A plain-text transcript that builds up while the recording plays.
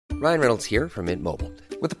Ryan Reynolds here from Mint Mobile.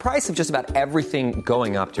 With the price of just about everything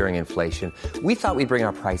going up during inflation, we thought we'd bring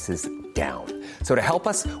our prices down. So to help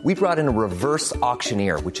us, we brought in a reverse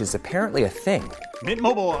auctioneer, which is apparently a thing. Mint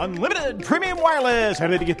Mobile Unlimited Premium Wireless. How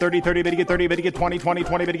to get 30, 30, bit to get 30, bit to get 20, 20,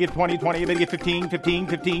 20, bit to get 20, 20, bit to get 15, 15,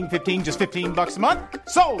 15, 15, just $15 a month?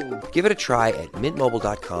 Sold! Give it a try at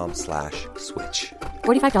mintmobile.com/switch.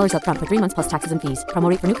 $45 up front for 3 months plus taxes and fees.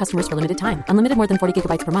 Promo rate for new customers for limited time. Unlimited more than 40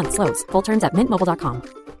 gigabytes per month. Slows full terms at mintmobile.com.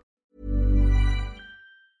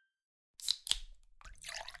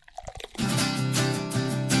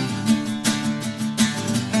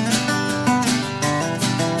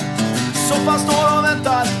 Soffan står och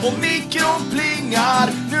väntar och mikron plingar.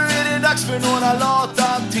 Nu är det dags för några lata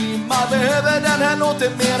timmar. Behöver den här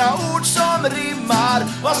låten mera ord som rimmar.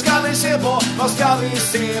 Vad ska vi se på? Vad ska vi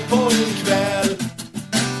se på ikväll?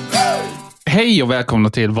 Hej och välkomna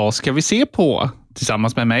till Vad ska vi se på?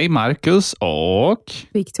 Tillsammans med mig, Marcus och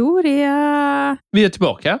Victoria. Vi är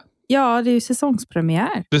tillbaka. Ja, det är ju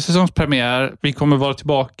säsongspremiär. Det är säsongspremiär. Vi kommer vara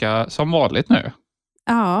tillbaka som vanligt nu.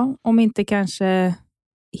 Ja, om inte kanske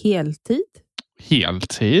heltid.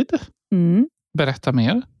 Heltid? Berätta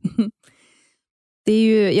mer. Det är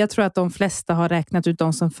ju, jag tror att de flesta har räknat ut,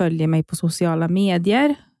 de som följer mig på sociala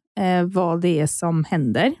medier, vad det är som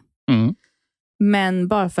händer. Men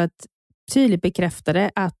bara för att tydligt bekräfta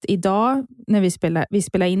det, att idag när vi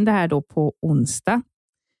spelar in det här då på onsdag,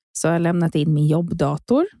 så har jag lämnat in min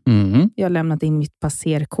jobbdator. Jag har lämnat in mitt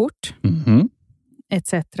passerkort.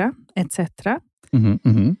 Etc.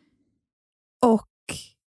 Och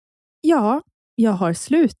ja, jag har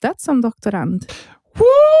slutat som doktorand.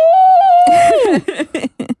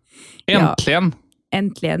 Äntligen! Ja,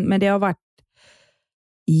 äntligen, men det har varit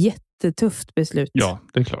jättetufft beslut. Ja,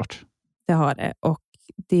 det är klart. Det har det. Och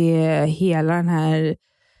det hela den här...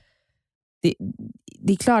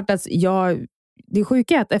 Det är klart att det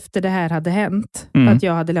sjuka är att efter det här hade hänt, att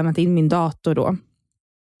jag hade lämnat in min dator då,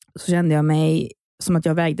 så kände jag mig som att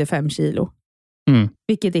jag vägde 5 kilo.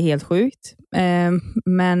 Vilket är helt sjukt.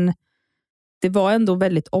 Men det var ändå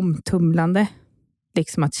väldigt omtumlande.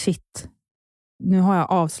 Liksom att shit, nu har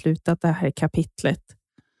jag avslutat det här kapitlet.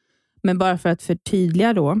 Men bara för att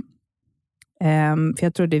förtydliga då, för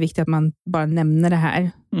jag tror det är viktigt att man bara nämner det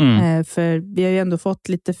här. För vi har ju ändå fått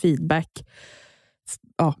lite feedback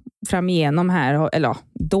fram igenom här, eller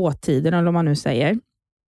dåtiden eller vad man nu säger.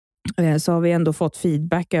 Så har vi ändå fått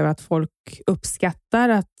feedback över att folk uppskattar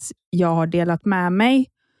att jag har delat med mig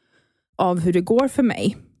av hur det går för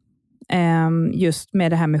mig. Just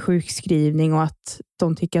med det här med sjukskrivning, och att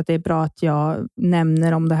de tycker att det är bra att jag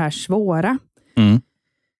nämner om det här svåra.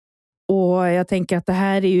 Och jag tänker att det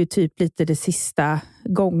här är ju typ lite det sista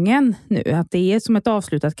gången nu. Att det är som ett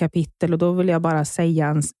avslutat kapitel, och då vill jag bara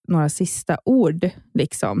säga några sista ord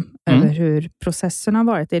liksom, över hur processen har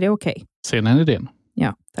varit. Är det okej? Sen är det.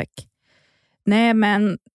 Ja, tack. Nej,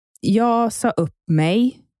 men jag sa upp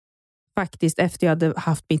mig faktiskt efter jag hade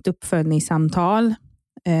haft mitt uppföljningssamtal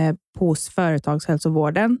hos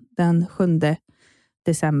företagshälsovården den 7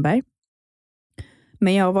 december.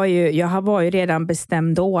 Men jag var ju redan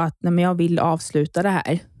bestämd då att jag vill avsluta det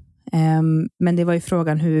här. Men det var ju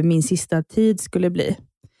frågan hur min sista tid skulle bli.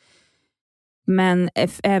 Men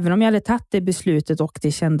även om jag hade tagit det beslutet och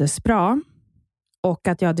det kändes bra, och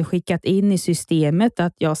att jag hade skickat in i systemet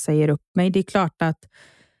att jag säger upp mig, det är klart att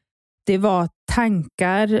det var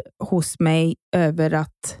tankar hos mig över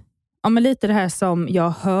att, ja, men lite det här som jag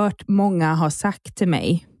har hört många har sagt till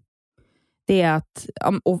mig. Det är att,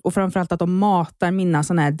 och framförallt att de matar mina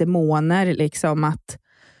sådana här demoner, liksom att,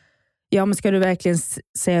 ja, men ska du verkligen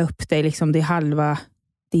säga upp dig, liksom det är halva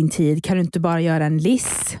din tid, kan du inte bara göra en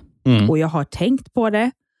LIS? Och jag har tänkt på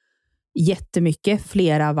det jättemycket,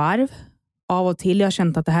 flera varv. Av och till jag har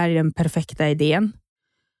känt att det här är den perfekta idén.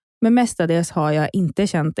 Men mestadels har jag inte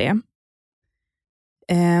känt det.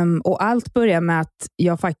 Och allt börjar med att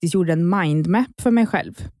jag faktiskt gjorde en mindmap för mig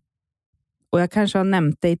själv. Och jag kanske har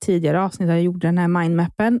nämnt det i tidigare avsnitt att jag gjorde den här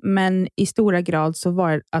mindmappen. Men i stora grad så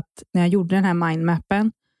var det att när jag gjorde den här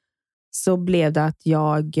mindmappen så blev det att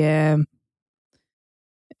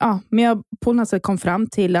men jag på något sätt kom fram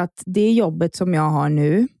till att det jobbet som jag har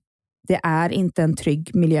nu, det är inte en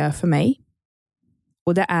trygg miljö för mig.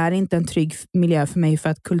 Och det är inte en trygg miljö för mig för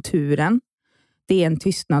att kulturen, det är en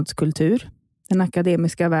tystnadskultur. Den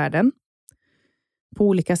akademiska världen. På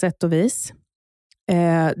olika sätt och vis.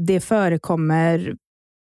 Det förekommer,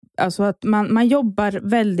 alltså att man jobbar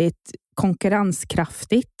väldigt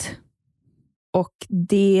konkurrenskraftigt. Och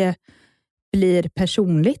det blir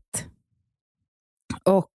personligt.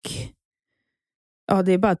 Och ja,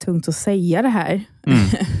 det är bara tungt att säga det här.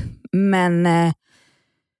 Men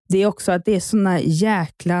det är också att det är såna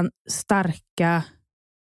jäkla starka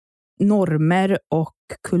normer och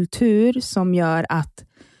kultur som gör att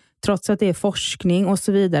trots att det är forskning och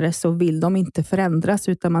så vidare så vill de inte förändras,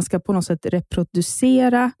 utan man ska på något sätt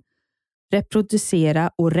reproducera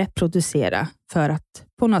för att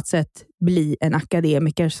på något sätt bli en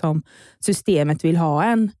akademiker som systemet vill ha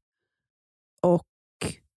en. Och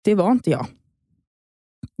det var inte jag.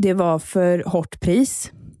 Det var för hårt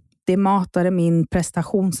pris. Det matade min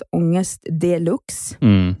prestationsångest deluxe.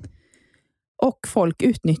 Och folk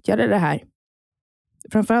utnyttjade det här.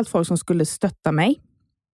 Framförallt folk som skulle stötta mig.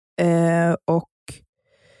 Och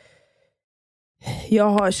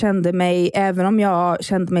jag kände mig, även om jag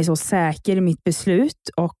kände mig så säker i mitt beslut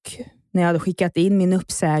och när jag hade skickat in min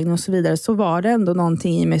uppsägning och så vidare, så var det ändå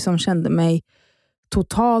någonting i mig som kände mig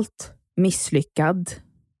totalt misslyckad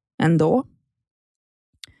ändå.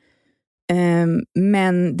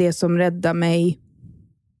 Men det som räddade mig,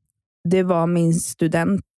 det var min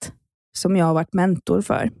student som jag har varit mentor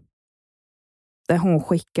för. Där hon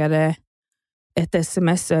skickade ett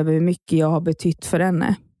sms över hur mycket jag har betytt för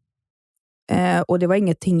henne. Och det var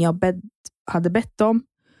ingenting jag hade bett om.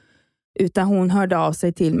 Utan hon hörde av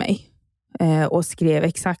sig till mig. Och skrev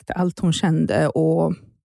exakt allt hon kände.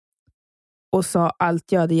 Och sa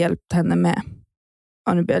allt jag hade hjälpt henne med.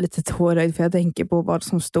 Och nu blir jag lite tårögd för jag tänker på vad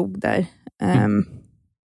som stod där.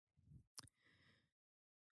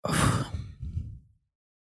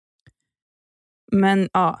 Men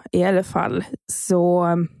ja, i alla fall så...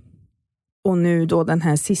 Och nu då den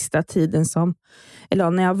här sista tiden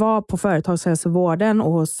eller när jag var på företagshälsovården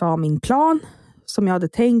och sa min plan som jag hade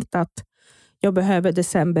tänkt att jag behöver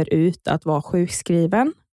december ut att vara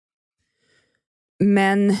sjukskriven.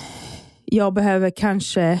 Men jag behöver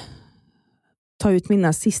kanske ta ut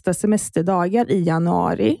mina sista semesterdagar i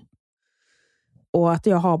januari. Och att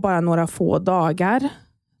jag har bara några få dagar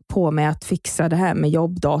på mig att fixa det här med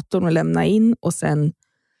jobbdatorn och lämna in och sen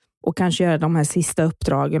och kanske göra de här sista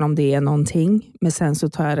uppdragen om det är någonting. Men sen så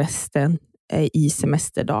tar jag resten i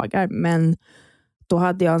semesterdagar. Men då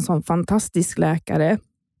hade jag en sån fantastisk läkare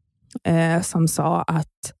som sa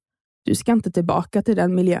att du ska inte tillbaka till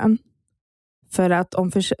den miljön. För att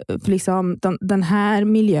den här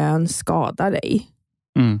miljön skadar dig.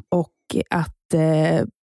 Och att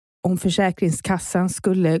om Försäkringskassan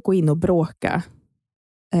skulle gå in och bråka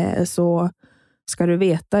så ska du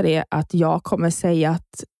veta det att jag kommer säga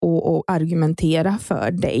och argumentera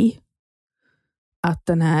för dig att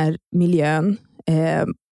den här miljön,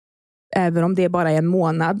 även om det är bara en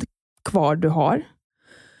månad kvar du har,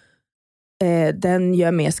 den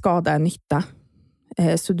gör mer skada än nytta.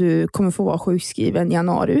 Så du kommer få vara sjukskriven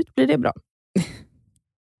januari ut, blir det bra?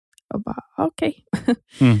 Jag bara, okej.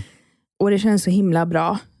 Och det känns så himla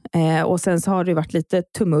bra. Och sen så har det varit lite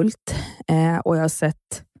tumult och jag har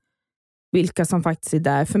sett vilka som faktiskt är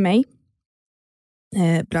där för mig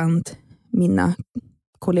bland mina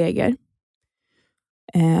kollegor.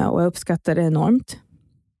 Och jag uppskattar det enormt.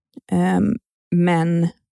 Men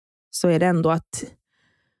så är det ändå att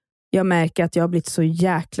jag märker att jag har blivit så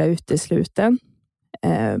jäkla utesluten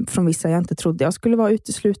från vissa jag inte trodde jag skulle vara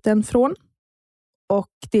utesluten från.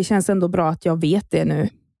 Och det känns ändå bra att jag vet det nu.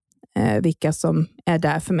 Vilka som är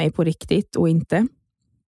där för mig på riktigt och inte.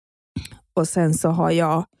 Och sen så har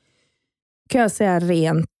jag, kan jag säga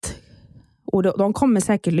rent, och de kommer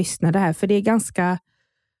säkert lyssna det här, för det är ganska,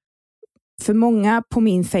 för många på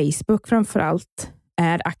min Facebook framförallt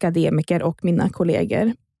är akademiker och mina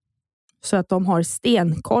kollegor. Så att de har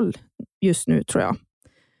stenkoll just nu, tror jag.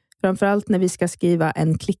 Framförallt när vi ska skriva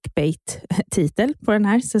en clickbait-titel på den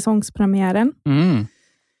här säsongspremiären.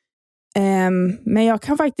 Men jag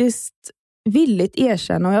kan faktiskt villigt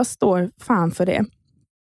erkänna, och jag står fan för det.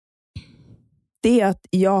 Det är att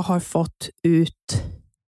jag har fått ut,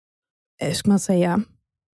 ska man säga,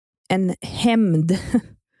 en hämnd.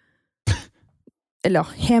 Eller ja,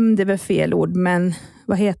 hämnd är väl fel ord, men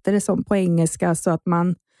vad heter det som på engelska, så att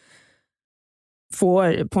man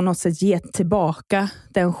får på något sätt ge tillbaka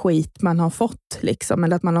den skit man har fått, liksom,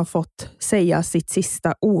 eller att man har fått säga sitt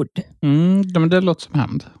sista ord. Men det låter som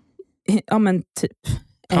hämnd. Ja, men typ.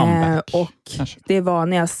 Och kanske. Det var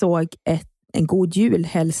när jag såg en god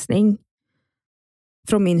julhälsning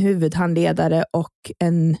från min huvudhandledare och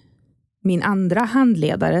min andra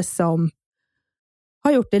handledare som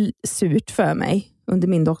har gjort det surt för mig under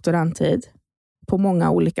min doktorandtid på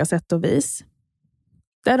många olika sätt och vis.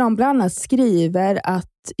 Där de bland annat skriver att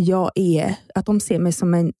de ser mig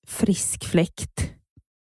som en frisk fläkt.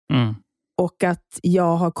 Och att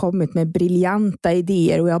jag har kommit med briljanta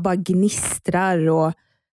idéer och jag bara gnistrar.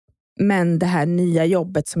 Men det här nya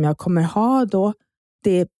jobbet som jag kommer ha då,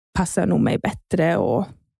 det passar nog mig bättre. Och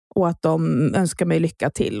Och att de önskar mig lycka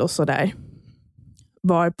till och sådär.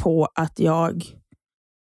 Varpå att jag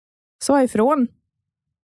sa ifrån.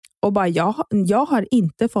 Och bara, jag har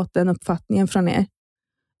inte fått den uppfattningen från er.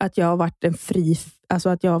 Att jag har varit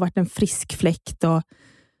att jag har varit en frisk fläkt och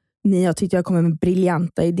ni har tyckt jag kommer med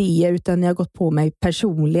briljanta idéer, utan ni har gått på mig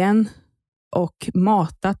personligen och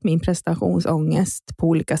matat min prestationsångest på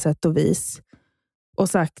olika sätt och vis. Och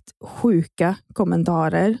sagt sjuka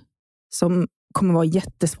kommentarer som kommer vara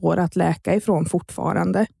jättesvåra att läka ifrån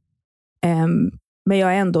fortfarande. Men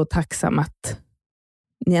jag är ändå tacksam att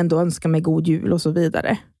ni ändå önskar mig god jul och så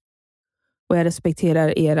vidare. Och jag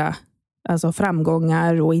respekterar era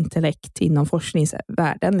framgångar och intellekt inom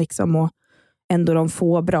forskningsvärlden liksom, och ändå de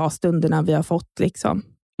få bra stunderna vi har fått liksom.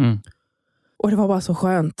 Och det var bara så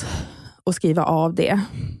skönt att skriva av det.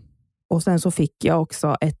 Och sen så fick jag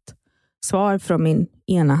också ett svar från min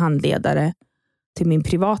ena handledare till min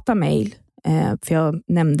privata mejl. För jag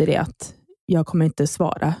nämnde det att jag kommer inte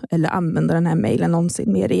svara eller använda den här mejlen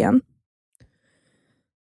någonsin mer igen.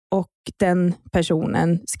 Och den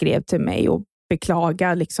personen skrev till mig och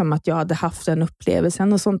beklagade liksom att jag hade haft den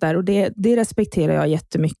upplevelsen och sånt där. Och det respekterar jag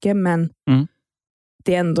jättemycket, men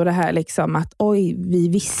det är ändå det här liksom att oj, vi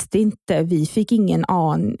visste inte, vi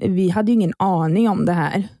hade ju ingen aning om det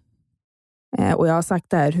här. Och jag har sagt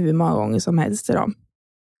det här hur många gånger som helst till dem.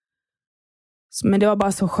 Men det var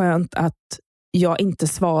bara så skönt att jag inte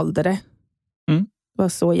svalde det. Det var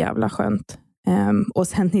så jävla skönt. Och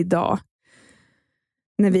sen idag,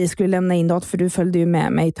 när vi skulle lämna in något, för du följde ju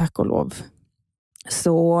med mig, tack och lov.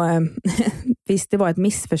 Så visst, det var ett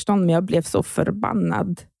missförstånd, men jag blev så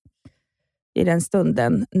förbannad i den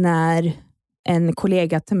stunden när en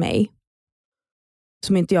kollega till mig,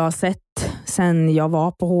 som inte jag har sett sen jag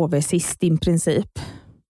var på HV sist i princip,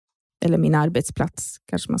 eller min arbetsplats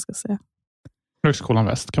kanske man ska säga. Högskolan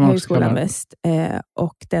Väst kan man också kalla det. Högskolan Väst.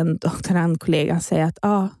 Och den doktorandkollegan säger att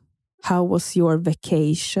how was your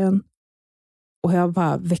vacation? Och jag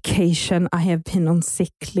bara, vacation, I have been on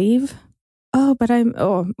sick leave.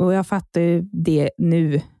 Och jag fattar ju det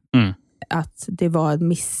nu. Att det var ett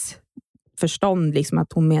missförstånd, liksom,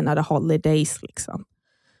 att hon menade holidays. Liksom.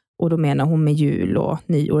 Och då menar hon med jul och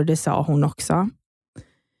nyår, det sa hon också.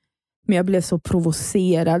 Men jag blev så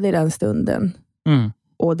provocerad i den stunden.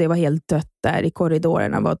 Och det var helt dött där. I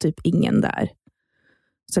korridorerna var typ ingen där.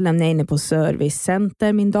 Så lämnade jag inne på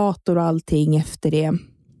servicecenter min dator och allting efter det.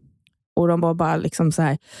 Och de var bara liksom så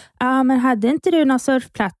här, men hade inte du någon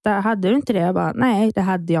surfplatta? Hade du inte det? Jag bara, nej, det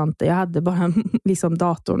hade jag inte. Jag hade bara liksom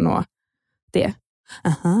datorn och det.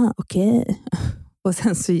 Aha, okej. Och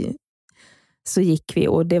sen så gick vi,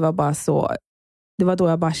 och det var bara så, det var då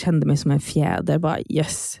jag bara kände mig som en fjäder. Bara,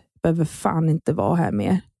 yes, behöver fan inte vara här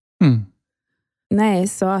mer. Nej,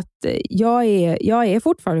 så att jag är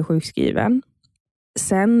fortfarande sjukskriven.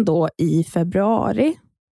 Sen då i februari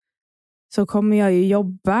så kommer jag ju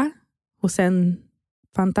jobba hos en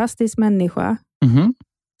fantastisk människa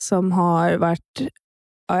som har varit,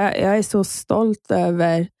 jag är så stolt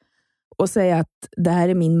över att säga att det här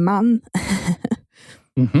är min man.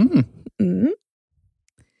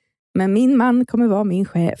 Men min man kommer vara min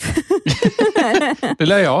chef. Det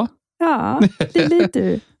lär jag. Ja, det blir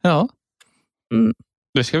du. Ja.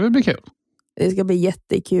 Det ska väl bli kul. Det ska bli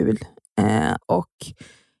jättekul. Och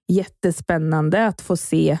jättespännande att få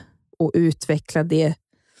se och utveckla det.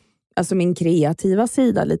 Alltså min kreativa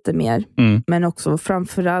sida lite mer. Men också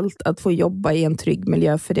framförallt att få jobba i en trygg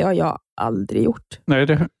miljö. För det har jag aldrig gjort. Nej,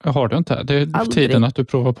 det har du inte. Det är aldrig. Tiden att du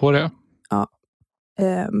provar på det. Ja.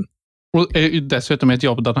 Och dessutom ett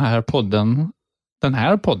jobb där den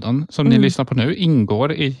här podden som ni lyssnar på nu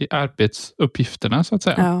ingår i arbetsuppgifterna så att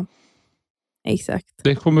säga. Ja, exakt.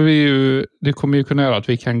 Det kommer ju kunna göra att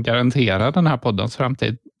vi kan garantera den här poddens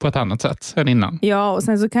framtid på ett annat sätt än innan. Ja, och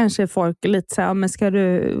sen så kanske folk är lite så här, men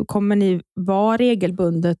kommer ni vara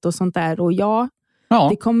regelbundet och sånt där? Och ja,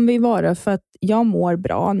 det kommer vi vara, för att jag mår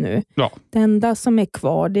bra nu. Ja. Det enda som är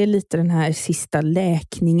kvar, det är lite den här sista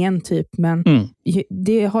läkningen typ, men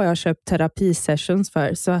det har jag köpt terapisessions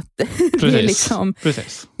för, så att det är liksom.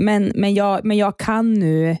 Precis. Men jag kan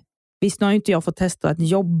nu. Visst, nu har inte jag fått testa att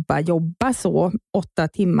jobba så 8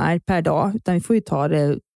 timmar per dag, utan vi får ju ta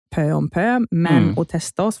det pö om pö, och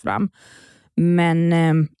testa oss fram. Men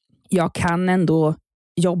jag kan ändå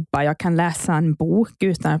jobba, jag kan läsa en bok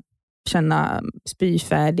utan att känna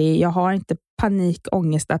spyfärdig. Jag har inte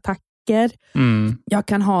panikångestattacker. Jag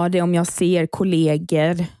kan ha det om jag ser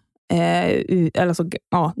kollegor,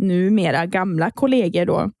 numera gamla kollegor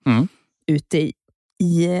då, ute i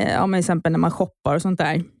till exempel när man shoppar och sånt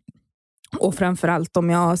där. Och framförallt om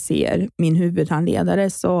jag ser min huvudhandledare,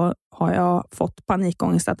 så har jag fått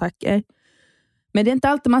panikångestattacker. Men det är inte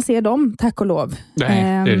alltid man ser dem, tack och lov. Nej, det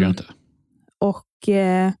är det ju inte.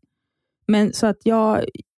 Men så att jag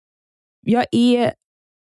är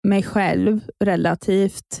mig själv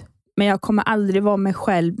relativt, men jag kommer aldrig vara mig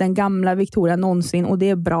själv, den gamla Victoria någonsin, och det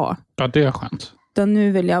är bra. Ja, det är skönt. Så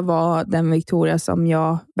nu vill jag vara den Victoria som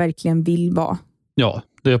jag verkligen vill vara. Ja,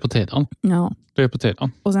 det är på tiden. Ja. Det är på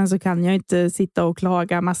tiden. Och sen så kan jag inte sitta och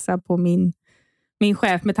klaga massa på min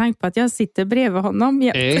chef med tanke på att jag sitter bredvid honom.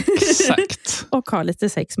 Ja. Exakt. Och har lite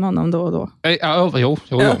sex med honom då och då. Jo.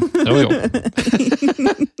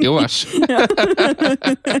 Jo, vars.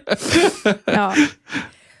 Ja.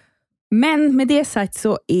 Men med det sagt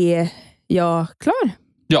så är jag klar.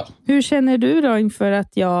 Ja. Hur känner du då inför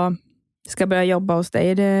att jag ska börja jobba hos dig?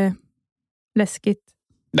 Är det läskigt?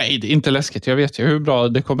 Nej, det är inte läskigt. Jag vet ju hur bra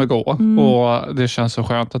det kommer gå. Och det känns så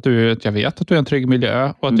skönt att jag vet att du är en trygg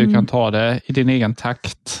miljö och att du kan ta det i din egen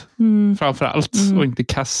takt framförallt och inte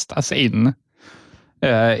kastas in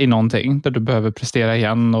i någonting där du behöver prestera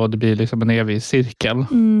igen och det blir liksom en evig cirkel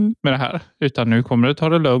med det här. Utan nu kommer du ta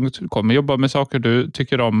det lugnt, du kommer jobba med saker du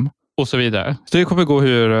tycker om och så vidare. Så det kommer gå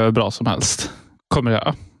hur bra som helst. Kommer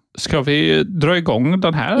det. Ska vi dra igång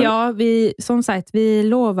den här? Ja, som sagt, vi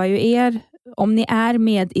lovar ju er, om ni är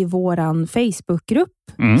med i våran Facebookgrupp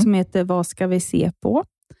som heter Vad ska vi se på?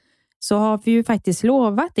 Så har vi ju faktiskt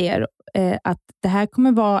lovat er att det här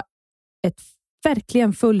kommer vara ett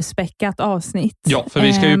verkligen fullspäckat avsnitt. Ja, för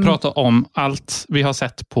vi ska ju prata om allt vi har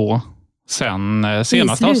sett på sen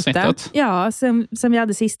senaste avsnittet. Ja, sen vi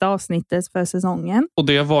hade sista avsnittet för säsongen. Och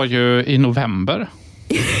det var ju i november.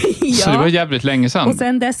 Ja. Så det var jävligt länge sedan. Och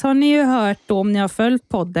sen dess har ni ju hört, då, om ni har följt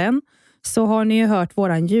podden, så har ni ju hört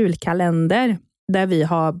våran julkalender där vi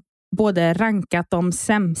har både rankat de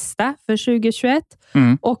sämsta för 2021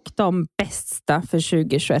 och de bästa för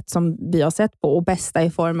 2021 som vi har sett på, och bästa i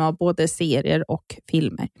form av både serier och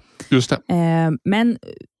filmer. Just det. Men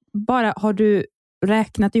bara, har du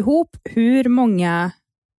räknat ihop hur många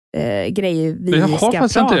grejer vi jag ska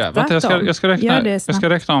prata om? Jag ska räkna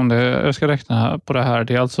om det. Jag ska räkna på det här.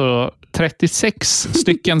 Det är alltså 36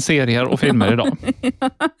 stycken serier och filmer idag.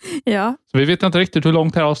 Ja. Så vi vet inte riktigt hur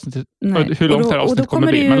långt det här avsnittet kommer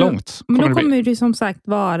bli, men långt. Men då kommer det som sagt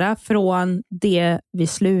vara från det vi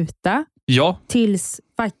slutar tills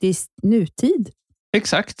faktiskt nutid.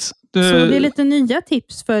 Exakt. Så det är lite nya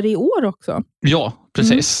tips för i år också. Ja,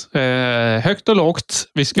 precis. Högt och lågt.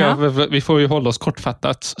 Vi får ju hålla oss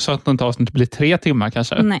kortfattat så att det inte avsnitt blir 3 timmar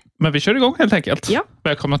kanske. Nej. Men vi kör igång helt enkelt. Ja.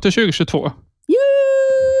 Välkomna till 2022. Woo!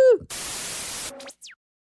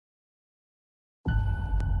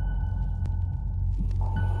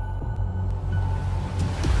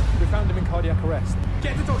 We found him in cardiac arrest.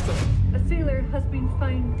 Get the doctor! A sailor has been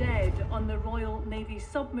found dead on the Royal Navy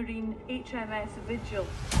submarine HMS Vigil.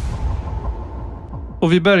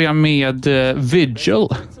 Och vi börjar med Vigil.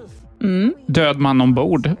 Död man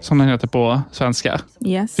ombord, som den heter på svenska.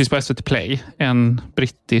 Yes. Finns på SVT Play. En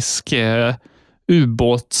brittisk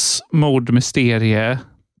ubåtsmordmysterie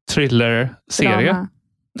thriller-serie.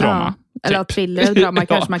 Drama. Ja. Eller thriller och drama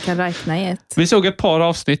kanske man kan räkna i ett. Vi såg ett par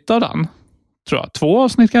avsnitt av den. Tror jag. 2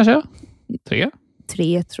 avsnitt kanske? 3?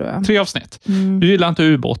 3 tror jag. 3 avsnitt. Du gillar inte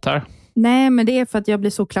ubåtar? Nej, men det är för att jag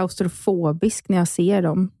blir så klaustrofobisk när jag ser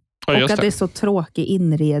dem. Ja, och att det är så tråkig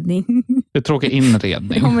inredning. Det är tråkig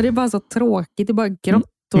inredning. Ja, men det är bara så tråkigt. Det är bara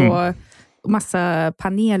grått och massa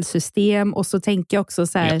panelsystem. Och så tänker jag också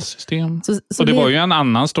så här... Så och det var ju en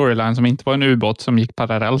annan storyline som inte var en ubåt som gick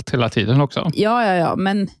parallellt hela tiden också. Ja.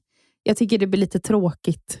 Men jag tycker det blir lite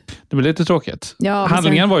tråkigt. Det blir lite tråkigt. Ja,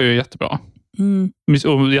 handlingen var ju jättebra.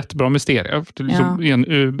 Och jättebra mysterier.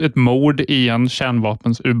 Liksom ett mord i en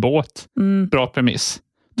kärnvapensubåt. Bra premiss.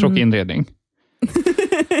 Tråkig inredning.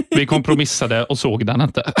 Vi kompromissade och såg den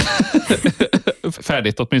inte.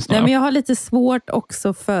 Färdigt åtminstone. Nej, men jag har lite svårt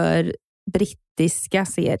också för brittiska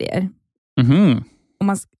serier.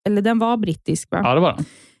 Eller den var brittisk, va? Ja, det var den.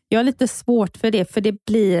 Jag har lite svårt för det, för det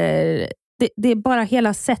blir... Det är bara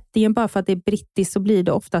hela settingen, bara för att det är brittiskt så blir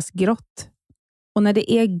det oftast grått. Och när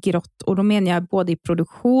det är grått, och då menar jag både i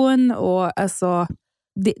produktion och alltså...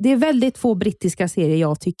 Det är väldigt få brittiska serier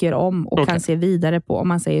jag tycker om och kan se vidare på, om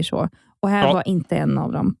man säger så. Och här var inte en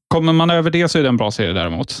av dem. Kommer man över det så är det en bra serie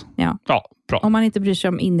däremot. Ja, bra. Om man inte bryr sig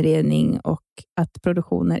om inredning och att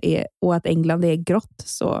produktioner är, och att England är grått,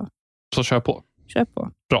 så kör på. Kör på.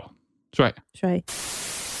 Bra. Try.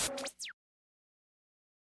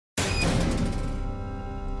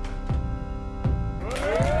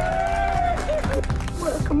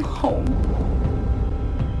 Welcome home.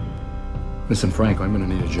 Listen, Frank, I'm gonna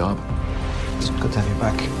need a job. It's good to have you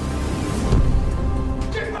back.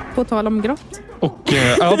 På tal om grått. Och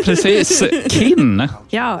ja, precis. Kin.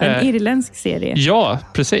 Ja, en irländsk serie. Ja,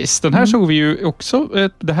 precis. Den här såg vi ju också.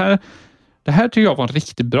 Det här tycker jag var en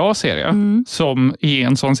riktigt bra serie. Som är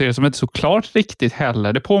en sån serie som inte så klart riktigt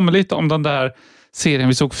heller. Det påminner lite om den där serien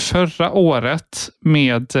vi såg förra året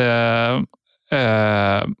med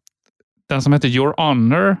den som heter Your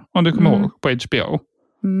Honor, om du kommer ihåg, på HBO.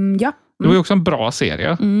 Ja. Det var ju också en bra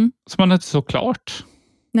serie. Som man inte så klart.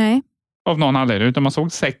 Nej. Av någon anledning, utan man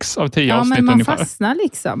såg 6 av 10 avsnitt men man ungefär. fastnar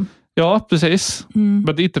liksom. Ja, precis.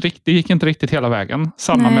 Men det gick inte riktigt hela vägen.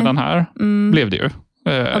 Samma med den här blev det ju.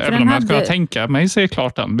 Även om jag skulle tänka mig se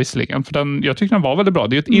klart den visserligen. För jag tycker den var väldigt bra.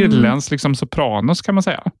 Det är ju ett irländskt liksom Sopranos kan man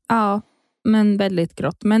säga. Ja, men väldigt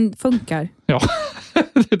grått. Men funkar. Ja,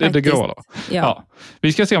 det är det grå då. Ja.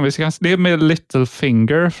 Vi ska se om vi ska... Det är med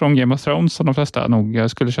Littlefinger från Game of Thrones som de flesta nog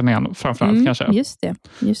skulle känna igen framförallt kanske. Just det.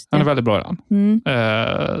 Den är väldigt bra den.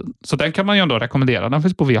 Så den kan man ju ändå rekommendera. Den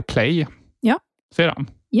finns på Viaplay. Ja. Se den.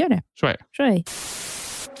 Gör det. Så är det.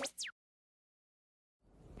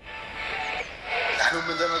 Det är nog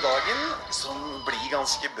med denna dagen som blir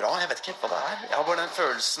ganska bra. Jag vet inte vad det är. Jag har bara den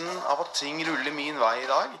känslan av att ting rullar min väg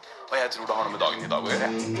idag. Och jag tror det har något med dagen idag att göra.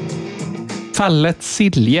 Fallet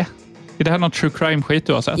Silje. Är det här någon true crime-skit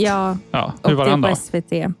du har sett? Ja. Hur var och den det då? på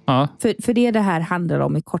SVT. Ja. För det här handlar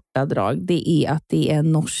om i korta drag, det är att det är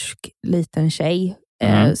en norsk liten tjej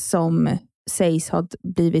som sägs ha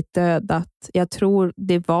blivit dödat. Jag tror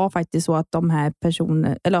det var faktiskt så att de här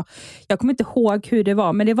personerna, eller jag kommer inte ihåg hur det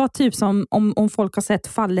var, men det var typ som om folk har sett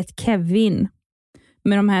fallet Kevin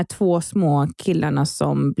med de här 2 små killarna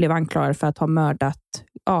som blev anklagade för att ha mördat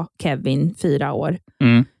Kevin 4 år.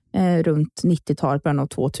 Runt 90-talet, början av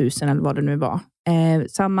 2000 eller vad det nu var.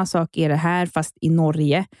 Samma sak är det här fast i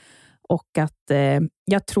Norge. Och att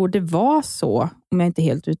jag tror det var så, om jag inte är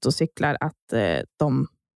helt ute och cyklar, att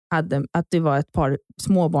det var ett par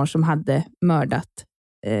småbarn som hade mördat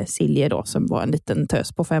Silje då, som var en liten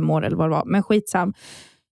tös på 5 år eller vad det var. Men skitsam.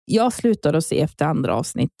 Jag slutade att se efter andra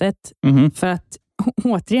avsnittet för att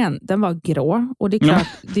återigen, den var grå. Och det är klart,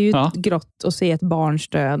 det är ju grått att se ett barns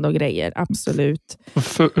död och grejer. Absolut.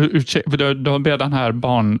 Du har bett den här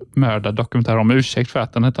barnmördardokumentären om ursäkt för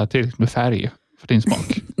att den inte har tillräckligt med färg för din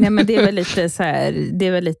smak. Nej, men det är väl lite så här, det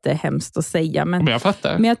är väl lite hemskt att säga. Men jag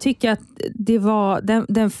fattar. Men jag tycker att det var,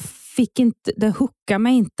 den hookade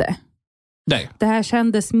mig inte. Nej. Det här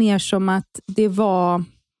kändes mer som att det var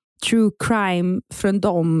true crime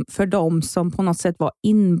för dem som på något sätt var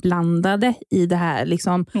inblandade i det här.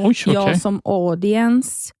 Liksom, jag som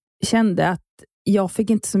audience kände att jag fick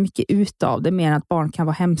inte så mycket ut av det, mer att barn kan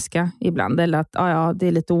vara hemska ibland. Eller att det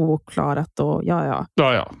är lite oklarat och ja.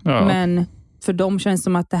 Men för dem känns det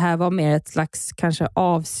som att det här var mer ett slags kanske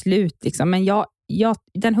avslut. Liksom. Men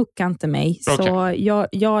den hookade inte mig. Så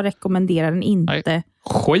jag rekommenderar den inte. Nej.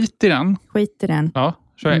 Skit i den. Ja,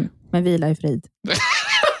 så är det. Men vila i frid.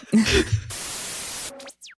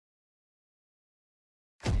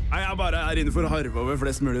 Jeg bare er inne for å harve over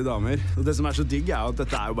flest mulig damer. Og det som er så digg er at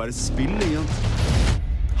dette er jo bare spill, ikke sant?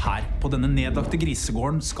 Her på denne nedlagte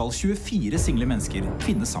grisegården skal 24 single mennesker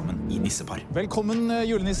finne sammen i nissepar. Velkommen,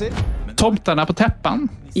 julenisser. Tomtarna på täppan.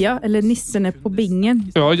 Ja, eller nissen är på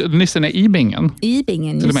bingen. Ja, nissen är i bingen. I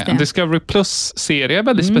bingen, just det. Discovery Plus-serie är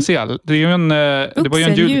väldigt speciell. Det är ju det var ju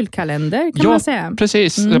en julkalender kan man säga. Ja,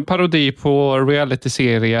 precis. En parodi på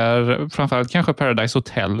reality-serier. Framförallt kanske Paradise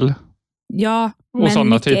Hotel. Ja, och men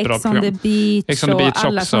sådana mycket typer Ex on the Beach och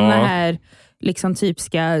alla sådana här liksom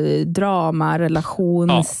typiska drama,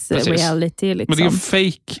 relations reality. Liksom. Men det är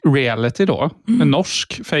ju fake reality då. En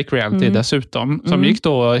norsk fake reality dessutom. Som gick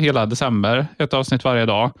då hela december, ett avsnitt varje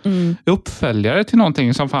dag. Uppföljare till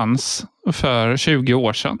någonting som fanns för 20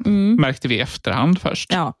 år sedan. Märkte vi i efterhand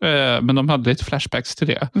först. Ja. Men de hade lite flashbacks till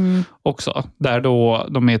det också. Där då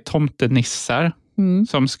de är tomtenissar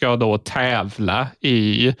som ska då tävla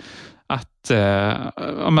i att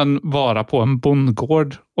vara på en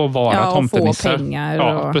bondgård och vara tomtenissar. Och få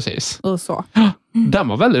pengar precis. Och så. Den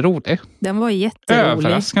var väldigt rolig. Den var jätterolig.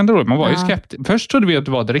 Överraskande rolig. Man var ju skeptisk. Först trodde vi att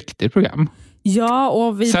det var ett riktigt program. Ja,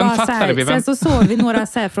 och vi bara sen så såg vi några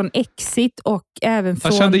så här från Exit och även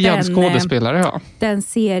från jag kände igen skådespelare, den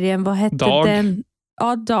serien, vad hette den?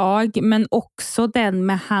 Ja, Dag, men också den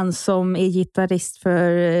med han som är gitarrist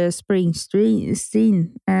för Springsteen.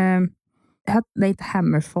 Nej, inte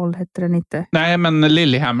Hammerfall hette den inte. Nej, men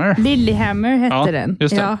Lilyhammer. Lilyhammer hette den.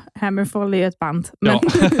 Just det. Ja, Hammerfall är ju ett band. Men,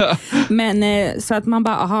 men så att man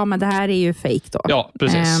bara, men det här är ju fake då. Ja,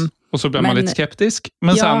 precis. Och så blir man lite skeptisk.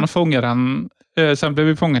 Men sen fångar den Sen blev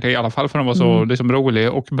vi fångade i alla fall för den var så liksom,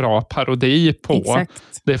 rolig och bra parodi på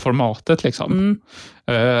det formatet. Liksom.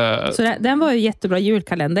 Så den var ju jättebra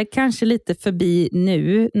julkalender. Kanske lite förbi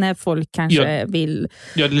nu när folk kanske vill...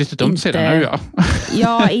 Ja, det är lite dumt sedan nu,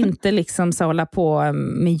 ja, inte liksom så hålla på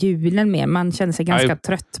med julen mer. Man känner sig ganska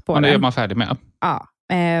trött på den. det. Det är man färdig med. Ja.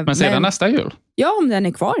 Men sedan nästa jul? Ja, om den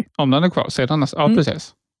är kvar. Om den är kvar. Sedan nästa, ja,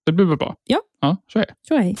 precis. Det blir väl bra. Ja. Så är det.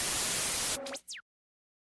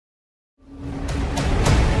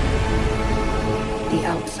 The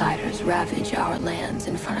outsiders ravage our lands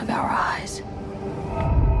in front of our eyes.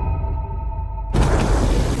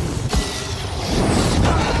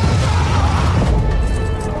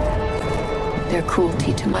 Their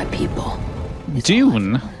cruelty to my people.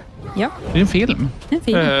 Dune. Ja. Det är en film.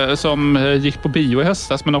 Som gick på bio i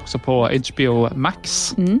höstas men också på HBO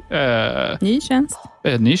Max. Ny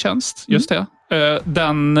tjänst, just det. Det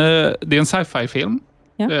är en sci-fi-film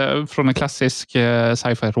från en klassisk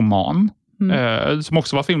sci-fi-roman som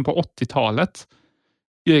också var film på 80-talet.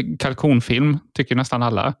 Kalkonfilm tycker nästan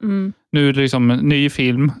alla. Nu är det liksom en ny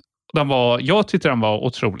film. Jag tyckte den var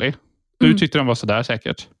otrolig. Du tyckte den var sådär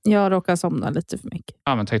säkert. Jag råkade somna lite för mycket.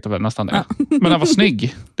 Ja, men tänkte väl nästan det. Men den var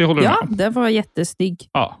snygg. Det håller du med om. Ja, den var jättesnygg.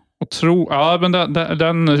 Ja, men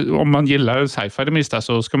den, om man gillar sci-fi det minsta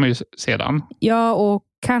så ska man ju se den. Ja, och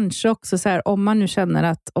kanske också så här, om man nu känner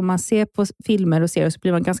att om man ser på filmer och serier så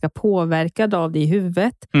blir man ganska påverkad av det i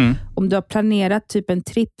huvudet. Om du har planerat typ en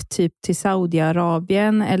tripp typ till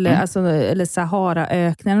Saudiarabien eller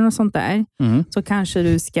Saharaöknen och sånt där så kanske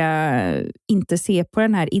du ska inte se på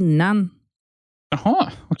den här innan.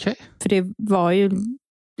 Jaha, okej. För det var ju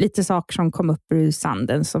lite saker som kom upp ur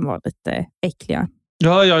sanden som var lite äckliga.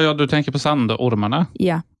 Ja, du tänker på sandormarna.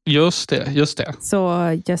 Ja. Just det.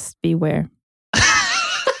 Så just beware.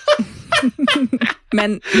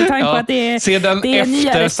 Men med tanke på att det är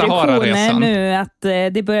nya restriktioner nu, att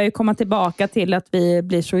det börjar ju komma tillbaka till att vi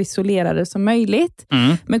blir så isolerade som möjligt.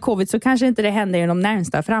 Med covid så kanske inte det händer i de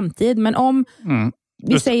närmsta framtid. Men om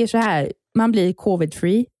vi säger så här, man blir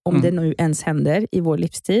covid-free om det nu ens händer i vår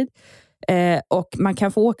livstid. Och man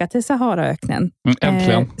kan få åka till Saharaöknen.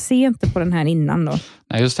 Se inte på den här innan då.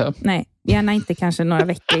 Nej, just det. Nej, gärna inte kanske några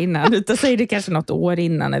veckor innan. Utan säg det kanske något år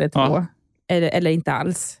innan eller 2. Eller inte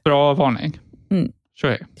alls. Bra varning.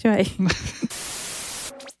 Kör.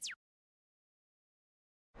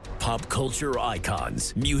 Pop culture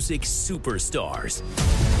icons, music superstars.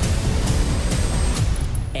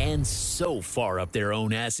 And so far up their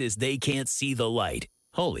own asses they can't see the light.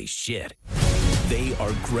 Holy shit. They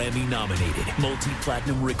are Grammy-nominated,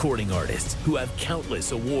 multi-platinum recording artists who have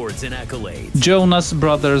countless awards and accolades. Jonas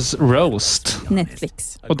Brothers Roast.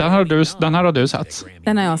 Netflix. Och den har du sett?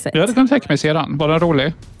 Den har jag sett. Jag kan tänka mig se den. Var den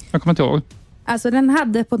rolig? Jag kommer inte ihåg. Alltså den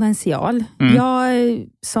hade potential. Jag,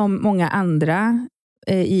 som många andra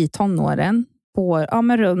i tonåren, på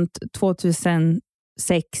runt 2006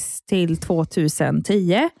 till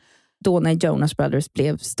 2010, då när Jonas Brothers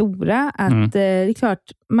blev stora, att det är klart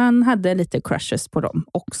man hade lite crushes på dem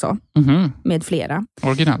också. Med flera.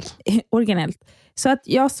 Originellt. Så att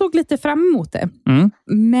jag såg lite fram emot det.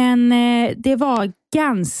 Men det var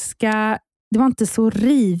det var inte så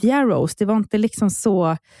riviga roast. Det var inte liksom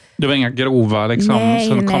så... Det var inga grova liksom,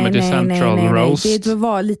 som Comedy Central roast. Det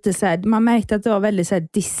var lite så här, man märkte att det var väldigt så här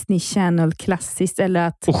Disney Channel klassiskt, eller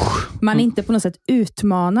att man inte på något sätt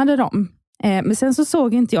utmanade dem. Men sen så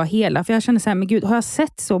såg inte jag hela, för jag kände så här, men gud, har jag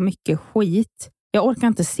sett så mycket skit? Jag orkar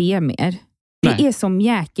inte se mer. Det är så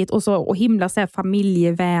mjäkigt och himla så här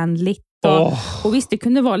familjevänligt. Och visst, det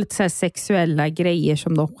kunde vara lite så här sexuella grejer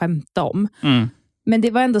som de skämtade om. Men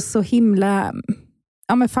det var ändå så himla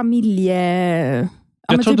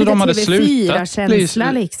jag trodde de hade slutat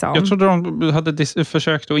känsla liksom. Jag trodde de hade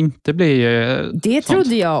försökt att inte bli det sånt.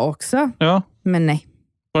 Trodde jag också. Ja. Men nej.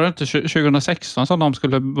 Var det inte 2016 som de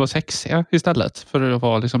skulle vara sexiga istället för att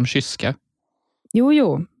vara liksom kyska?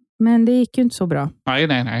 Jo. Men det gick ju inte så bra.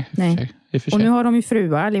 Nej. Och nu har de ju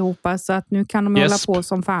fruar allihopa, så att nu kan de hålla på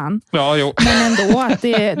som fan. Ja, jo. Men ändå att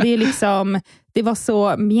det är liksom, det var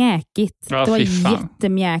så mjäkigt. Ja, det var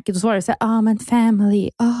jättemjäkigt. Och så var det så här, men family.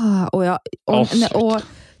 Och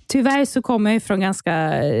tyvärr så kommer jag från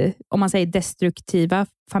ganska, om man säger destruktiva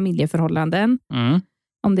familjeförhållanden.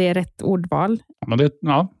 Om det är rätt ordval.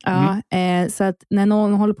 Så att när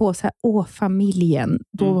någon håller på så här, familjen,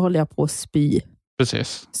 då håller jag på att spy.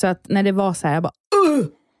 Precis. Så att när det var så här, jag bara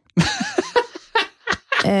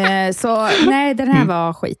så nej, den här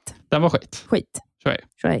var skit. Den var skit.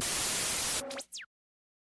 Kör.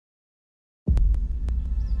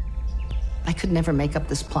 I could never make up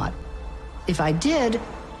this plot. If I did,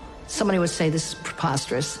 somebody would say this is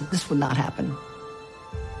preposterous. This would not happen.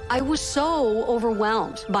 I was so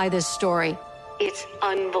overwhelmed by this story. It's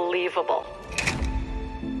unbelievable.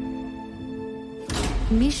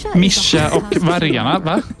 Mischa och vargarna,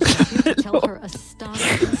 va?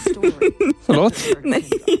 Förlåt? Nej,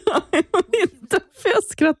 jag vet inte för jag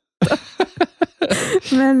skrattar.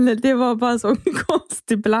 Men det var bara så en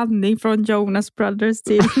konstig blandning från Jonas Brothers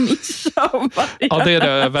till Mischa och vargarna. Ja, det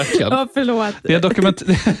är det verkligen. Ja, förlåt. Det är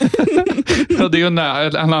det är ju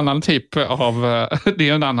en annan typ av... Det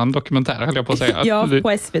är en annan dokumentär, höll jag på att säga. Ja,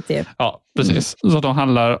 på SVT. Ja, precis. Så de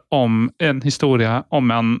handlar om en historia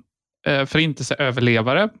om en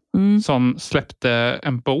förintelseöverlevare som släppte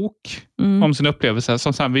en bok om sin upplevelse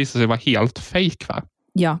som sen visade sig vara helt fake, va?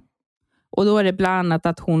 Ja, och då är det bland annat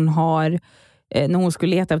att hon har, när hon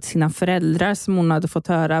skulle leta efter sina föräldrar som hon hade fått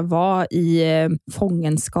höra var i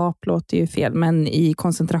fångenskap, låter ju fel, men i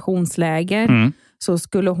koncentrationsläger så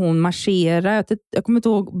skulle hon marschera. Jag kommer inte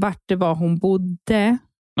ihåg vart det var hon bodde.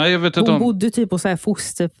 Nej, jag vet inte. Hon bodde typ hos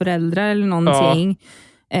fosterföräldrar eller någonting. Ja.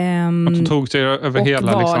 Att hon tog sig över och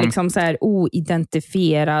hela var liksom så här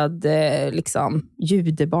oidentifierad liksom,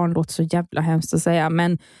 judebarn, låter så jävla hemskt att säga,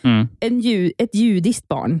 men ett judiskt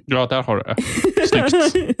barn. Ja, där har du det.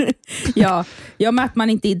 Snyggt. ja, men att man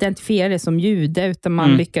inte identifierar det som jude utan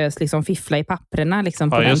man lyckades liksom fiffla i papperna liksom,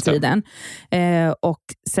 på den tiden. Och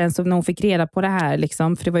sen så när hon fick reda på det här,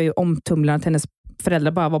 liksom, för det var ju omtumlande att hennes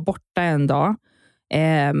föräldrar bara var borta en dag.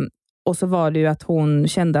 Och så var det ju att hon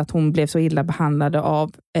kände att hon blev så illa behandlad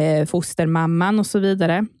av fostermamman och så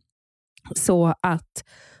vidare. Så att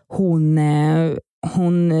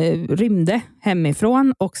hon rymde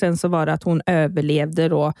hemifrån och sen så var det att hon överlevde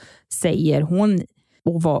då, säger hon,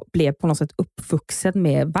 och blev på något sätt uppvuxen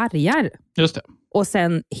med vargar. Just det. Och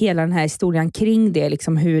sen hela den här historien kring det,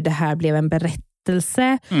 liksom hur det här blev en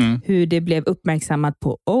berättelse, hur det blev uppmärksammat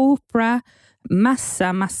på Oprah,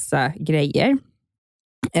 massa grejer.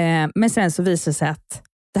 Men sen så visar det sig att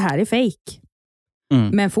det här är fake.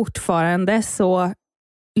 Men fortfarande så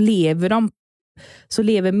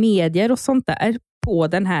lever medier och sånt där på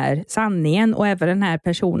den här sanningen, och även den här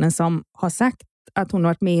personen som har sagt att hon har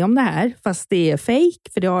varit med om det här, fast det är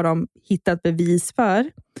fake, för det har de hittat bevis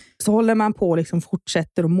för, så håller man på och liksom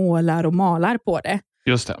fortsätter och målar och malar på det.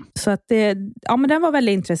 Just det. Så att men den var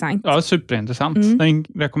väldigt intressant. Ja, superintressant. Den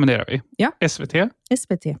rekommenderar vi. Ja. SVT.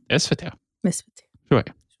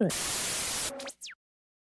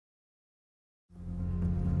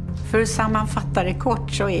 För att sammanfatta det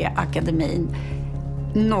kort så är akademin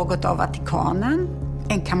något av Vatikanen,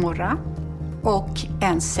 en kamorra och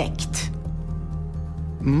en sekt.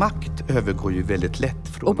 Makt övergår ju väldigt lätt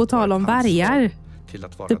från... Och på tal om vargar,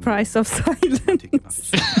 The Price of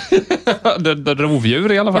Silence. det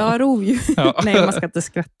rovdjur i alla fall. Ja, rovdjur. Ja. Nej, man ska inte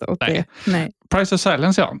skratta åt det. Nej. Price of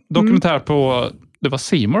Silence, ja. Dokumentär på... Det var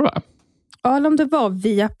C More, va? Ja, eller om det var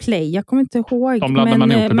via Play. Jag kommer inte ihåg. Men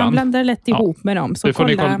man blandar lätt ihop med dem. Så det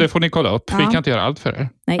får ni kolla upp. Ja. Vi kan inte göra allt för er.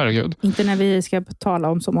 Nej, herregud. Inte när vi ska tala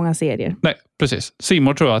om så många serier. Nej, precis. C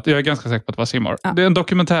More tror jag att jag är ganska säker på att det var C More. Ja. Det är en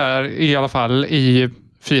dokumentär i alla fall i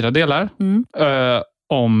 4 delar.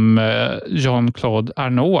 Om Jean-Claude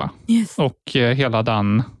Arnault. Yes. Och hela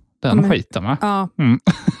den skiten, va? Ja.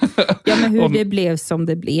 Ja, men hur det blev som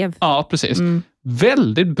det blev. Ja, precis.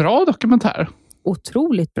 Väldigt bra dokumentär.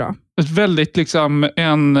 Otroligt bra. Väldigt liksom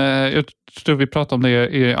jag tror vi pratade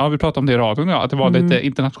om det i radion, att det var lite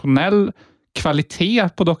internationell kvalitet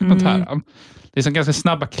på dokumentären. Det är så ganska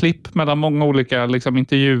snabba klipp mellan många olika liksom,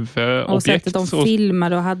 intervjuobjekt. Och sättet de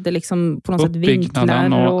filmade och hade liksom på något sätt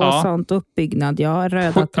vinklar och sånt. Uppbyggnad,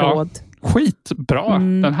 röda tråd. Skitbra.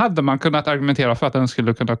 Den hade man kunnat argumentera för att den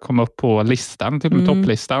skulle kunna komma upp på listan, till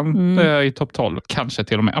topplistan i topp 12, kanske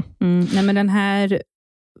till och med. Nej, men den här,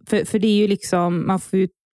 för det är ju liksom, man får ju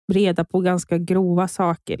reda på ganska grova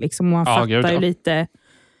saker liksom, och man fattar ju lite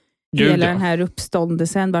hela den här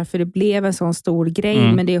uppståndelsen, varför det blev en sån stor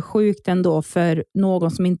grej, men det är sjukt ändå för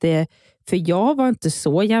någon som inte, för jag var inte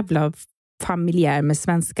så jävla familjär med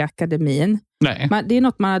Svenska Akademin. Nej. Det är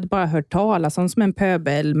något man hade bara hört talas om som en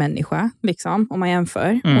pöbelmänniska, liksom, om man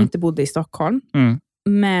jämför, och inte bodde i Stockholm.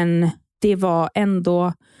 Men det var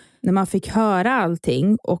ändå, när man fick höra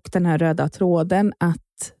allting och den här röda tråden, att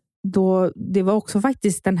då, det var också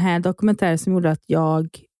faktiskt den här dokumentären som gjorde att jag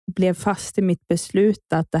blev fast i mitt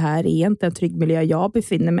beslut att det här är inte en trygg miljö jag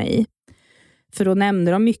befinner mig i. För då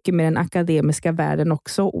nämnde de mycket med den akademiska världen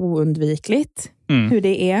också, oundvikligt, hur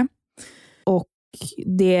det är. Och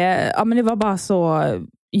det var bara så,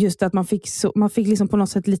 just att man fick liksom på något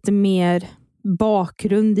sätt lite mer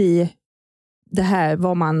bakgrund i det här,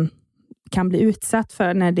 vad man kan bli utsatt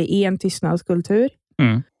för när det är en tystnadskultur.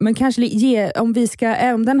 Men kanske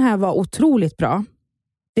om den här var otroligt bra,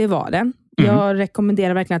 det var den. Jag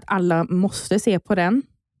rekommenderar verkligen att alla måste se på den.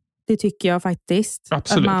 Det tycker jag faktiskt.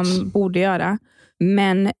 Absolut. Att man borde göra.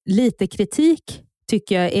 Men lite kritik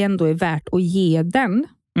tycker jag ändå är värt att ge den.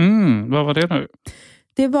 Vad var det nu?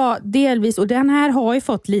 Det var delvis, och den här har ju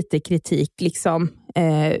fått lite kritik liksom,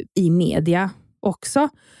 i media också.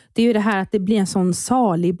 Det är ju det här att det blir en sån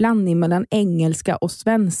salig blandning mellan engelska och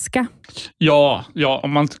svenska. Ja,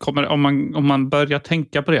 om man börjar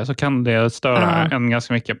tänka på det så kan det störa en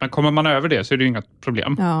ganska mycket. Men kommer man över det så är det ju inget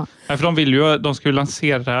problem. Ja. För de skulle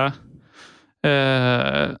lansera...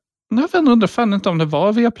 Jag undrar fan inte om det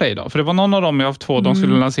var via Play då. För det var någon av dem jag har haft 2. De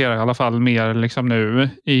skulle lansera i alla fall mer liksom nu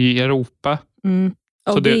i Europa.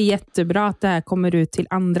 Och det är jättebra att det här kommer ut till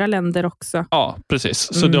andra länder också. Ja, precis.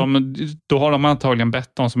 Så då har de antagligen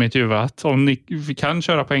bett de som intervjuat om ni kan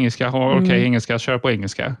köra på engelska, okej, engelska, kör på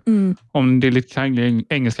engelska. Om det är lite krånglig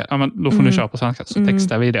engelska, ja, men då får ni köra på svenska, så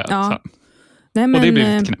textar vi det sen. Nej, men, och det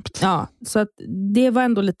blir lite knäppt. Ja, så att det var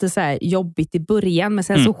ändå lite så här jobbigt i början, men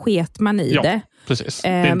sen så sket man i det. Precis. Det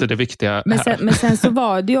är inte det viktiga här. Men sen så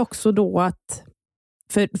var det ju också då att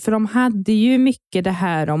för de hade ju mycket det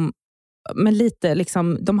här om, men lite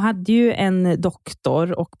liksom, de hade ju en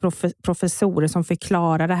doktor och professorer som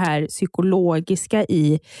förklarar det här psykologiska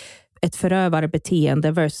i ett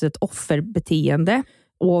förövarbeteende versus ett offerbeteende.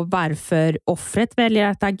 Och varför offret väljer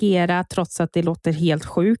att agera trots att det låter helt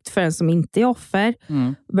sjukt för en som inte är offer.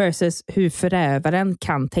 Versus hur förövaren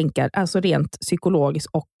kan tänka, alltså rent psykologiskt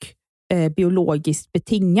och biologiskt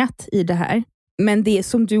betingat i det här. Men det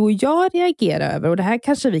som du och jag reagerar över, och det här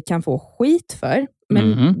kanske vi kan få skit för,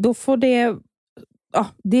 men då får det... Ja,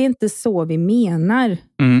 det är inte så vi menar.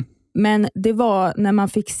 Men det var när man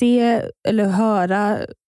fick se eller höra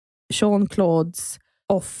Jean-Claudes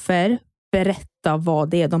offer berätta vad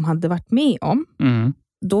det är de hade varit med om.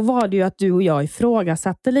 Då var det ju att du och jag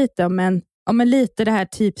ifrågasatte lite, men lite det här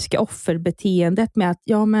typiska offerbeteendet med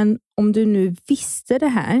att men om du nu visste det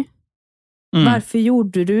här, varför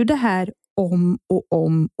gjorde du det här om och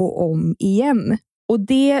om och om igen? Och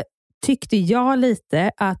det tyckte jag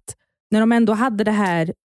lite att när de ändå hade det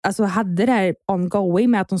här, alltså hade det här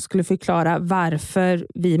ongoing med att de skulle förklara varför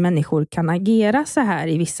vi människor kan agera så här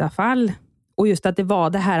i vissa fall. Och just att det var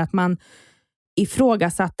det här att man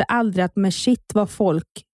ifrågasatte aldrig att med shit vad folk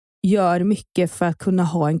gör mycket för att kunna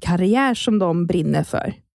ha en karriär som de brinner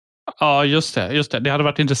för. Ja, just det. Det hade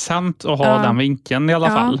varit intressant att ha den vinkeln i alla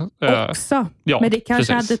fall. Också. Men det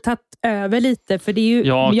kanske hade tagit över lite, för det är ju,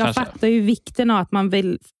 jag fattar ju vikten av att man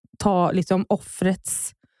vill ta liksom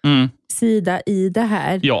offrets sida i det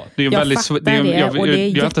här. Ja, det är ju väldigt svårt. Jag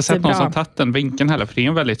har inte sett någon som tagit den vinkeln heller, för det är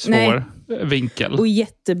en väldigt svår vinkel. Och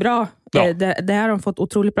jättebra. Ja. Det här har de fått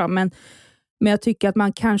otroligt bra, men jag tycker att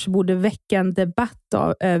man kanske borde väcka en debatt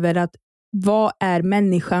över att vad är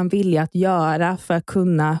människan villig att göra för att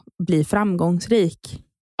kunna bli framgångsrik?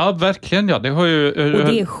 Ja, verkligen. Ja. Det har ju, och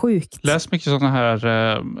det är sjukt. Läst mycket sådana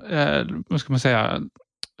här, vad ska man säga,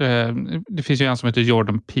 det finns ju en som heter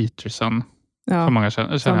Jordan Peterson. Ja, som många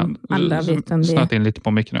känner. Som alla vet om det. Snart in lite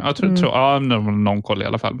på mycket nu. Jag tror någon koll i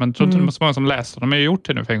alla fall. Men jag tror inte det är så många som läst. De har ju gjort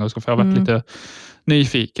det nu för en gång, för jag har varit lite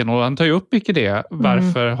nyfiken. Och han tar ju upp mycket det.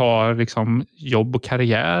 Varför har liksom jobb och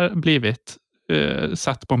karriär blivit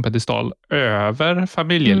satt på en pedestal över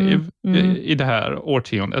familjeliv i det här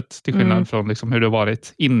årtiondet, till skillnad från liksom hur det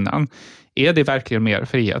varit innan. Är det verkligen mer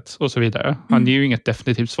frihet och så vidare? Han ger ju inget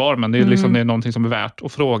definitivt svar, men det är, liksom, det är någonting som är värt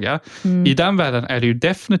att fråga. I den världen är det ju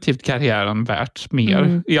definitivt karriären värt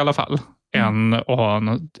mer i alla fall än att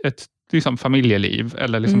ha ett liksom familjeliv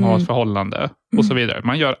eller liksom ha ett förhållande och så vidare.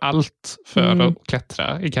 Man gör allt för att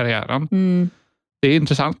klättra i karriären. Det är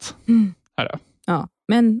intressant. Ja,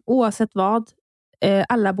 men oavsett vad,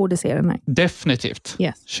 alla borde se den här. Definitivt.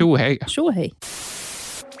 Yes. Tjohej. Tjohej.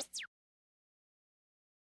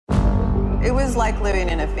 It was like living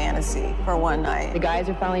in a fantasy for one night. The guys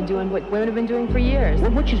are finally doing what women have been doing for years.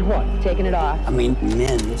 Which is what? Taking it off. I mean,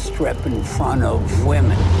 men strip in front of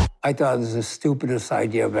women. I thought it was the stupidest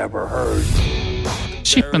idea I've ever heard.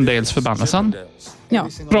 Chippendales förbannelsen. Ja.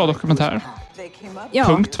 Bra dokumentär. Ja.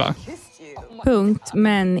 Punkt, va? Punkt,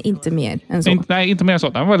 men inte mer än så. Nej, inte mer än så.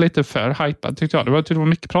 Den var lite för hypad, tyckte jag. Det var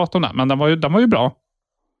mycket prat om den, men den var ju bra.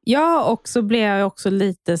 Ja, och så blev jag också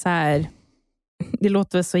lite så här... Det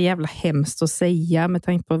låter väl så jävla hemskt att säga med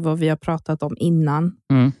tanke på vad vi har pratat om innan.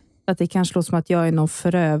 Att det kanske låter som att jag är någon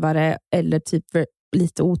förövare eller typ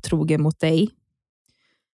lite otrogen mot dig.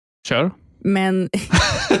 Kör. Men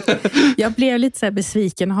jag blev lite så här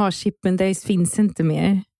besviken. Chippendales finns inte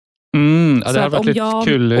mer. Ja, det har varit lite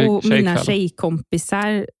kul. Och mina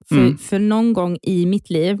tjejkompisar för någon gång i mitt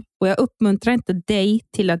liv Och jag uppmuntrar inte dig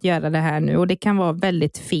till att göra det här nu. Och det kan vara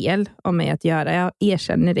väldigt fel av mig att göra. Jag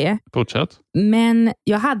erkänner det. Fortsätt. Men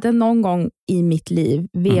jag hade någon gång i mitt liv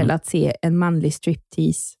velat se en manlig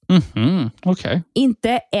striptease. Okej.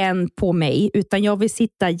 Inte en på mig, utan jag vill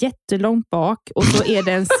sitta jättelångt bak och så är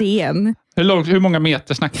det en scen. Hur många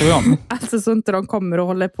meter snackar vi om? Alltså så inte de kommer och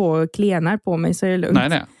håller på och klenar på mig, så är det lugnt.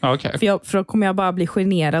 Nej. Okej. För då kommer jag bara bli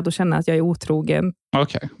generad och känna att jag är otrogen.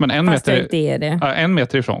 Okej, men Fast jag inte är det. En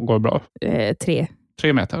meter ifrån går bra. 3.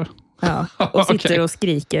 3 meter? Ja, och sitter och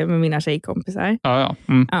skriker med mina tjejkompisar. Ja.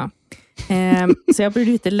 Så jag blir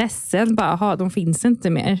lite ledsen. Bara, de finns inte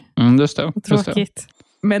mer. Just det. Tråkigt.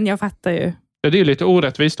 Men jag fattar ju. Det är ju lite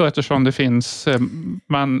orättvist då, eftersom det finns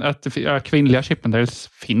kvinnliga Chippendales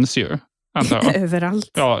finns ju.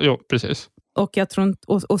 Överallt. Ja, precis. Och jag tror inte,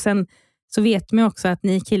 och sen så vet man också att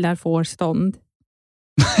ni killar får stånd.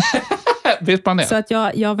 Vet man det? Så att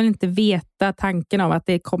jag vill inte veta tanken av att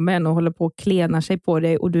det kommer en och håller på och klenar sig på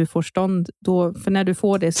dig och du får stånd. Då, för när du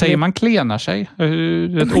får det... Säger man klenar sig? Det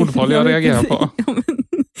är ett ordval jag reagerar på.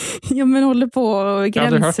 Ja, men håller på och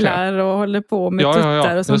gränslar och håller på med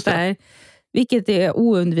tuttar och sånt där. Vilket är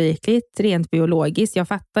oundvikligt rent biologiskt. Jag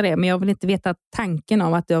fattar det, men jag vill inte veta tanken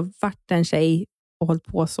av att det har varit en tjej och hållit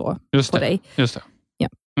på så på dig. Just det. Ja.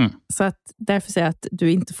 Så att därför säger jag att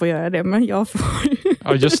du inte får göra det, men jag får.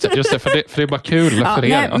 Ja, just det. För det är bara kul för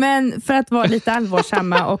er. Nej, men för att vara lite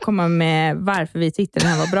allvarsamma och komma med varför vi tyckte den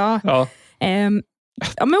här var bra. Ja.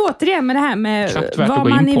 Men återigen med det här med vad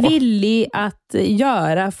man är villig att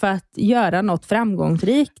göra för att göra något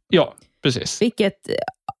framgångsrikt. Ja, precis. Vilket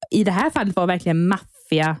i det här fallet var verkligen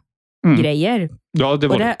maffia-grejer. Ja, det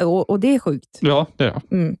var och det är sjukt. Ja, det är det.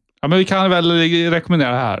 Ja, men vi kan väl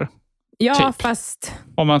rekommendera det här. Ja, fast...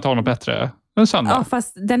 Om man tar något bättre än söndag. Ja,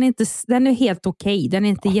 fast den är helt okej. Den är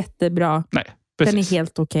inte jättebra. Nej, precis. Den är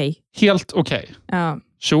helt okej. Helt okej. Ja.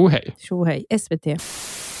 Tjo hej. Tjo hej. SVT. You're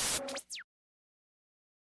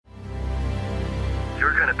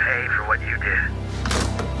gonna pay for what you did.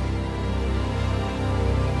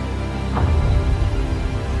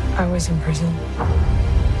 I was in prison.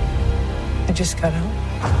 I just got out.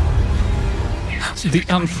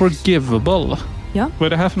 The Unforgivable. Ja. Vad är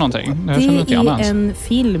det här för någonting? Det är en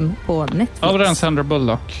film på Netflix. Ja, den Sandra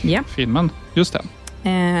Bullock-filmen. Just det.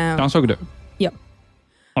 Den såg du? Ja.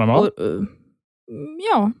 Var den bra?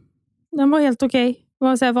 Ja, den var helt okej. Det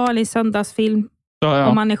var en vanlig söndagsfilm. Ja.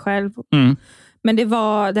 Om man är själv. Men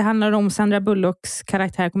det handlar om Sandra Bullocks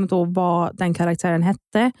karaktär. Jag kommer inte ihåg vad den karaktären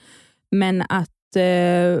hette. Men att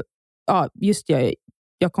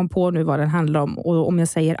jag kom på nu vad den handlar om. Och om jag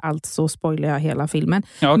säger allt så spoilar jag hela filmen.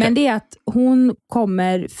 Ja, okay. Men det är att hon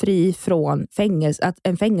kommer fri från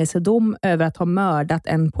en fängelsedom över att ha mördat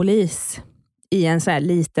en polis i en så här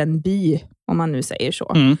liten by, om man nu säger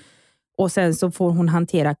så. Och sen så får hon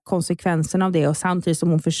hantera konsekvenserna av det, och samtidigt som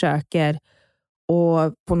hon försöker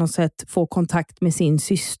och på något sätt få kontakt med sin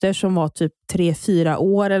syster som var typ 3-4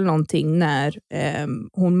 år eller någonting när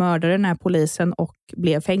hon mördade den här polisen och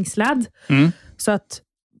blev fängslad. Så att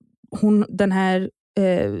den här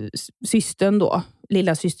systern då,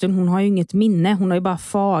 lilla systern, hon har ju inget minne. Hon har ju bara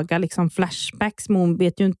faga liksom flashbacks, men hon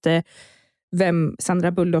vet ju inte vem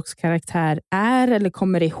Sandra Bullocks karaktär är eller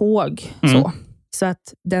kommer ihåg. Så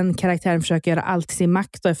att den karaktären försöker göra allt i sin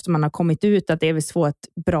makt, och efter man har kommit ut att det vill få ett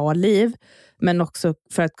bra liv, men också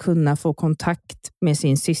för att kunna få kontakt med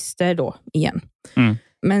sin syster då igen.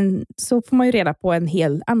 Men så får man ju reda på en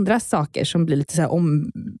hel andra saker som blir lite så här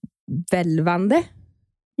omvälvande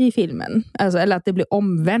i filmen. Alltså, eller att det blir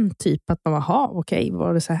omvänt, typ att man okej,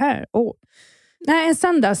 var det så här? Nej, en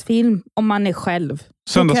söndagsfilm om man är själv.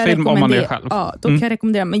 Söndagsfilm om man är själv. Ja, då kan jag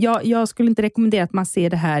rekommendera. Men jag skulle inte rekommendera att man ser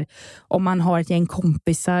det här om man har ett gäng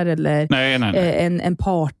kompisar eller en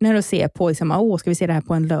partner att se på. Liksom, ska vi se det här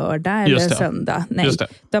på en lördag eller en söndag? Nej,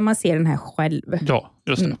 där man ser den här själv. Ja,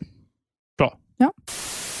 just det. Bra. Ja.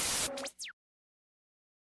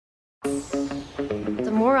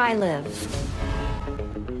 The more I live,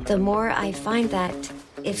 the more I find that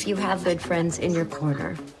if you have good friends in your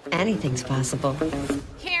corner, anything's possible.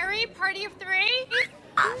 Carrie, party of 3?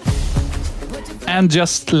 And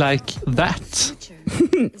just like that.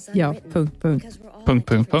 Ja, punkt.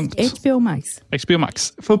 HBO Max. HBO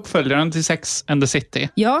Max. För uppföljaren till Sex and the City.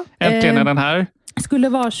 Ja. Äntligen är den här. Skulle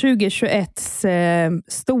vara 2021s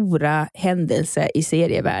stora händelse i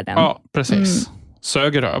serievärlden. Ja, precis.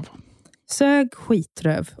 Sög röv. Sög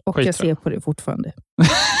skitröv. Och jag ser på det fortfarande.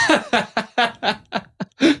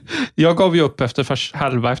 Jag gav ju upp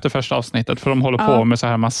efter första avsnittet för de håller på med så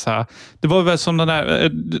här massa. Det var väl som den där,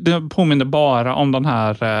 det påminner bara om den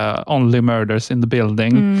här Only Murders in the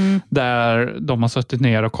Building där de har suttit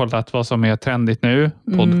ner och kollat vad som är trendigt nu,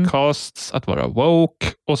 podcasts, att vara woke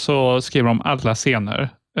och så skriver de alla scener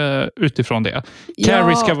utifrån det.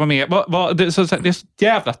 Carrie ska vara med. Det är så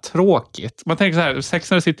jävla tråkigt. Man tänker så här,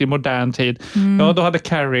 Sex and the City i modern tid. Ja, då hade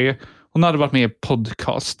Carrie, hon hade varit med i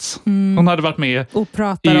podcasts. Hon hade varit med och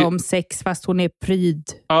pratar om sex fast hon är pryd.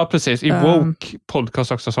 Ja, precis. I woke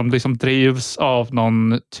podcast också som liksom drivs av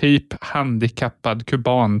någon typ handikappad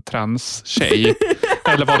kuban-trans-tjej.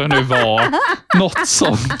 Eller vad det nu var. Något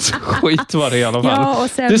sånt skit var det i alla fall.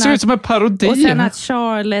 Ja, det ser ut som en parodi. Och sen att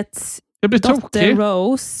Charlottes dotter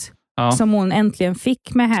Rose, som hon äntligen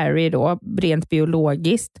fick med Harry då, rent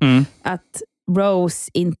biologiskt, att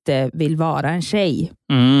Rose inte vill vara en tjej.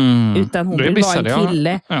 Utan hon vill vara en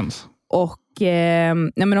kille. Och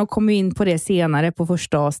men de kommer in på det senare på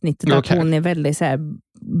första avsnittet att hon är väldigt så här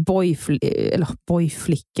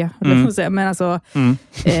boyflicka men alltså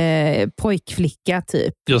pojkflicka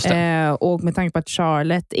typ. Och med tanke på att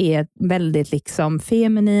Charlotte är väldigt liksom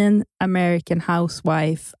feminin American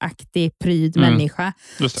housewife-aktig pryd människa,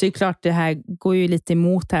 så är det klart det här går ju lite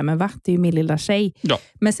emot här, men det är ju min lilla tjej.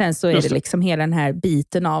 Men sen så är det liksom hela den här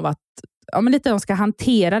biten av att men lite de ska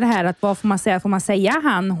hantera det här, att vad får man säga? Får man säga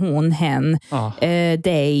han, hon, hen,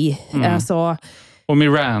 dig? Alltså, och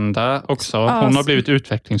Miranda också. Hon har blivit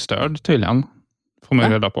utvecklingsstörd tydligen. Får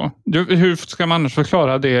man reda på. Hur ska man annars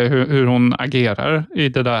förklara det, hur hon agerar i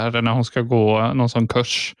det där när hon ska gå någon sån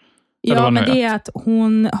kurs? Ja, men det är att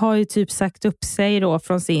hon har ju typ sagt upp sig då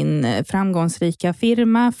från sin framgångsrika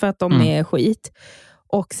firma för att de är skit.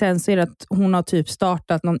 Och sen så är det att hon har typ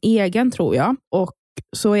startat någon egen, tror jag. Och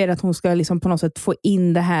så är det att hon ska liksom på något sätt få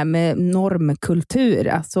in det här med normkultur.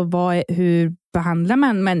 Alltså hur behandlar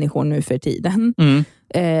man människor nu för tiden?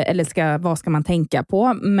 Eller vad ska man tänka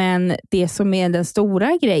på? Men det som är den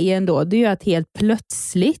stora grejen då, det är ju att helt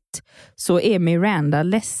plötsligt så är Miranda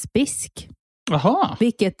lesbisk. Aha.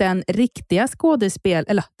 Vilket den riktiga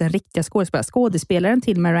skådespelaren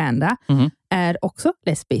till Miranda är också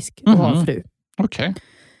lesbisk och har fru. Okej.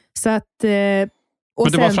 Så att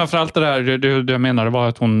men det var framförallt det där det jag menade var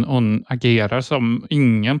att hon agerar som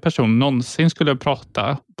ingen person någonsin skulle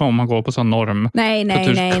prata om man går på sån norm.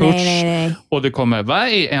 Nej. Och det kommer, vad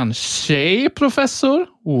är en tjejprofessor?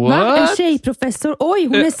 Va? En tjejprofessor? Oj,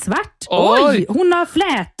 hon är svart. Oj, hon har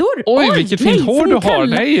flätor. Oj, vilket fint hår du har.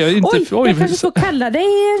 Nej, inte. Jag kanske får kalla dig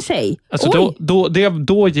en tjej. Alltså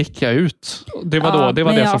då gick jag ut. Det var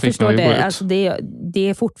det som fick mig att gå ut. Alltså det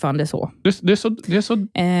är fortfarande så. Det är så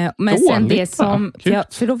men sen det som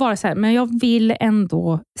för då var det så här, men jag vill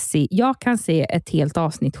ändå se, jag kan se ett helt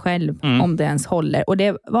avsnitt själv om det ens håller. Och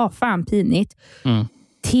det var fan pinigt.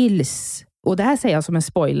 Tills, och det här säger jag som en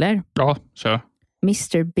spoiler. Ja, kör.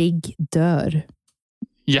 Mr. Big dör.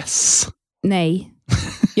 Yes. Nej,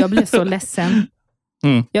 jag blev så ledsen.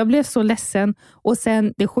 Jag blev så ledsen. Och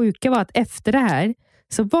sen det sjuka var att efter det här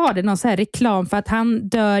så var det någon så här reklam för att han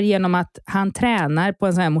dör genom att han tränar på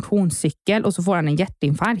en sån här motionscykel och så får han en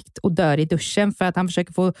hjärtinfarkt och dör i duschen för att han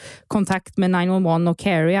försöker få kontakt med 911 och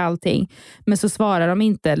Carrie och allting. Men så svarar de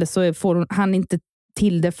inte, eller så får han inte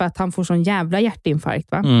till det för att han får sån jävla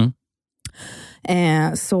hjärtinfarkt, va?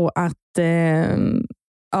 Så att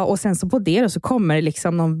och sen så på det då så kommer det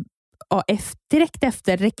liksom någon direkt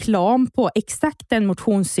efter reklam på exakt den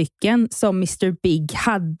motionscykeln som Mr. Big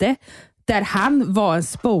hade, där han var en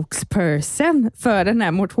spokesperson för den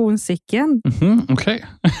här motionscykeln. Okay.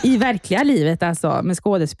 I verkliga livet alltså, med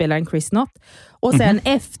skådespelaren Chris Knott. Och sen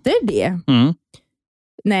efter det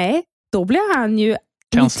nej, då blev han ju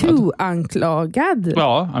MeToo-anklagad.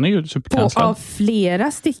 Ja, han är ju superkanslad. Av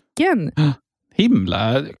flera stycken.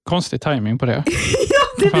 Himla konstig timing på det. Ja,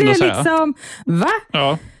 det blir liksom, va?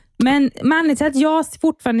 Ja. Men anledningen till att jag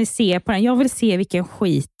fortfarande ser på den, jag vill se vilken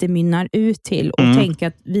skit det mynnar ut till och tänka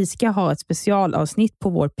att vi ska ha ett specialavsnitt på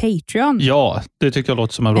vår Patreon. Ja, det tycker jag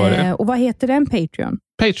låter som en bra idé. Och vad heter den Patreon?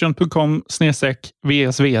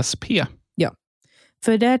 Patreon.com/VSVSP. Ja,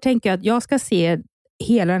 för där tänker jag att jag ska se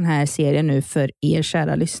hela den här serien nu för er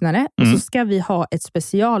kära lyssnare. Och så ska vi ha ett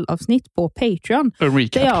specialavsnitt på Patreon.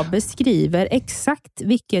 Där jag beskriver exakt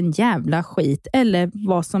vilken jävla skit eller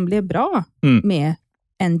vad som blev bra med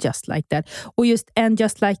And Just Like That. Och just And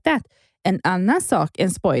Just Like That, en annan sak,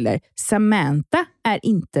 en spoiler, Samantha är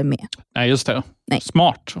inte med. Nej, just det. Nej.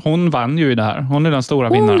 Smart. Hon vann ju i det här. Hon är den stora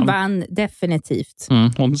vinnaren. Hon vann definitivt.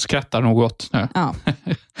 Hon skrattar nog gott nu. Ja.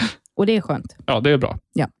 Och det är skönt. Ja, det är bra.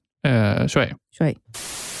 Ja. Tjohej. Tjohej.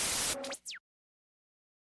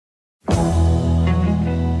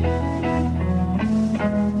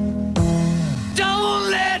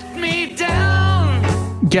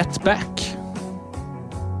 Get Back.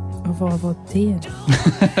 Och vad var det?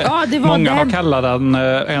 Ja, det var Många den. har kallat den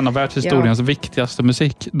en av världshistoriens viktigaste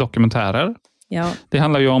musikdokumentärer. Ja. Det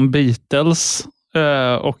handlar ju om Beatles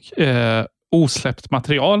och osläppt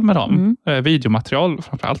material med dem. Videomaterial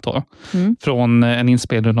framförallt då. Från en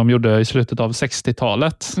inspelning de gjorde i slutet av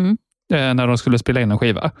 60-talet. När de skulle spela in en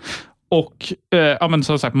skiva. Och men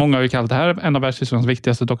som sagt, många har ju kallat det här en av världshistoriens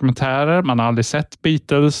viktigaste dokumentärer. Man har aldrig sett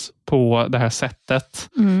Beatles på det här sättet.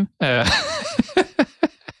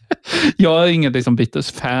 Jag är ingen liksom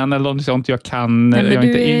Beatles-fan eller något sånt. Jag kan... Nej, men jag du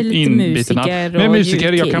inte är lite musiker. Men jag är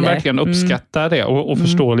musiker, jag kan verkligen uppskatta det och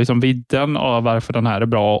förstå liksom vidden av varför den här är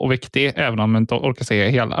bra och viktig, även om man inte orkar se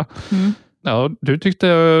hela. Ja, du tyckte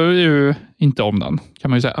ju inte om den,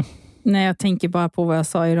 kan man ju säga. Nej, jag tänker bara på vad jag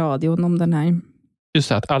sa i radion om den här. Just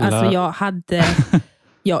det, att alla... Alltså jag hade...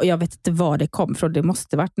 jag vet inte var det kom från. Det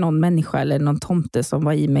måste varit någon människa eller någon tomte som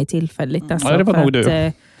var i mig tillfälligt. Alltså, ja, det var nog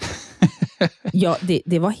du. Ja,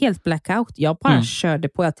 det var helt blackout. Jag bara körde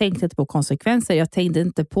på. Jag tänkte inte på konsekvenser. Jag tänkte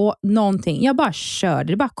inte på någonting. Jag bara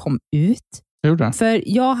körde. Det bara kom ut. För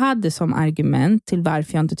jag hade som argument till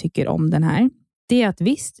varför jag inte tycker om den här. Det är att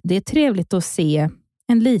visst, det är trevligt att se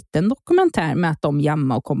en liten dokumentär med att de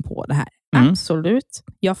jamma och kom på det här. Absolut.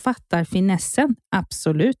 Jag fattar finessen.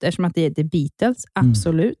 Absolut. Eftersom att det är The Beatles.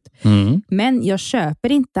 Absolut. Men jag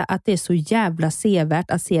köper inte att det är så jävla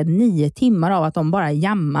sevärt att se 9 timmar av att de bara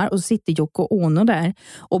jammar och så sitter Yoko Ono där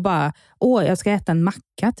och bara, jag ska äta en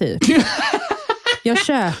macka typ. Jag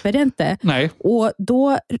köper det inte. Nej. Och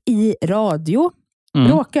då i radio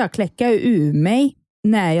råkar jag kläcka ur mig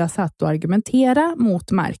när jag satt och argumenterade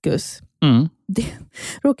mot Marcus. Det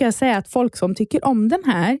råkar jag säga att folk som tycker om den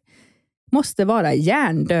här måste vara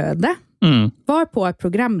hjärndöda. Varpå att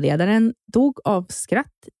programledaren dog av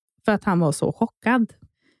skratt för att han var så chockad.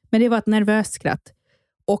 Men det var ett nervöst skratt.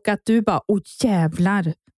 Och att du bara,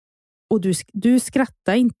 jävlar. Och du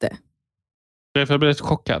skrattar inte. Därför blev jag lite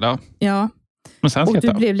chockad, ja. Ja. Men sen och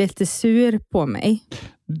du blev lite sur på mig.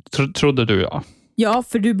 Trodde du, ja. Ja,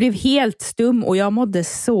 för du blev helt stum och jag mådde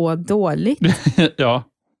så dåligt. Ja.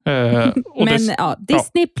 Men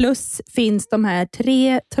Disney Plus finns de här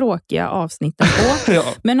 3 tråkiga avsnitten på.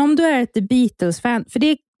 Men om du är ett Beatles-fan, för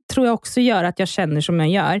det tror jag också gör att jag känner som jag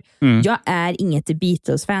gör. Jag är inget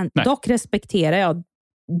Beatles-fan. Dock respekterar jag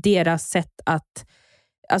deras sätt att,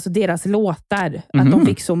 alltså deras låtar, att de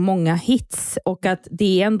fick så många hits och att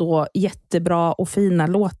det är ändå jättebra och fina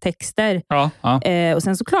låttexter. Och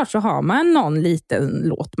sen såklart så har man någon liten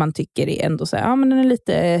låt man tycker är ändå så här, men den är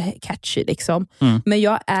lite catchy liksom. Men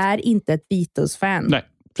jag är inte ett Beatles-fan. Nej,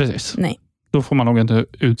 precis. Nej. Då får man nog inte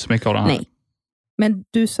ut så mycket av den här. Nej. Men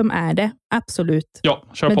du som är det, absolut. Ja,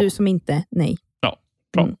 kör men på. du som inte, nej. Ja,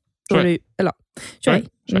 bra. Kör.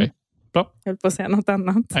 Bra. Jag höll på att säga något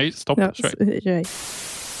annat. Nej, stopp. Ja, kör.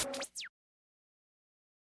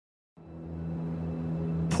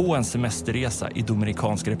 På en semesterresa i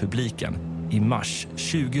Dominikanska republiken i mars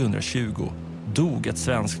 2020 dog ett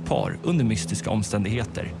svenskt par under mystiska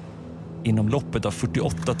omständigheter. Inom loppet av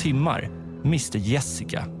 48 timmar miste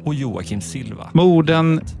Jessica och Joakim Silva.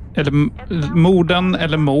 Morden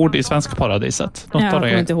eller mord i svenska paradiset. Jag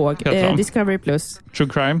kommer inte ihåg. Discovery Plus. True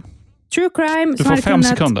crime. Du får 5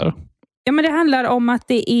 sekunder. Ja, men det handlar om att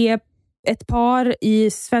det är ett par i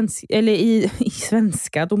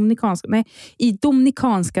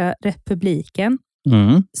Dominikanska republiken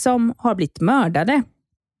som har blivit mördade.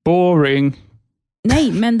 Boring.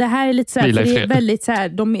 Nej, men det här är lite så här, för det är väldigt så här,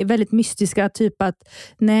 de är väldigt mystiska, typ att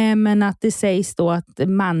att det sägs då att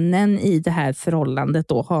mannen i det här förhållandet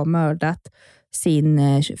då har mördat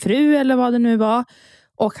sin fru eller vad det nu var.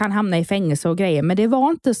 Och han hamnar i fängelse och grejer. Men det var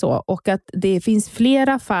inte så. Och att det finns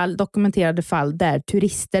flera dokumenterade fall där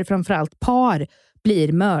turister, framförallt par,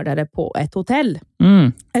 blir mördade på ett hotell.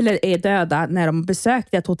 Eller är döda när de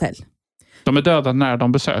besökte ett hotell. De är döda när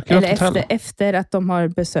de besöker ett hotell? Efter att de har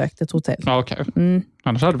besökt ett hotell. Ja, okej.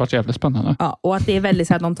 Annars hade det varit jävligt spännande. Ja, och att det är väldigt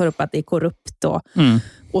så att de tar upp att det är korrupt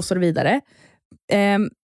och så vidare.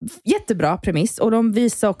 Jättebra premiss. Och de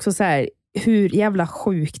visar också så här hur jävla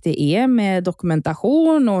sjukt det är med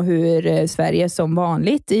dokumentation och hur Sverige som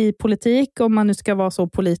vanligt i politik, om man nu ska vara så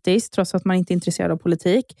politisk trots att man inte är intresserad av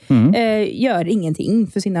politik, gör ingenting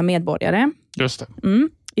för sina medborgare. Just det.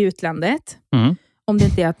 I utlandet. Om det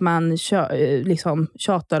inte är att man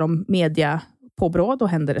tjatar om media på bråd, då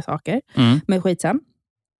händer det saker. Men skitsam.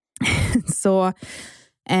 Så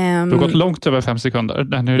du har gått långt över 5 sekunder.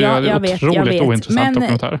 Den är otroligt ointressant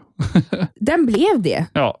dokumentär. Den blev det.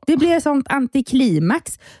 Ja. Det blev sånt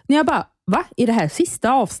antiklimax. När jag bara, va? I det här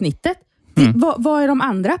sista avsnittet? Vad är de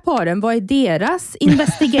andra paren? Vad är deras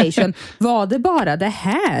investigation? Var det bara det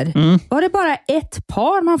här? Var det bara ett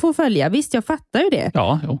par man får följa? Visst, jag fattar ju det.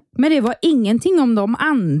 Ja, jo. Men det var ingenting om de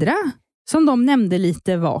andra som de nämnde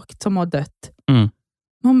lite vagt som har dött.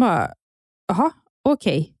 Man bara, jaha,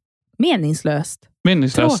 okej. Meningslöst.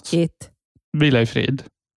 Tråkigt. Vila i frid.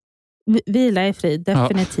 Vila i frid,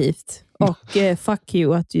 definitivt. Ja. Och fuck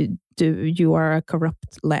you att you are a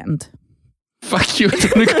corrupt land. Fuck you,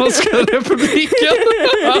 Dominikanska republiken.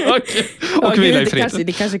 Okay. Och vila i frid.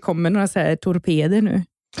 Det kanske kommer några så här torpeder nu.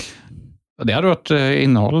 Det hade varit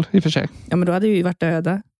innehåll i och för sig. Ja, men då hade ju varit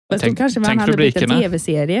döda. Tänk kanske man hade blivit en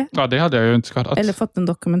tv-serie. Ja, det hade jag ju inte skadat. Eller fått en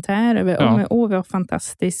dokumentär över vad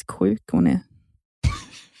fantastiskt sjuk hon är.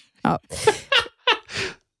 Ja.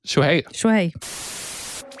 Shohei.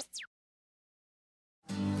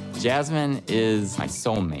 Jasmine is my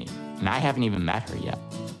soulmate, and I haven't even met her yet.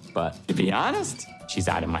 But to be honest,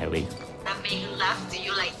 she's out of my league. That made you laugh. Do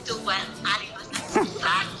you like do when Ali was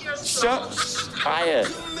like, Shut quiet.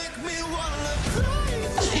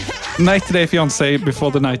 90 Day Fiancé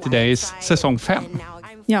Before the 90 Days, säsong 5.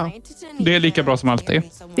 Ja. Det är lika bra som alltid.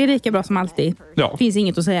 Det är lika bra som alltid. Ja. Finns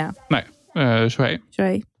inget att säga. Nej,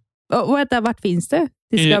 Shohei. Och vart finns det?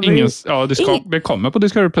 Det kommer på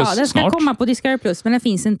Discovery Plus snart. Ja, det ska komma på Discovery Plus, men den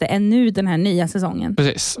finns inte ännu den här nya säsongen.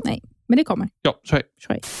 Precis. Nej, men det kommer. Ja, Shohei.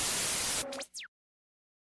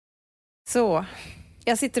 Så,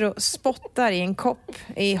 jag sitter och spottar i en kopp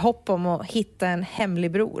i hopp om att hitta en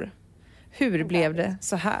hemlig bror. Hur blev det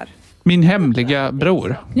så här? Min hemliga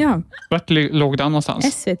bror. Ja. Vart låg den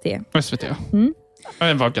någonstans? SVT.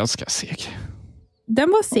 Den var ganska seg. Den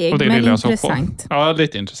var seg, men intressant. Ja,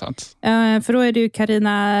 lite intressant. För då är det ju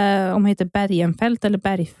Carina, om hon heter Bergenfeldt eller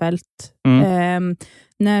Bergfeldt.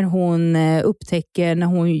 När hon upptäcker, när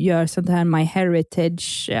hon gör sånt här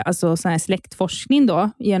MyHeritage, alltså sån här släktforskning då,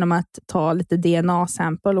 genom att ta lite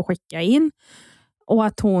DNA-sample och skicka in. Och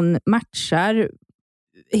att hon matchar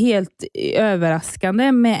helt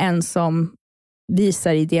överraskande med en som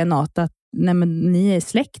visar i DNA att nej, men ni är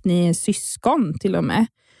släkt, ni är syskon till och med.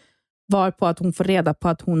 Varpå att hon får reda på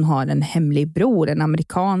att hon har en hemlig bror, en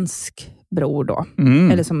amerikansk bror då.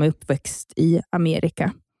 Eller som är uppväxt i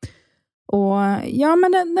Amerika. Och ja,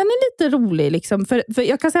 men den är lite rolig liksom. För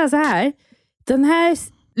jag kan säga så här, den här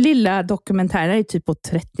lilla dokumentären är typ på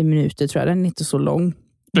 30 minuter tror jag, den är inte så lång.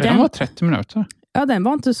 Den var 30 minuter? Ja, den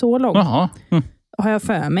var inte så lång. Jaha. Har jag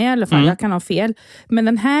för mig i alla fall, jag kan ha fel. Men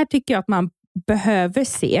den här tycker jag att man behöver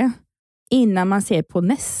se innan man ser på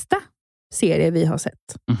nästa serie vi har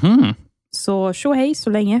sett. Så Shohei så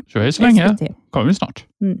länge. Shohei så länge. Kommer vi snart.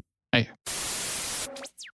 Hej.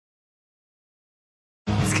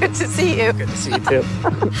 It's good to see you. Good to see you too.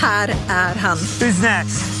 Här är han. Who's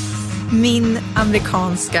next? Min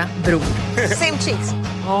amerikanska bror. Same cheeks.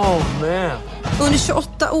 Oh man. Under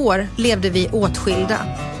 28 år levde vi åtskilda.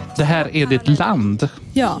 Det här är ditt land.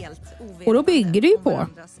 Ja, och då bygger det ju på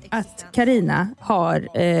att Carina har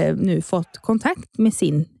nu fått kontakt med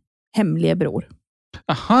sin hemliga bror.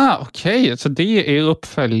 Aha, okej. Så det är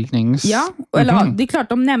uppföljnings... Ja, eller det är klart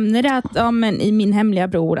de nämner det att men i min hemliga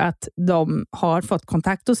bror att de har fått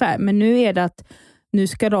kontakt och så här. Men nu är det att nu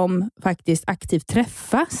ska de faktiskt aktivt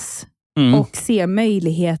träffas och se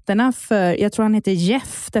möjligheterna för, jag tror han heter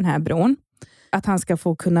Jeff, den här bron. Att han ska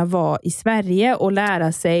få kunna vara i Sverige och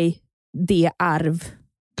lära sig det arv.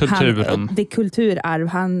 Det kulturarv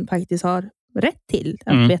han faktiskt har rätt till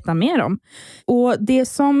att veta mer om. Och det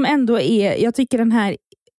som ändå är, jag tycker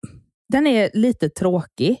den är lite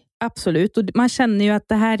tråkig, absolut. Och man känner ju att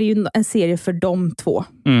det här är ju en serie för de två.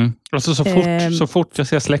 Alltså så fort jag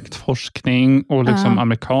ser släktforskning och liksom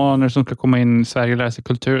amerikaner som ska komma in i Sverige och lära sig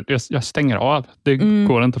kultur, jag stänger av. Det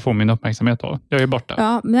går inte att få min uppmärksamhet då. Jag är borta.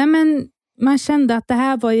 Ja, men man kände att det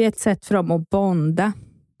här var ju ett sätt för dem att bonda.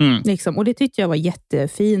 Liksom. Och det tyckte jag var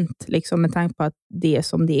jättefint liksom, med tanke på att det är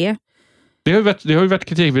som det är. Det har ju varit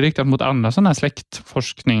kritik riktat mot andra sådana här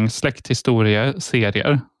släktforskning,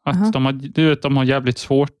 släkthistorieserier. Att de har jävligt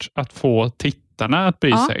svårt att få tittarna att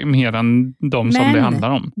bry sig mer än de som det handlar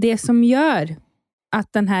om. Det som gör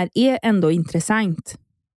att den här är ändå intressant,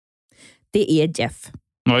 det är Jeff.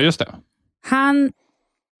 Ja, just det. Han,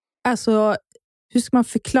 alltså, hur ska man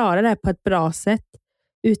förklara det här på ett bra sätt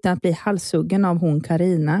utan att bli halshuggen av hon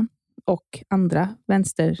Carina och andra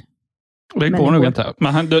vänster. Det går nog inte.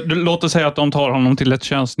 Men låt oss säga att de tar honom till ett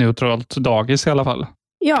könsneutralt dagis i alla fall.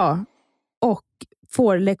 Ja, och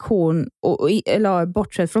får lektion, eller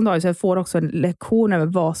bortsett från dagis, får också en lektion över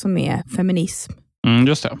vad som är feminism.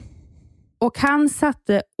 Just det. Och han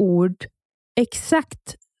satte ord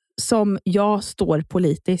exakt som jag står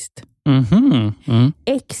politiskt.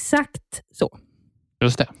 Exakt så.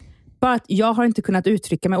 Just det. Bara att jag har inte kunnat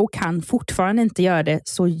uttrycka mig och kan fortfarande inte göra det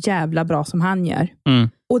så jävla bra som han gör.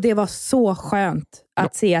 Och det var så skönt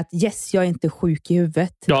att se att jag är inte sjuk i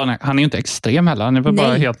huvudet. Ja, nej, han är ju inte extrem heller. Han är väl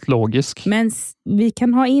bara helt logisk. Men vi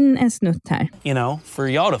kan ha in en snutt här. You know, for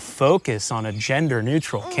y'all to focus on a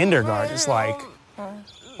gender-neutral kindergarten is like,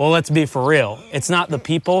 well, let's be for real. It's not the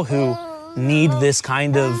people who need this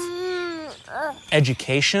kind of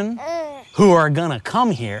education who are gonna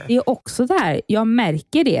come here. Det är också där, jag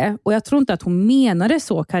märker det. Och jag tror inte att hon menade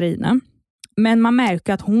så, Carina. Men man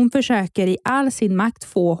märker att hon försöker i all sin makt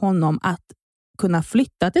få honom att kunna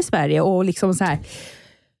flytta till Sverige. Och liksom så här...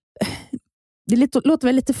 Det låter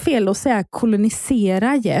väl lite fel att säga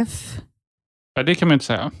kolonisera Jeff. Ja, det kan man inte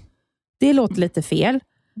säga. Det låter lite fel.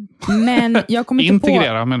 Men jag kommer inte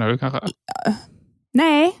integrera menar du kanske?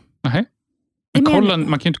 Nej. Nej.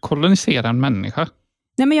 Man kan ju inte kolonisera en människa.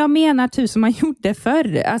 Nej, men jag menar typ som man gjorde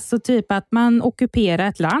förr. Alltså typ att man ockuperar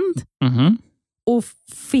ett land. Och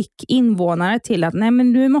fick invånare till att nej,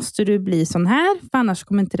 men nu måste du bli sån här, för annars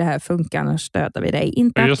kommer inte det här funka, annars stöder vi dig.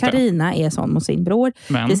 Inte att Carina är sån mot sin bror,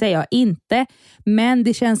 det säger jag inte. Men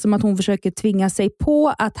det känns som att hon försöker tvinga sig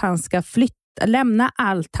på att han ska lämna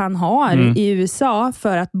allt han har i USA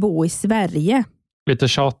för att bo i Sverige. Lite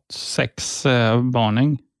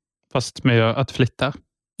tjat-sex-varning, fast med att flytta.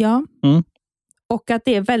 Ja. Och att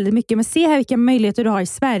det är väldigt mycket, men se här vilka möjligheter du har i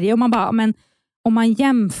Sverige. Och man bara, men om man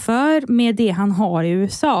jämför med det han har i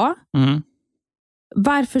USA,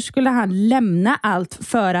 varför skulle han lämna allt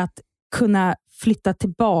för att kunna flytta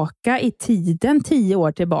tillbaka i tiden 10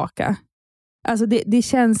 år tillbaka? Alltså det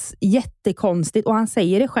känns jättekonstigt. Och han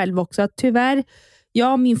säger det själv också, att tyvärr,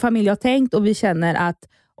 jag och min familj har tänkt och vi känner att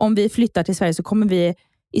om vi flyttar till Sverige så kommer vi,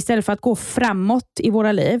 istället för att gå framåt i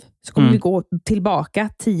våra liv, så kommer vi gå tillbaka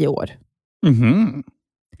 10 år.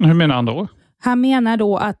 Hur menar han då? Han menar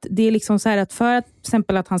då att det är liksom så här att för att till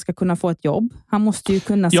exempel att han ska kunna få ett jobb, han måste ju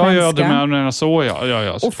kunna svenska. Ja, du menar så,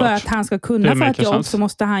 ja. Och för att han ska kunna få ett jobb så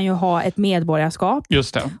måste han ju ha ett medborgarskap.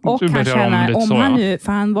 Just det. Och han känner, om han nu,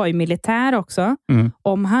 för han var ju militär också,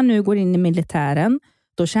 om han nu går in i militären,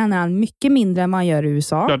 då tjänar han mycket mindre än vad han gör i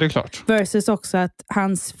USA. Ja, det är klart. Versus också att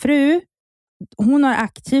hans fru, hon har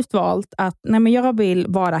aktivt valt att nej, men jag vill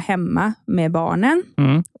vara hemma med barnen.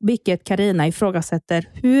 Vilket Carina ifrågasätter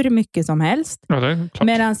hur mycket som helst. Ja,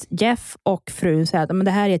 medan Jeff och frun säger att men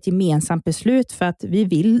det här är ett gemensamt beslut för att vi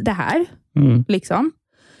vill det här. Liksom.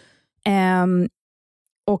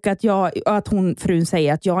 Och att frun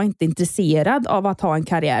säger att jag är inte intresserad av att ha en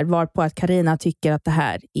karriär, varpå att Carina tycker att det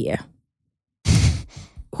här är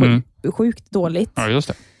sjukt dåligt. Ja, just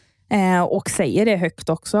det. Och säger det högt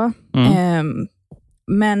också.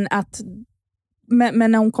 Men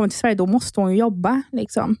när hon kommer till Sverige, då måste hon ju jobba.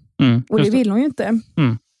 Liksom. Och det vill hon ju inte.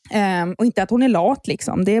 Och inte att hon är lat.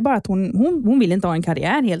 Liksom. Det är bara att hon vill inte ha en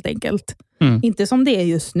karriär helt enkelt. Inte som det är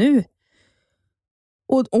just nu.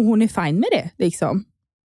 Och hon är fine med det. Liksom.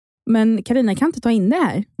 Men Carina kan inte ta in det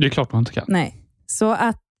här. Det är klart man inte kan. Nej. Så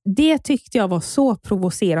att det tyckte jag var så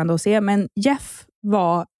provocerande att se. Men Jeff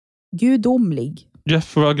var gudomlig.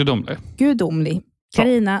 Jeff var gudomlig. Gudomlig.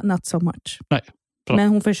 Carina, not so much. Nej. Bra. Men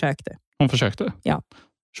hon försökte. Hon försökte? Ja.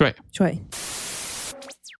 Tjoej.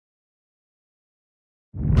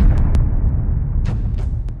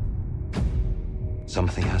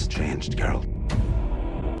 Something has changed, Carol.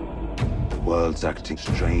 The world's acting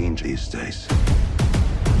strange these days.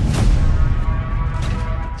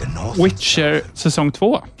 Witcher säsong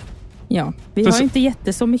 2. Ja, vi har ju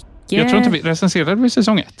inte så mycket. Jag tror inte vi recenserade vid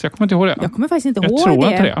säsong 1. Jag kommer inte ihåg det. Jag kommer faktiskt inte ihåg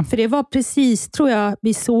det. För det var precis, tror jag,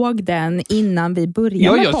 vi såg den innan vi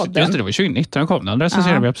började med podden. Just det var 2019 kom den.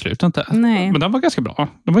 Recenserade vi absolut inte. Nej. Men den var ganska bra.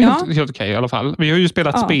 Den var helt okej i alla fall. Vi har ju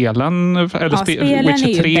spelat spelen. Eller spelen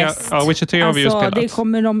Witcher 3. Är ju bäst. Ja, Witcher 3 har vi ju spelat. Det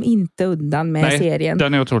kommer de inte undan med serien.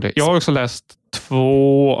 Den är otrolig. Jag har också läst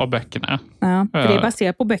 2 av böckerna. Ja, för det är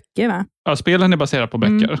baserat på böcker, va? Ja, spelen är baserat på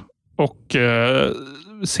böcker. Och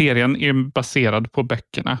serien är baserad på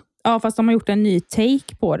böckerna. Ja, fast de har gjort en ny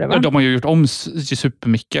take på det, va? De har ju gjort om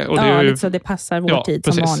supermycket. Och det lite så det passar vår tid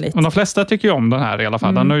som vanligt. Men de flesta tycker ju om den här i alla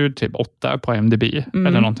fall. Den har ju typ 8 på IMDb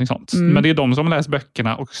eller någonting sånt. Men det är de som läser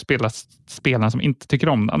böckerna och spelarna som inte tycker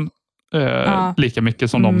om den. Lika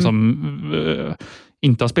mycket som de som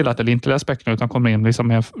inte har spelat eller inte läst böckerna utan kommer in liksom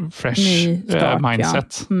med fresh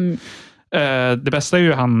mindset. Det bästa är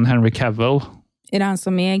ju han Henry Cavill. Är det han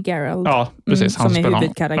som är Geralt? Ja, precis. Som är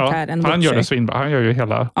huvudkaraktären. Han gör det svinbra. Han gör ju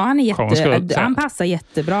hela... Ja, han passar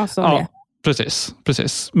jättebra som det.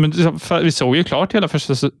 Precis. Men vi såg ju klart hela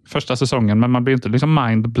första säsongen, men man blir inte liksom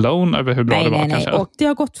mind-blown över hur bra det var kanske. Och det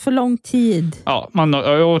har gått för lång tid. Ja,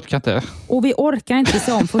 jag orkar inte. Och vi orkar inte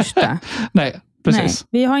se om första. Nej, precis.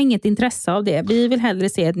 Nej, vi har inget intresse av det. Vi vill hellre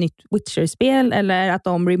se ett nytt Witcher-spel eller att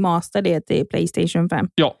de remaster det till PlayStation 5.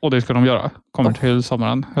 Ja, och det ska de göra. Kommer till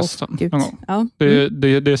sommaren, hösten. Någon gång. Ja.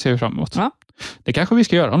 Det ser vi fram emot. Ja. Det kanske vi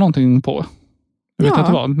ska göra någonting på. Jag vet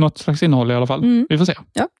inte vad. Något slags innehåll i alla fall. Vi får se.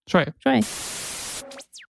 Ja. Try.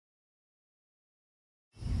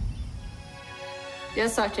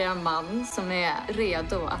 Jag söker en man som är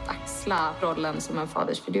redo att axla rollen som en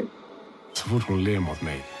fadersfigur. Så fort hon ler mot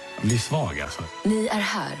mig, jag blir svag alltså. Ni är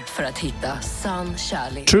här för att hitta sann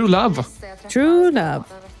kärlek. True Love. True Love.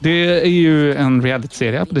 Det är ju en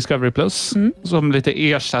reality-serie på Discovery Plus som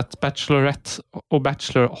lite ersatt Bachelorette och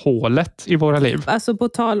Bachelor-hålet i våra liv. Alltså på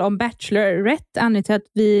tal om Bachelorette, anledningen till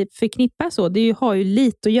att vi förknippar så, det har ju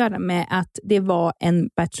lite att göra med att det var en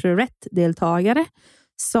Bachelorette-deltagare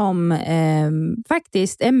som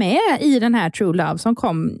faktiskt är med i den här True Love som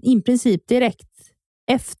kom i princip direkt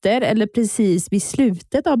efter eller precis vid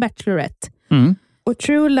slutet av Bachelorette. Och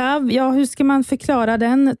True Love, ja, hur ska man förklara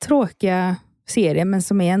den tråkiga serien men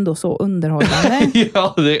som är ändå så underhållande?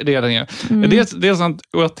 Ja, det är den ju. Det är sånt,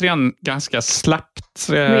 återigen, ganska slappt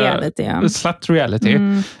reality.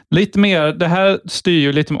 Lite mer, det här styr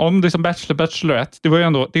ju lite om det som Bachelorette. Det var ju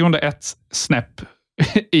ändå, det är ändå ett snäpp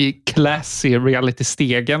i classy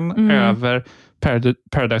reality-stegen över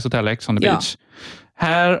Paradise Hotel Ex on the Beach.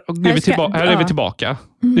 Här är vi tillbaka.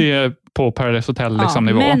 Det är på Paradise Hotel liksom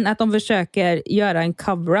nivå. Men att de försöker göra en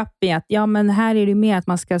cover-up i att men här är det mer att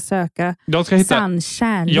man ska söka sann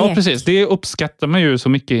kärlek. Ja, precis. Det uppskattar man ju så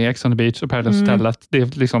mycket i Ex on the Beach och Paradise Hotel att det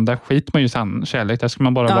är liksom, där skiter man ju sann kärlek. Där ska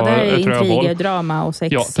man bara vara ett rövhål. Intriger, drama och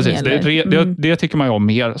sex. Ja, precis. Det tycker man ju om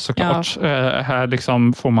mer såklart. Här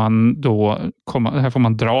liksom får man då här får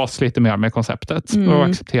man dras lite mer med konceptet och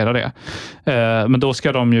acceptera det. Men då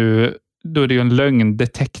ska de ju då är det ju en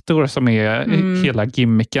lögndetektor som är hela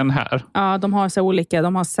gimmicken här. Ja, de har så olika.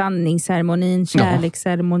 De har sanningsceremonin,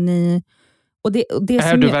 kärleksceremoni. Och det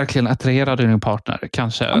är du verkligen attraherad av din partner?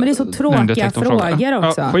 Kanske. Ja, men det är så tråkiga frågor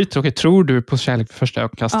också. Ja, skittråkigt. Tror du på kärlek för första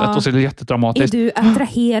ögonkastet? Och så är det jättedramatiskt. Är du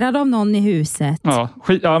attraherad av någon i huset? Ja,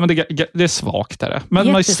 men det är svagt där.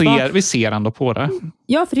 Men vi ser ändå på det.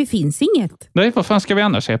 Ja, för det finns inget. Nej, vad fan ska vi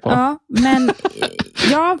annars se på? Ja, men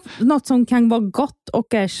något som kan vara gott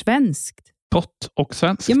och är svenskt. Gott och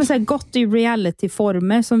svenskt? Ja, men så här, gott i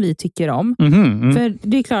reality-former som vi tycker om. För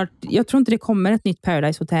det är klart, jag tror inte det kommer ett nytt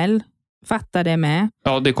Paradise Hotel. Fattar det med.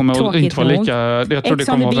 Ja, det kommer inte vara lika. Jag tror det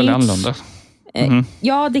kommer vara väldigt annorlunda.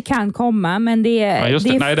 Ja, det kan komma, men det är... Ja, just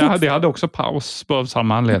det. Nej, det hade också paus av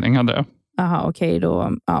samma anledning. Jaha, okej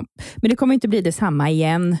då. Ja. Men det kommer inte bli detsamma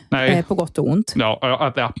igen. På gott och ont.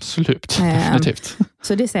 Ja, absolut. Definitivt.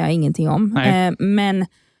 Så det säger jag ingenting om. Men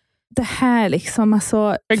det här liksom,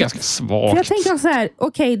 alltså... Det är ganska svagt. Jag tänker så här,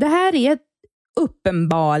 okej, det här är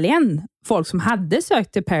uppenbarligen folk som hade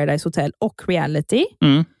sökt till Paradise Hotel och reality.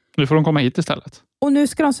 Nu får de komma hit istället. Och nu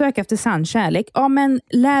ska de söka efter sann kärlek. Ja, men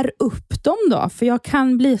lär upp dem då. För jag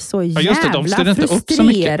kan bli så jävla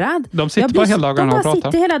frustrerad. De sitter bara hela dagarna och pratar.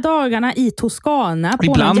 De sitter hela dagarna i Toscana på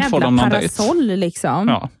ibland någon jävla parasoll. Liksom.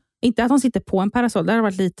 Ja. Inte att de sitter på en parasoll. Det hade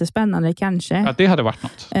varit lite spännande kanske. Ja, det hade varit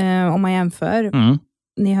något. Om man jämför.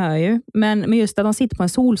 Ni hör ju. Men just att de sitter på en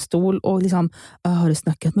solstol och liksom, har du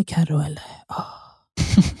snackat med Karo eller?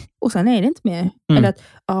 Och sen är det inte mer. Eller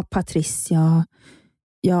att, Patricia...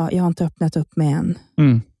 jag har inte öppnat upp med än.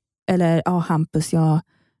 Eller, Hampus, jag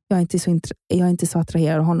är inte så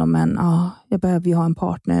attraherad av honom, men jag behöver ju ha en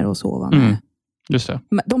partner och sova med. Just det.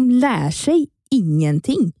 Men de lär sig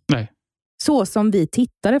ingenting. Nej. Så som vi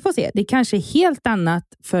tittare får se. Det är kanske helt annat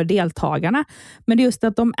för deltagarna. Men det är just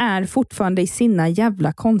att de är fortfarande i sina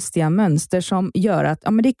jävla konstiga mönster som gör att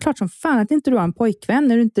men det är klart som fan att inte du har en pojkvän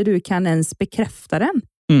när inte du kan ens bekräfta den.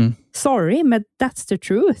 Sorry, men that's the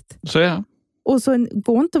truth. Så ja. Och så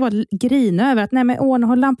går inte att vara grina över att nu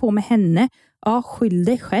håller han på med henne. Ja, skyll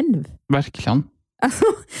dig själv. Verkligen. Alltså,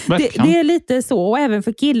 det är lite så. Och även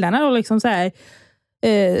för killarna då liksom så här,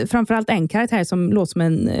 framförallt en karaktär som låter som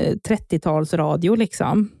en 30-talsradio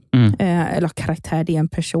liksom. Eller karaktär, det är en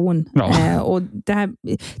person. Ja. Och det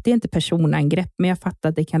är inte personangrepp, men jag fattar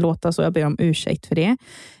att det kan låta så. Jag ber om ursäkt för det.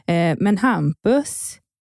 Men Hampus,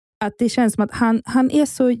 att det känns som att han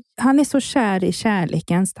är så kär i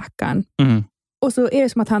kärleken, stackarn. Och så är det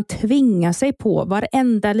som att han tvingar sig på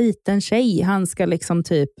varenda liten tjej han ska liksom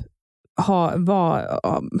typ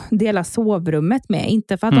dela sovrummet med.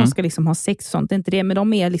 Inte för att de ska liksom ha sex och sånt, inte det, men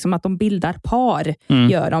de är liksom att de bildar par,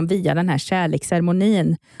 gör de via den här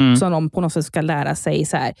kärleksceremonin som de på något sätt ska lära sig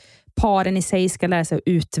så här, paren i sig ska lära sig att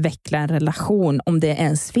utveckla en relation, om det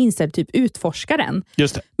ens finns, eller typ utforska den.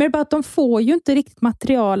 Just det. Men det är bara att de får ju inte riktigt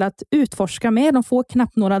material att utforska med. De får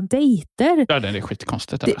knappt några dejter. Ja, det är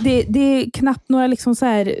skitkonstigt. Det är knappt några liksom så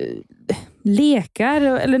här lekar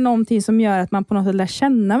eller någonting som gör att man på något sätt lär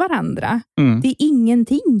känna varandra. Det är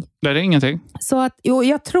ingenting. Det är ingenting. Så att,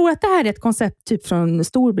 jag tror att det här är ett koncept typ från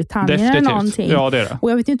Storbritannien. Definitivt. Eller någonting. Ja, det är det.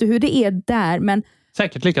 Och jag vet inte hur det är där, men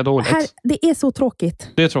säkert lika dåligt. Här, det är så tråkigt.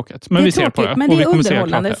 Det är tråkigt, men vi ser på det. Men det är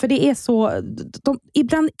underhållande, för det är så...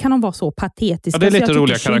 ibland kan de vara så patetiska. Ja, det är lite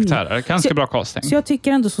roliga karaktärer. Ganska bra casting. Så jag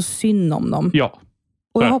tycker ändå så synd om dem. Ja.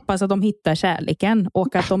 Och jag hoppas att de hittar kärleken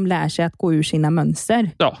och att de lär sig att gå ur sina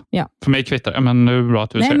mönster. Ja. För mig kvittar det, men nu är det bra att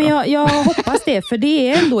du säger det. Men jag hoppas det, för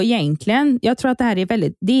det är ändå egentligen... Jag tror att det här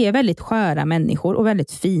är väldigt sköra människor och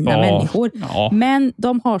väldigt fina människor. Ja. Men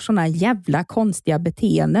de har såna jävla konstiga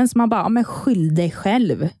beteenden som man bara, men skyll dig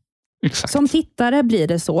själv. Exakt. Som tittare blir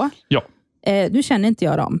det så. Ja. Nu känner inte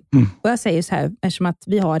jag dem. Och jag säger så här, eftersom att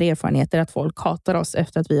vi har erfarenheter att folk hatar oss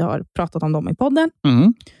efter att vi har pratat om dem i podden.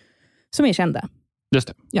 Som är kända. Just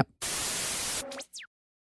det. Ja.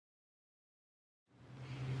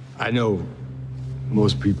 I know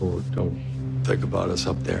most people don't think about us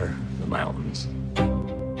up there in the mountains.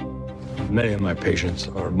 Many of my patients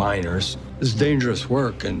are minors. It's dangerous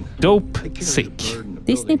work and Dope Sick.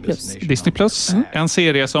 Disney Plus. Disney Plus. En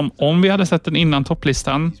serie som, om vi hade sett den innan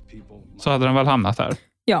topplistan, så hade den väl hamnat här.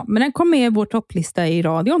 Ja, men den kom med i vår topplista i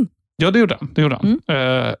radion. Ja, det gjorde den.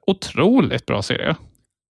 Otroligt bra serie.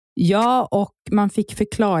 Ja, och man fick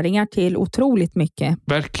förklaringar till otroligt mycket.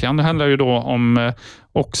 Verkligen. Det handlar ju då om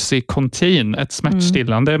Oxycontin, ett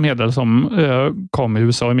smärtstillande medel som kom i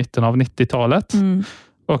USA i mitten av 90-talet.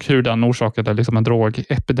 Och hur den orsakade liksom en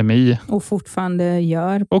drogepidemi. Och fortfarande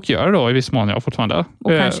gör. Och gör då i viss mån, ja, fortfarande.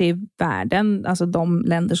 Och kanske i världen, alltså de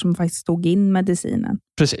länder som faktiskt tog in medicinen.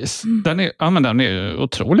 Precis. Den är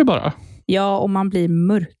otrolig bara. Ja, och man blir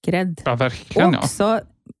mörkrädd. Ja, verkligen. Också,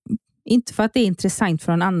 inte för att det är intressant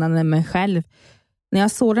för någon annan än mig själv. När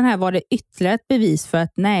jag såg den här var det ytterligare ett bevis för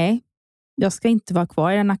att nej, jag ska inte vara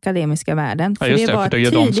kvar i den akademiska världen. Ja, just det, för det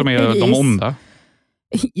är de som är de onda.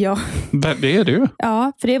 Ja. Det är det ju.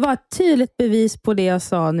 Ja, för det var ett tydligt bevis på det jag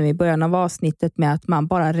sa nu i början av avsnittet med att man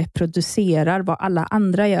bara reproducerar vad alla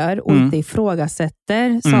andra gör och inte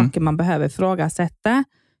ifrågasätter saker man behöver ifrågasätta.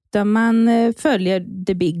 Där man följer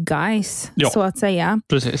the big guys, så att säga.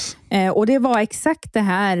 Precis. Och det var exakt det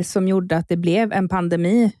här som gjorde att det blev en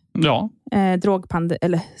pandemi. Ja. Drogpandemi,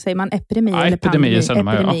 eller säger man epidemi? Eller epidemi,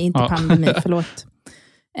 epidemi, inte pandemi, förlåt.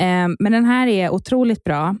 Men den här är otroligt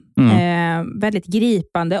bra. Väldigt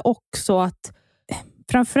gripande också att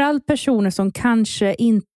framförallt personer som kanske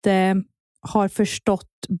inte har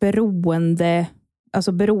förstått beroende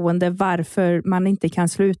varför man inte kan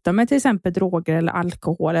sluta med till exempel droger eller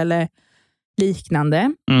alkohol eller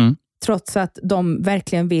liknande. Trots att de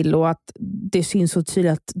verkligen vill och att det syns så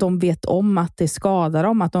tydligt att de vet om att det skadar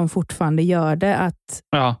dem, att de fortfarande gör det.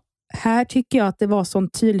 Här tycker jag att det var sån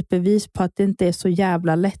tydligt bevis på att det inte är så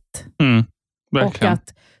jävla lätt. Och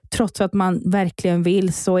att trots att man verkligen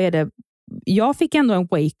vill så är det... Jag fick ändå en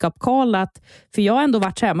wake-up call för jag har ändå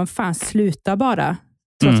varit så här, men fan sluta bara.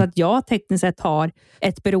 Trots att jag tekniskt sett har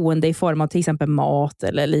ett beroende i form av till exempel mat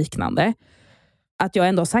eller liknande. Att jag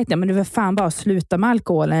ändå har sagt, men det vill fan bara sluta med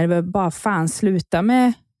alkoholen. Det vill bara fan sluta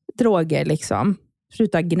med droger liksom.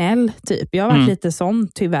 Sluta gnäll typ. Jag har varit lite sån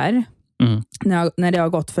tyvärr. När det har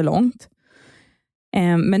gått för långt.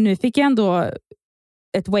 Men nu fick jag ändå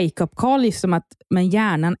ett wake-up call liksom att men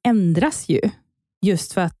hjärnan ändras ju.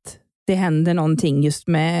 Just för att det händer någonting just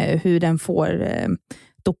med hur den får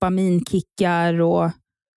dopaminkickar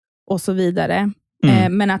och så vidare.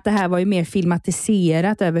 Men att det här var ju mer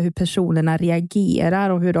filmatiserat över hur personerna reagerar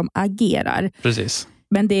och hur de agerar. Precis.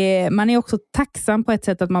 Men man är också tacksam på ett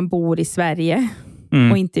sätt att man bor i Sverige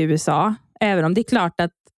och inte i USA. Även om det är klart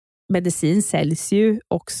att medicin säljs ju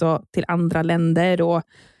också till andra länder och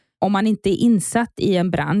om man inte är insatt i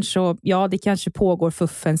en bransch så ja, det kanske pågår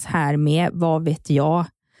fuffens här med, vad vet jag.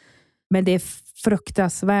 Men det är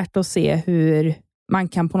fruktansvärt att se hur man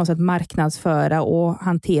kan på något sätt marknadsföra och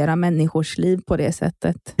hantera människors liv på det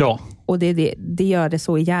sättet. Ja. Och det gör det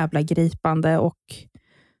så jävla gripande och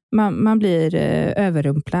man blir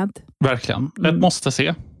överrumplad. Verkligen. Det måste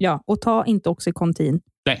se. Ja, och ta inte Oxycontin.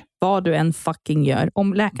 Nej. Vad du än fucking gör.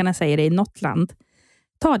 Om läkarna säger det i något land,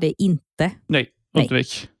 ta det inte. Nej,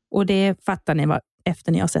 undvik. Och det fattar ni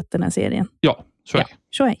efter ni har sett den här serien. Ja, så är det.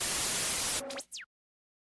 Så är.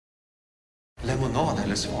 Lemonad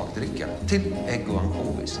eller svagdricka till ägg och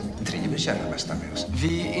ansjovis. Driver källarmästaren med oss.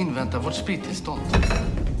 Vi inväntar vårt sprittillstånd.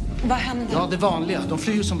 Vad hände? Ja, det vanliga. De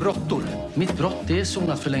flyr som råttor. Mitt brott, det är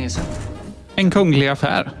sonat för länge sedan. En kunglig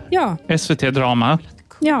affär. Ja. SVT-drama.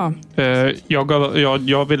 Ja.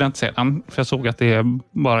 Jag vill inte se den, för jag såg att det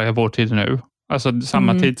bara är vår tid nu. Alltså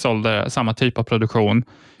samma tidsålder, samma typ av produktion.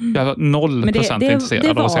 Jag var 0%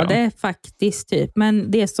 intresserad av att se den. Det var det faktiskt typ.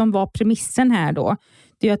 Men det som var premissen här då,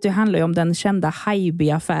 det är att det handlar ju om den kända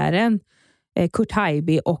Haijby-affären. Kurt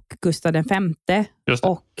Haijby och Gustav V.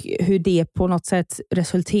 Och hur det på något sätt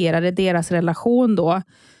resulterade, deras relation då,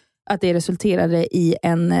 att det resulterade i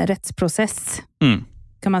en rättsprocess.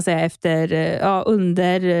 Kan man säga efter,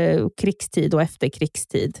 under krigstid och efter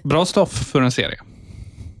krigstid. Bra stoff för en serie.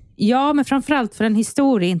 Ja, men framförallt för en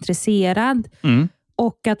historieintresserad.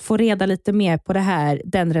 Och att få reda lite mer på det här,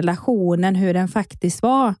 den relationen, hur den faktiskt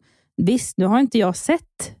var. Visst, nu har inte jag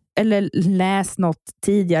sett eller läst något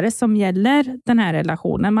tidigare som gäller den här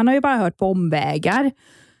relationen. Man har ju bara hört på omvägar.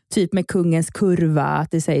 Typ med kungens kurva,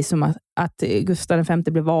 att det sägs som att Gustav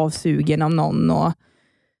V blev avsugen av någon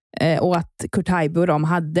och att Kurt Haijby och de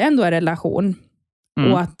hade ändå en relation.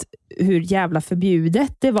 Och att hur jävla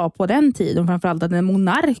förbjudet det var på den tiden. Framförallt att en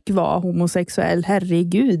monark var homosexuell.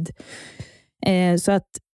 Herregud. Så att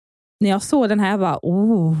när jag såg den här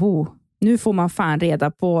var nu får man fan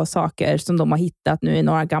reda på saker som de har hittat nu i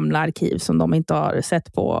några gamla arkiv som de inte har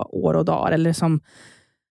sett på år och dagar. Eller som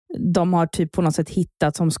de har typ på något sätt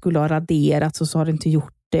hittat som skulle ha raderats och så har det inte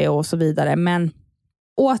gjort det och så vidare. Men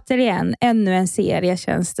återigen, ännu en serie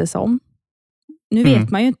känns det som. Nu vet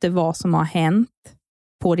man ju inte vad som har hänt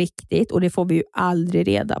på riktigt och det får vi ju aldrig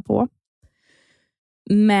reda på.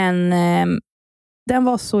 Men den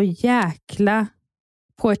var så jäkla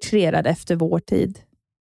porträtterad efter vår tid.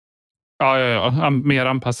 Ja. Mer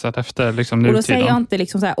anpassat efter liksom nutiden. Och då säger jag inte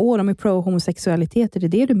liksom så här, de är pro-homosexualitet, är det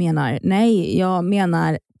det du menar? Nej, jag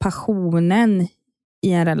menar passionen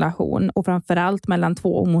i en relation och framförallt mellan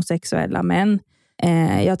två homosexuella män.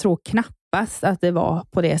 Jag tror knappast att det var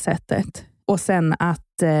på det sättet. Och sen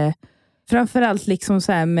att framförallt liksom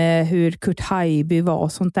så här med hur Kurt Haijby var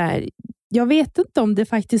och sånt där. Jag vet inte om det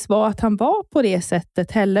faktiskt var att han var på det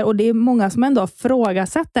sättet heller. Och det är många som ändå har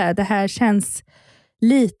frågasatt det. Det här känns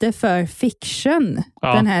lite för fiction,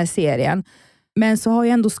 den här serien. Men så har ju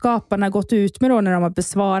ändå skaparna gått ut med då när de har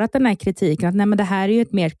besvarat den här kritiken att nej, men det här är ju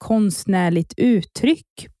ett mer konstnärligt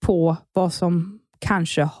uttryck på vad som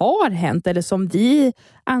kanske har hänt eller som vi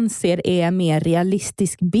anser är en mer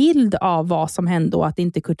realistisk bild av vad som hände och att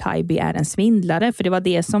inte Kurt Haijby är en svindlare. För det var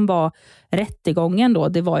det som var rättegången då.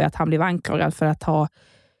 Det var ju att han blev anklagad för att ha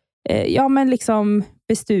liksom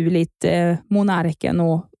bestulit monarken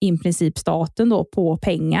och i princip staten då på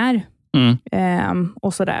pengar.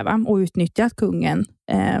 Och sådär va. Och utnyttjat kungen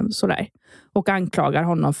sådär. Och anklagar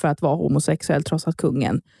honom för att vara homosexuell trots att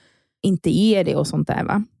kungen inte är det och sånt där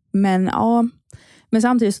va. Men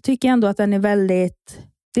samtidigt så tycker jag ändå att den är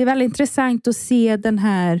det är väldigt intressant att se den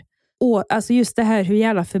här, alltså just det här hur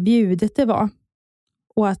jävla förbjudet det var.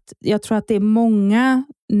 Och att jag tror att det är många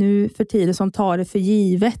nu för tiden som tar det för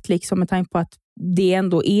givet liksom med tanke på att det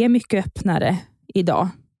ändå är mycket öppnare idag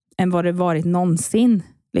än vad det varit någonsin.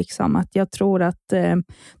 Liksom. Att jag tror att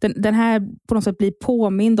den här på något sätt blir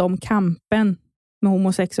påmind om kampen med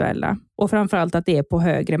homosexuella. Och framförallt att det är på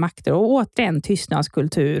högre makter. Och återigen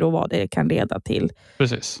tystnadskultur och vad det kan leda till.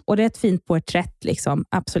 Precis. Och det är ett fint porträtt liksom,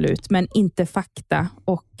 absolut. Men inte fakta.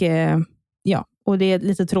 Och och det är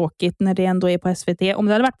lite tråkigt när det ändå är på SVT. Om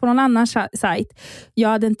det hade varit på någon annan sajt, jag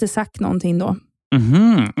hade inte sagt någonting då.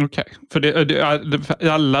 Okej. För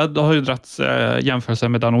alla har ju dragit jämförelser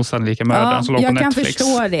med den osannolika mördaren som låg på Netflix.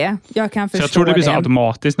 Jag kan förstå det. Så jag tror det blir så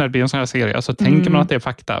automatiskt när det blir en sån här serie. Så tänker man att det är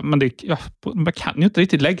fakta. Men man kan ju inte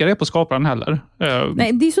riktigt lägga det på skaparen heller.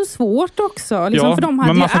 Nej, det är så svårt också. Liksom, för de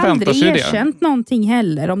hade ju aldrig erkänt någonting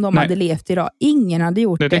heller om de hade levt idag. Ingen hade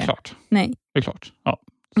gjort det. Det är klart. Nej. Det är klart. Ja.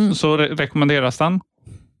 Så rekommenderas den?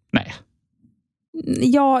 Nej.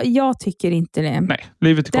 Ja, jag tycker inte det. Nej,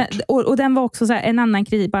 livet är kort. Och den var också så här, en annan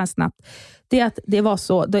kritik bara snabbt. Det är att det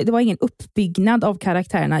var ingen uppbyggnad av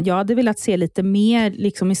karaktärerna. Jag hade velat se lite mer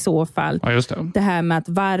liksom i så fall. Ja, just det. Det här med att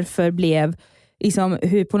varför blev liksom,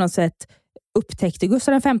 hur på något sätt upptäckte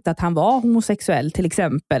Gustav V att han var homosexuell till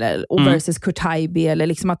exempel och versus Kurt Haijby eller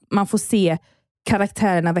liksom att man får se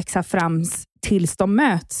karaktärerna växa fram tills de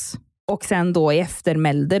möts. Och sen då i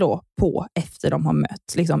eftermälde då på efter de har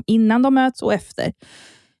möts. Liksom innan de möts och efter.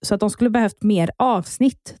 Så att de skulle behövt mer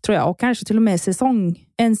avsnitt tror jag. Och kanske till och med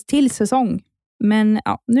en till säsong. Men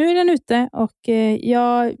ja, nu är den ute och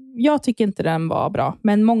jag tycker inte den var bra.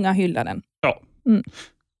 Men många hyllar den. Ja.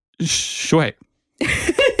 Tjohej.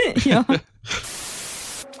 Ja.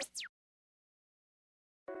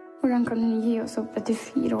 Hur kan ni ge oss upp till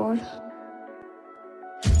 4 år?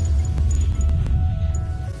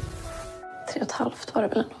 1,5 var det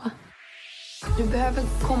väl ändå, va? Du behöver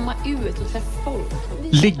komma ut och träffa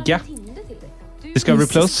folk. Ligga. Discovery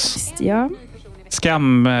Plus. Ja.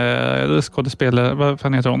 Skådespelare, vad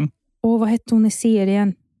fan heter hon? Och vad hette hon i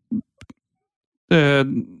serien?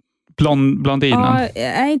 Blondinen.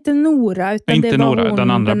 Ja, inte Nora, utan inte det var Nora,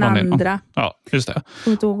 hon, den andra. Ja, just det.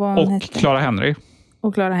 Och Clara Henry.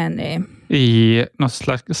 Och Clara Henry. I något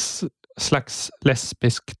slags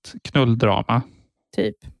lesbiskt knulldrama.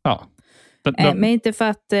 Typ. Ja. Men inte för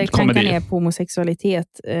att klanka ner på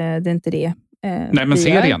homosexualitet. Det är inte det. Nej, men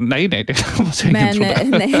serien. Nej, det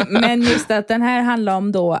var men just att den här handlar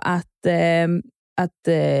om då att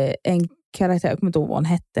en karaktär, jag kommer inte ihåg vad hon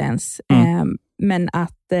hette ens, men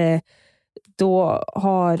att då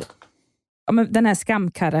har den här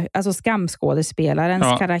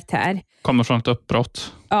skamskådespelarens karaktär kommer från ett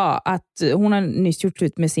uppbrott. Ja, att hon har nyss gjort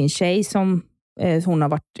slut med sin tjej som hon har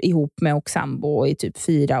varit ihop med och sambo i typ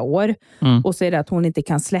 4 år. Och så är det att hon inte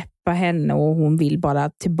kan släppa henne och hon vill bara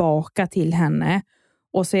tillbaka till henne.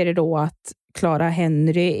 Och så är det då att Clara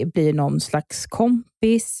Henry blir någon slags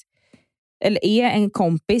kompis, eller är en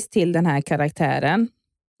kompis till den här karaktären.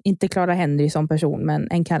 Inte Clara Henry som person, men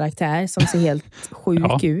en karaktär som ser helt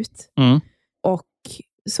sjuk ut. Och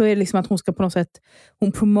så är det liksom att hon ska på något sätt,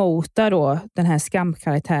 hon promotar då den här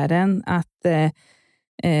skamkaraktären att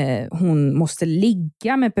hon måste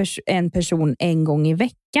ligga med en person en gång i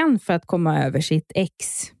veckan för att komma över sitt ex.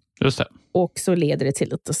 Just det. Och så leder det till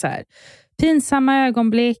lite så här pinsamma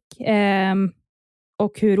ögonblick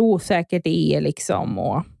och hur osäkert det är liksom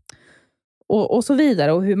och så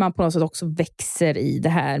vidare, och hur man på något sätt också växer i det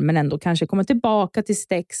här men ändå kanske kommer tillbaka till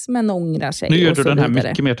sitt ex men ångrar sig. Nu gör du den här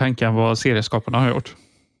mycket mer tanke än vad serieskaparna har gjort.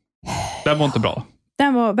 Den var inte bra.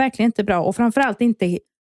 Den var verkligen inte bra, och framförallt inte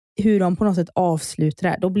hur de på något sätt avslutar det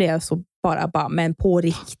här. Då blev jag så bara, men på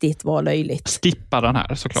riktigt var löjligt. Skippa den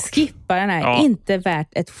här såklart. Skippa den här, inte värt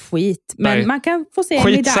ett skit. Men nej. Man kan få se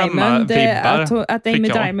Amy Diamond, att Amy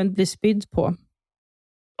Diamond blir spydd på.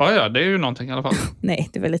 Ja, det är ju någonting i alla fall. Nej,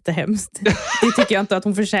 det är väl lite hemskt. Det tycker jag inte att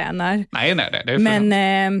hon förtjänar. Nej, det är men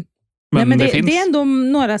det är ändå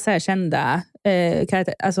några så här kända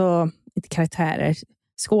karaktärer,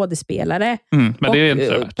 skådespelare men det är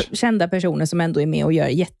inte värt. Kända personer som ändå är med och gör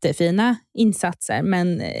jättefina insatser,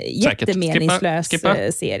 men jättemeningslös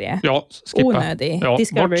serie. Ja, skippa. Onödig. Ja,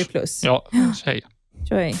 Discovery Plus. Ja, tjej.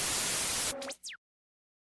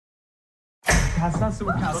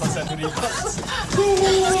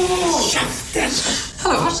 Käften!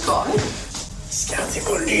 Hallå, vart ska vi? Ska till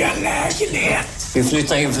vår nya lägenhet. Vi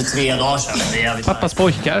flyttade in för 3 dagar sedan. Pappas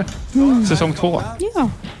pojkar. Säsong 2.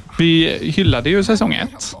 Ja. Vi hyllade ju säsong 1.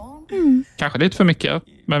 Kanske lite för mycket,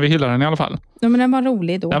 men vi hyllade den i alla fall. Ja, men den var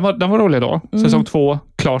rolig då. Den var rolig då. Säsong 2,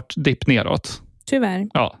 klart dipp neråt. Tyvärr.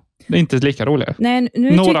 Ja, det är inte lika rolig. Nej,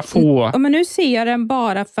 några få. Ja, men nu ser jag den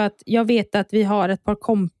bara för att jag vet att vi har ett par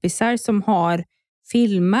kompisar som har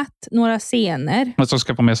filmat några scener. Men som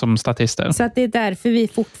ska vara med som statister. Så att det är därför vi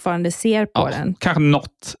fortfarande ser på den. Kanske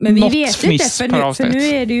något. Men vi något vet inte, för nu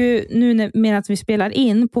är det ju, nu medan vi spelar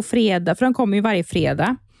in på fredag, för de kommer ju varje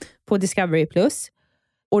fredag på Discovery Plus.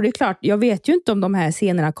 Och det är klart, jag vet ju inte om de här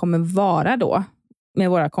scenerna kommer vara då med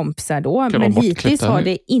våra kompisar då. Men hittills har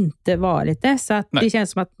det inte varit det. Så att det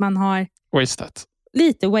känns som att man har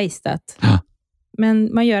lite wasted.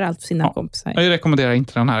 Men man gör allt för sina kompisar. Jag rekommenderar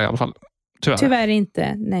inte den här i alla fall. Tyvärr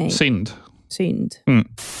inte, nej. Synd.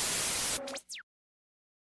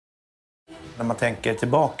 När man tänker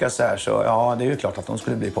tillbaka så här, så ja, det är ju klart att de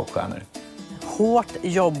skulle bli popstjärnor. Hårt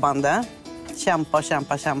jobbande. Kämpa.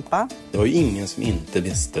 Det var ju ingen som inte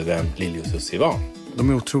visste vem Lili och Susie var. De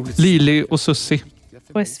är otroligt... Lili och Susie.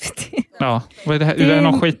 På SVT. Ja, vad är det här? Är det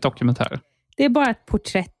någon skitdokumentär? Det är bara ett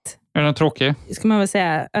porträtt. Är den tråkig? Ska man väl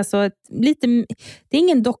säga. Alltså, det är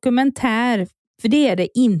ingen dokumentär. För det är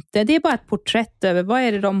det inte. Det är bara ett porträtt över vad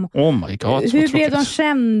är det de... Oh my God, hur blev de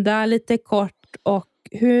kända lite kort och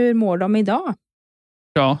hur mår de idag?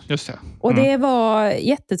 Ja, just det. Och det var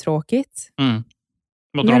jättetråkigt.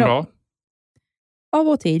 Mådde de bra? Av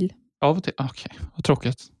och till. Okej, vad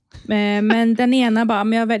tråkigt. Men den ena bara,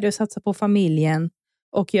 men jag väljer att satsa på familjen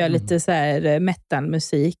och gör lite så här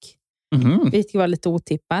metal-musik. Vilket var lite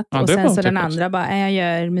otippat. Ja, och sen så otippat. den andra bara, jag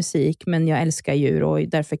gör musik men jag älskar djur och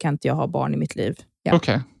därför kan inte jag ha barn i mitt liv. Ja.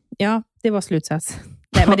 Okej. Ja, det var slutsats.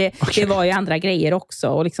 Nej, men det var ju andra grejer också.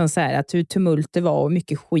 Och liksom så här att hur tumult det var och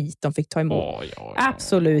mycket skit de fick ta emot.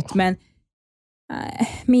 Absolut, men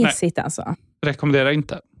mysigt alltså. Rekommenderar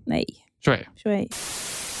inte. Nej. Tjoej.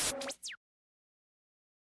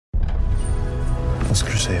 Vad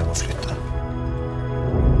skulle du säga om att flytta?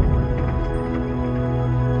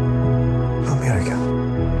 Amerika.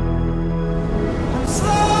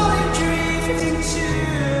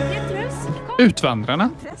 Utvandrarna.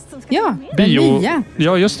 Ja, den nya.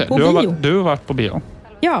 Ja, just det. Du har varit på bio.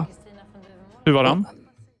 Ja. Hur var den?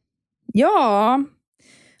 Ja,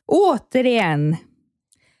 återigen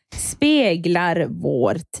speglar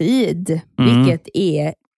vår tid. Vilket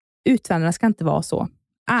är, Utvandrarna ska inte vara så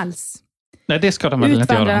alls. Nej, det ska de väl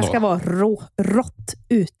inte göra ändå. Utvandrarna ska vara rått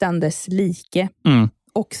utan dess like.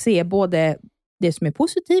 Och se både det som är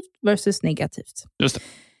positivt versus negativt. Just det.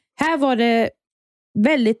 Här var det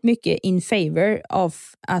väldigt mycket in favor av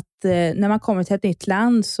att när man kommer till ett nytt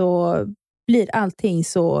land så blir allting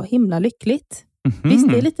så himla lyckligt. Visst,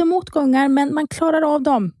 det är lite motgångar, men man klarar av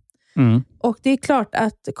dem. Och det är klart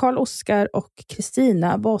att Karl-Oskar och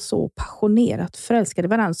Kristina var så passionerat förälskade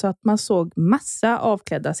varandra så att man såg massa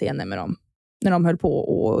avklädda scener med dem. När de höll på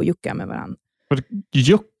och jucka med varandra.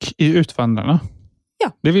 Juck i Utvandrarna?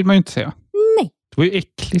 Ja. Det vill man ju inte säga. Nej. Det var ju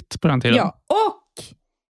äckligt på den tiden. Ja, och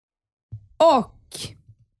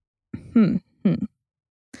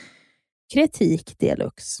kritik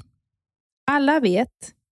deluxe. Alla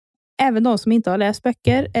vet, även de som inte har läst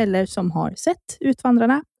böcker eller som har sett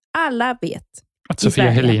Utvandrarna, alla vet att Sofia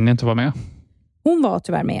Helin inte var med. Hon var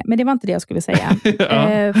tyvärr med, men det var inte det jag skulle säga.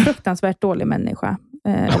 Fruktansvärt dålig människa.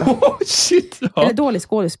 Eller dålig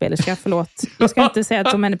skådespelerska, förlåt. Jag ska inte säga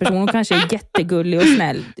att som en person, hon kanske är jättegullig och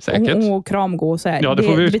snäll. Och kramgå och så här. Ja,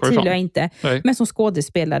 det betvivlar jag inte. Nej. Men som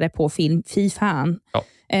skådespelare på film, fy fan. Ja.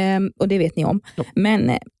 Och det vet ni om. Ja.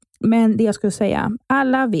 Men det jag skulle säga,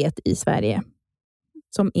 alla vet i Sverige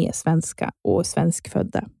som är svenska och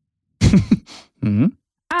svenskfödda.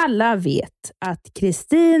 Alla vet att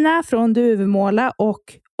Kristina från Duvemåla och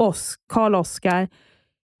Karl-Oskar,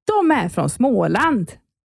 de är från Småland.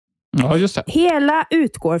 Ja, just det. Hela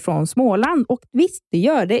utgår från Småland. Och visst, det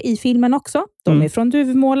gör det i filmen också. De är från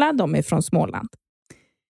Duvemåla, de är från Småland.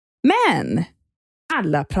 Men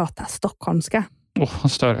alla pratar stockholmska.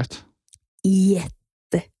 Vad störigt.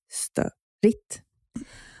 Jättestörigt.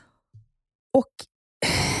 Och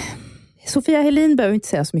Sofia Helin behöver inte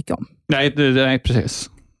säga så mycket om. Nej, precis.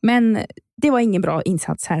 Men det var ingen bra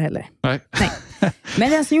insats här heller. Nej.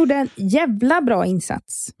 Men den som gjorde en jävla bra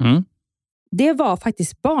insats, det var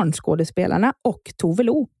faktiskt barnskådespelarna och Tove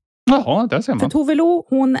Lo. Jaha, där ser man. För Tove Lo,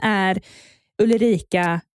 hon är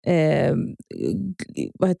Ulrika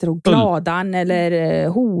vad heter det? Gladan eller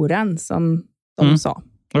horan som de sa.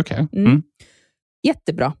 Okej.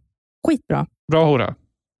 Jättebra. Skitbra. Bra hora.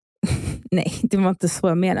 Nej, det var inte så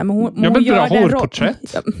jag menar. Men hon men gör bra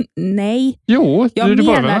hårporträtt. Nej. Jo, jag det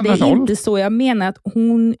menade inte så. Jag menar att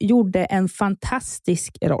hon gjorde en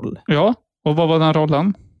fantastisk roll. Ja, och vad var den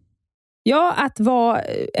rollen? Ja, att vara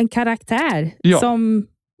en karaktär som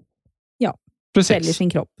säljer sin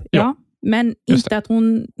kropp. Ja. Men inte att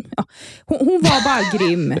hon var bara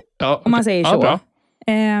grym. Om man säger så. Bra.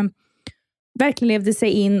 Verkligen levde sig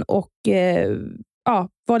in och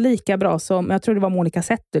var lika bra som, jag tror det var Monica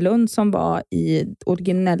Zetterlund som var i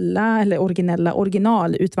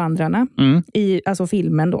original Utvandrarna. I alltså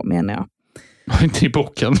filmen då, menar jag. Inte i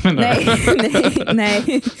boken, men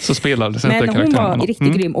nej. Så spelades inte karaktären. Men hon var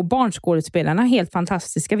riktigt grym. Och barnskådespelarna helt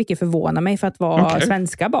fantastiska, vilket förvånar mig för att vara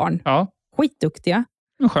svenska barn. Ja. Skitduktiga.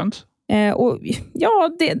 Skönt. Och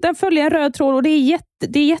den följer en röd tråd och det är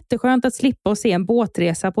jätteskönt att slippa se en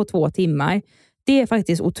båtresa på 2 timmar. Det är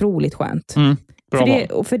faktiskt otroligt skönt.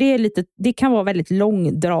 Det kan vara väldigt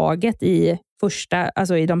långdraget i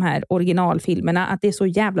i de här originalfilmerna, att det är så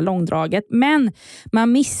jävla långdraget, men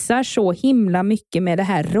man missar så himla mycket med det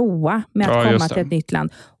här roa med att komma till ett nytt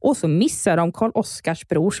land. Och så missar de Karl-Oskars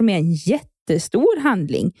bror som är en jättestor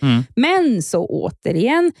handling. Men så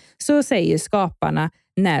återigen så säger skaparna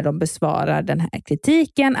när de besvarar den här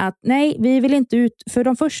kritiken att nej, vi vill inte för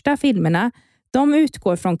de första filmerna, de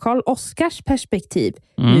utgår från Karl-Oskars perspektiv.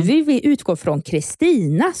 Nu vill vi utgå från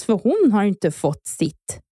Kristinas, för hon har inte fått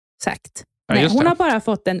sitt sagt. Nej, hon har bara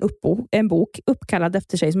fått en bok uppkallad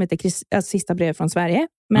efter sig som heter Sista brev från Sverige.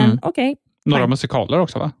 Men okej. Några musikaler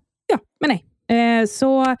också, va? Ja, men nej.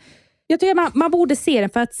 Så jag tycker man borde se den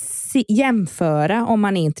för att jämföra om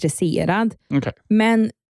man är intresserad. Okay.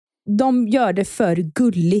 Men de gör det för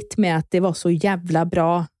gulligt med att det var så jävla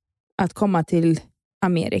bra att komma till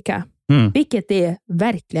Amerika. Vilket det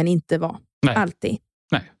verkligen inte var. Nej. Alltid.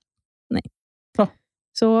 Nej. Bra.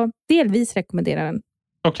 Så delvis rekommenderar den.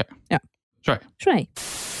 Okej. Ja. Try.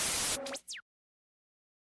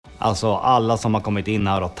 Alltså alla som har kommit in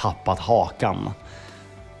här och tappat hakan.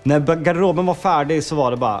 När garderoben var färdig så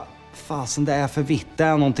var det bara, fasen det är för vitt, det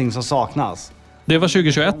är någonting som saknas. Det var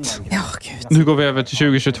 2021. Ja, gud. Nu går vi över till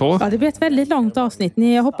 2022. Ja, det blir ett väldigt långt avsnitt.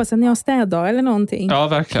 Jag hoppas att ni har städdag eller någonting. Ja,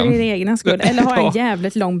 verkligen. För er egna skull. Eller ha en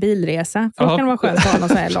jävligt lång bilresa. För då kan det vara skönt att ha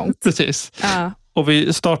något så här långt. Precis. Ja. Och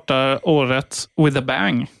vi startar året with a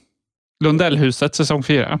bang. Lundellhuset säsong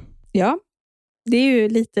 4. Ja, det är ju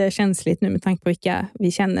lite känsligt nu med tanke på vilka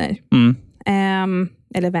vi känner.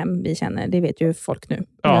 Eller vem vi känner, det vet ju folk nu i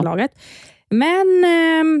det här laget. Men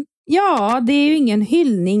ja, det är ju ingen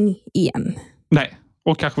hyllning igen. Nej,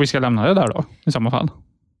 och kanske vi ska lämna det där då, i samma fall.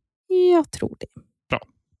 Jag tror det. Bra,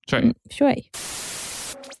 kör.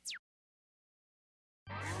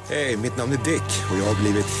 Hej, mitt namn är Dick och jag har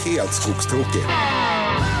blivit helt skogstokig.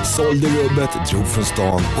 Sålde rubbet, drog från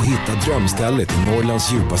stan och hittade drömstället i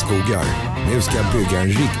Norrlands djupa skogar. Nu ska jag bygga en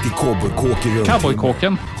riktig cowboykåk runt.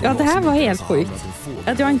 Cowboykåken? Ja, det här var helt sjukt.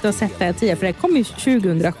 Att jag inte har sett det här tidigare, för det kom ju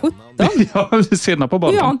 2017. Ja, vi ser på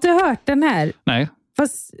bollen. Jag har inte hört den här. Nej.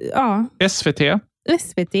 Fast, ja. SVT.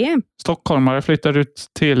 Stockholmare flyttar ut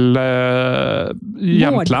till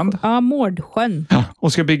Jämtland. Mårdsjön. Ja,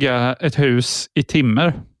 och ska bygga ett hus i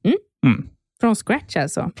timmer. Från scratch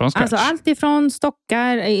alltså. Från scratch. Alltså allt ifrån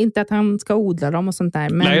stockar, inte att han ska odla dem och sånt där.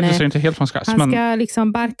 Men nej, det ser inte helt från scratch. Han ska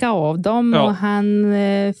liksom barka av dem och han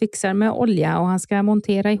fixar med olja och han ska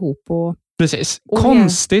montera ihop. Precis.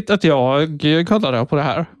 Konstigt att jag kollade på det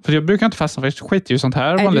här. För jag brukar inte fastna för skit ju sånt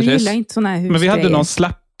här. Nej, du gillar inte såna här husgrejer. Men vi hade någon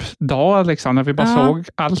slappdag liksom, när vi bara såg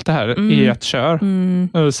allt det här i ett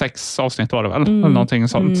kör. 6 avsnitt var det väl? Eller någonting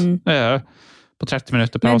sånt. På 30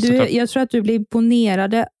 minuter per avsnitt. Jag tror att du blir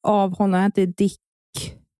imponerad av honom. Inte Dick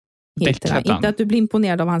heter han. Inte att du blir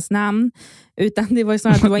imponerad av hans namn. Utan det var ju så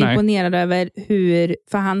att du var imponerad över hur...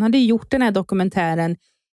 För han hade gjort den här dokumentären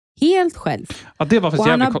helt själv. Ja, det var och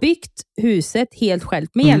han har byggt huset helt själv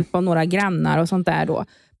med hjälp av några grannar och sånt där då.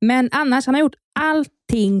 Men annars, han har gjort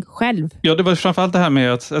allting själv. Ja, det var framförallt det här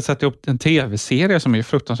med att sätta upp en tv-serie som är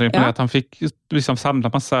fruktansvärt att han fick liksom samla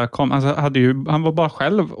massa han var bara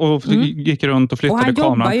själv och gick runt och flyttade kameran.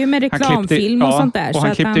 Och han jobbar ju med reklamfilm och sånt där. Och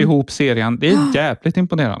han klippte ihop serien. Det är jävligt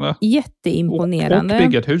imponerande. Jätteimponerande. Och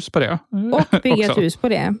bygga ett hus på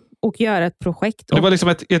det. Och göra ett projekt. Det var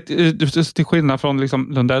liksom till skillnad från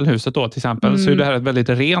liksom Lundellhuset då till exempel, så är det här ett väldigt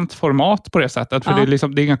rent format på det sättet. För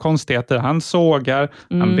det är inga konstigheter. Han sågar,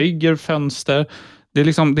 han bygger fönster. Det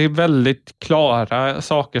är väldigt klara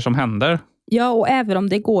saker som händer. Ja, och även om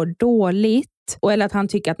det går dåligt eller att han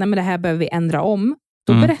tycker att nej, men det här behöver vi ändra om,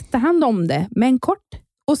 då berättar han om det, men kort.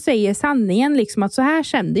 Och säger sanningen liksom att så här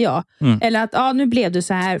kände jag. Eller att nu blev det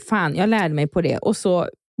så här, fan jag lärde mig på det. Och så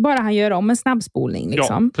bara han gör om en snabbspolning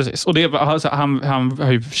liksom. Ja, precis. Och det, alltså, han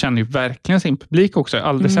känner ju verkligen sin publik också. Jag har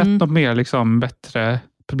aldrig sett något mer liksom, bättre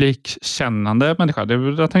publikkännande människa. Det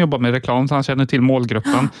är att han jobbar med reklam så han känner till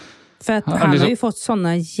målgruppen. För att han har ju fått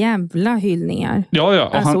såna jävla hyllningar.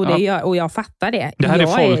 Ja. Och jag fattar det. Det här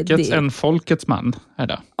är en folkets man. Är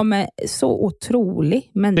det. Ja, men så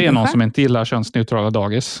otrolig människa. Det är någon som inte gillar könsneutrala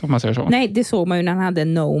dagis, om man säger så. Nej, det såg man ju när han hade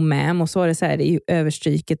No Ma'am och så var det så här, det är ju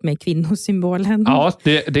överstryket med kvinnosymbolen. Ja,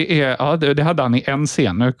 det hade han i en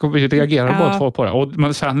scen. Vi reagerar båda två på det.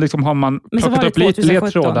 Och sen liksom har man plockat upp lite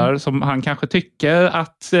ledtrådar som han kanske tycker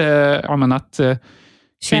att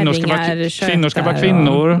kvinnor ska vara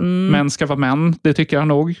kvinnor, män ska vara män. Det tycker han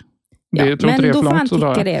nog. Men då får han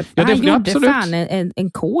tycka det. Han gjorde absolut. Fan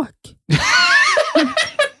en kåk.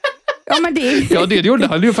 Det gjorde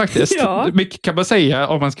han ju faktiskt. Mycket kan man säga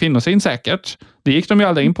om hans kvinnosyn säkert. Det gick de ju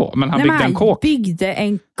aldrig in på. Men han byggde en kåk.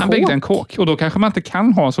 Han byggde en kåk. Och då kanske man inte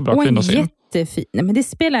kan ha en så bra kvinnosyn. Jättefin. Men det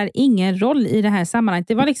spelar ingen roll i det här sammanhanget.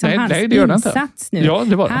 Det var liksom hans insats nu. Ja,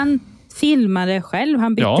 det var det. Han filmade själv,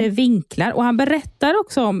 han bytte vinklar och han berättar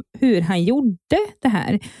också om hur han gjorde det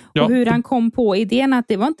här. Och hur han kom på idén att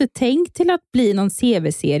det var inte tänkt till att bli någon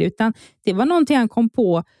CV-serie utan det var någonting han kom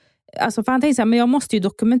på. Alltså för han tänkte så här, men jag måste ju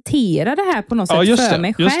dokumentera det här på något sätt för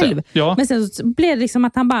mig själv. Ja. Men sen så blev det liksom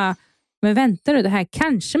att han bara, men vänta du, det här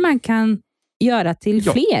kanske man kan göra till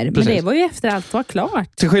fler. Men det var ju efter allt var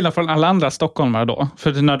klart. Till skillnad från alla andra stockholmare då.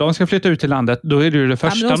 För när de ska flytta ut till landet, då är det ju det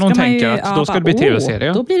första de tänker att då ska det bli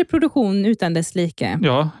tv-serie. Då blir det produktion utan dess like.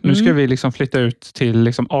 Ja, nu ska vi liksom flytta ut till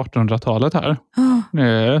liksom 1800-talet här.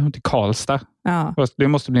 Till Karlstad. Ja. Det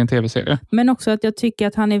måste bli en tv-serie. Men också att jag tycker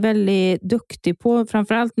att han är väldigt duktig på,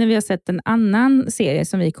 framförallt när vi har sett en annan serie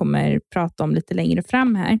som vi kommer prata om lite längre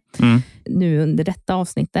fram här. Nu under detta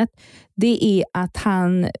avsnittet. Det är att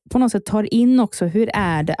han på något sätt tar in också hur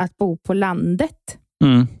är det att bo på landet.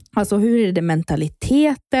 Alltså hur är det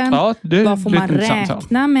mentaliteten? Vad får man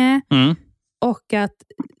räkna med? Och att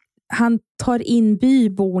han tar in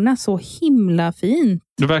byborna så himla fint.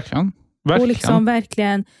 Verkligen. Och liksom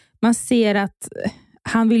verkligen, man ser att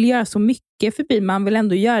han vill göra så mycket förbi, man vill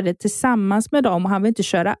ändå göra det tillsammans med dem och han vill inte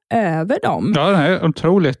köra över dem. Ja, det är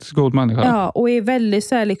otroligt god människa. Ja, och är väldigt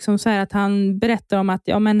så här, liksom så här att han berättar om att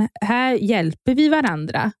men här hjälper vi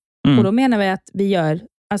varandra. Och då menar vi att vi gör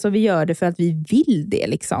Alltså vi gör det för att vi vill det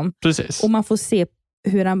liksom. Precis. Och man får se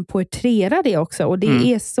hur han porträtterar det också. Och det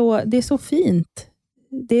är så fint.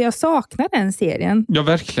 Jag saknar den serien. Ja,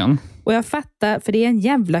 verkligen. Och jag fattar, för det är en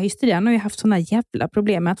jävla hysteri. Han har ju haft såna jävla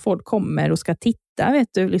problem med att folk kommer och ska titta, vet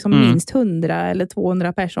du, liksom minst 100 eller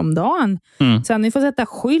 200 personer om dagen. Så han får sätta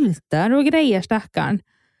skyltar och grejer, stackarn.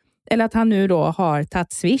 Eller att han nu då har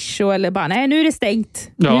tagit Swish eller bara, nej nu är det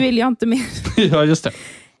stängt. Nu vill jag inte mer. Ja, just det.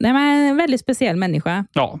 Nej, men en väldigt speciell människa.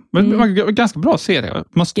 Ja, men ganska bra serie,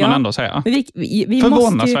 måste man ändå säga. Vi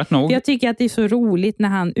förvånansvärt nog. Jag tycker att det är så roligt när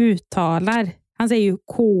han uttalar. Han säger ju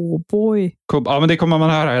cowboy. Ja, men det kommer man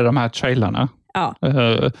höra i de här trailerna. Ja.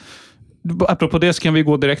 Apropå det så kan vi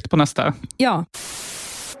gå direkt på nästa. Ja.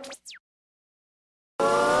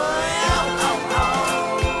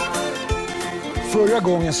 Förra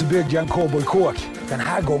gången så byggde jag en cowboykåk. Den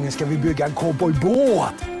här gången ska vi bygga en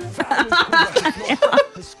cowboybåt.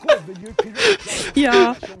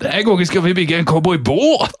 Ja. Den här gången ska vi bygga en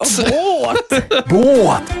cowboybåt.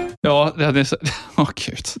 Båt! Ja, det är så...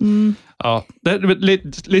 Gud. Ja, det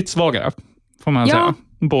är lite svagare, får man säga.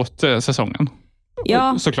 Båtsäsongen.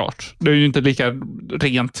 Ja. Såklart. Det är ju inte lika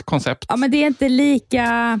rent koncept. Ja, men det är inte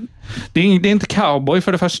lika... Det är inte cowboy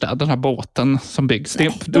för det första, den här båten som byggs.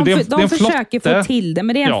 De försöker få till det,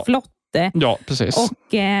 men det är en flotte. Ja, precis.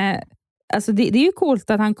 Och alltså det är ju coolt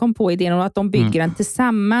att han kom på idén och att de bygger den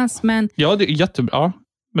tillsammans. Men ja, det är jättebra.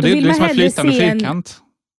 Men det är liksom en flytande fyrkant.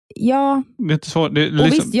 Ja, det är inte så, det är och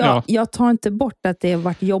liksom, visst, jag tar inte bort att det har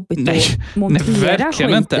varit jobbigt att montera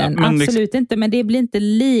skiten. Inte, absolut inte, men det blir inte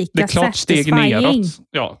lika det är klart steg neråt.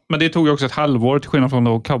 Ja, men det tog ju också ett halvår till skillnad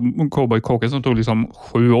från cowboykåken som tog liksom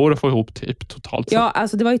 7 år att få ihop typ totalt. Ja,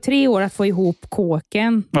 alltså det var ju 3 år att få ihop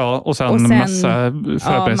kåken. Ja, och sen massa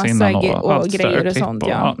förberedelse innan och grejer och sånt.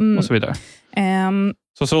 Och så vidare.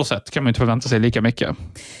 Så sätt kan man inte förvänta sig lika mycket.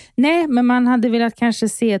 Nej, men man hade velat kanske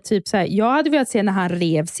se typ så här. Jag hade velat se när han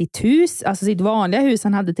rev sitt hus, alltså sitt vanliga hus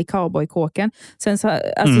han hade till cowboykåken. Sen så,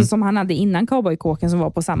 alltså som han hade innan cowboykåken som var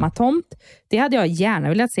på samma tomt. Det hade jag gärna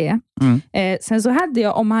velat se. Sen så hade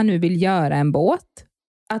jag, om han nu vill göra en båt,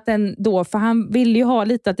 att den då, för han ville ju ha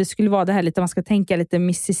lite att det skulle vara det här lite, man ska tänka lite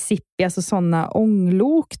Mississippi, alltså sådana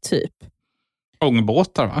ånglok typ.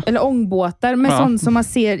 Ångbåtar, va? Eller ångbåtar med sånt som man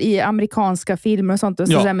ser i amerikanska filmer och sånt. Och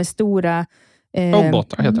så där med stora...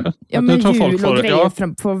 ångbåtar heter det. Ja, med hjul och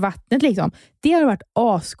grejer på vattnet liksom. Det hade varit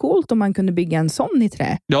ascoolt om man kunde bygga en sån i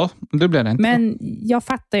trä. Ja, det blev det inte. Men jag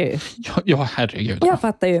fattar ju. Ja, herregud. Jag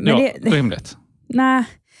fattar ju. Men det är rimligt. Nej,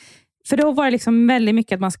 för då var det liksom väldigt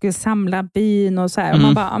mycket att man skulle samla bin och så här. Och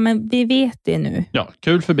man bara, men vi vet det nu. Ja,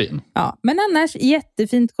 kul för bin. Ja, men annars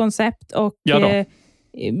jättefint koncept och...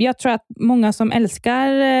 jag tror att många som älskar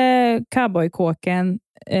cowboykåken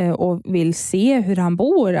och vill se hur han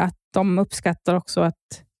bor, att de uppskattar också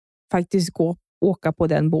att faktiskt åka på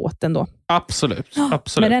den båten då. Absolut.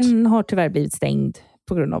 Men den har tyvärr blivit stängd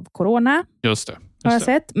på grund av corona. Just det. Har jag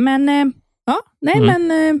sett. Men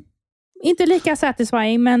men inte lika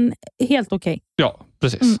satisfying, men helt okej. Ja,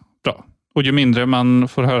 precis. Bra. Och ju mindre man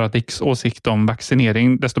får höra Dicks åsikt om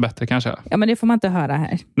vaccinering, desto bättre kanske. Ja, men det får man inte höra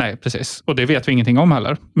här. Nej, precis. Och det vet vi ingenting om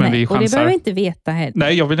heller. Men vi chansar. Och det behöver vi inte veta här.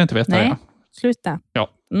 Nej, jag vill inte veta det. Sluta. Ja,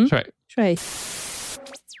 kör hej.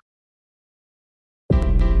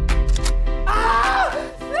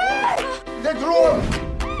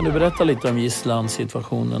 Kan du berätta lite om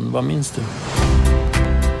gisslansituationen? Vad minns du?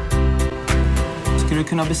 Skulle du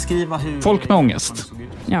kunna beskriva hur... Folk med ångest.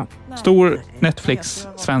 Ja. Stor Netflix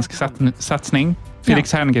svensk satsning.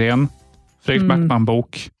 Felix Herngren. Fredrik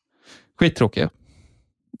Backman-bok. Skittråkig.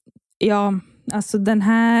 Ja, alltså den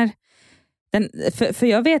här... För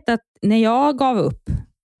jag vet att när jag gav upp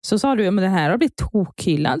så sa du, men den här har blivit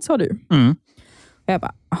tokhyllad, sa du. Och jag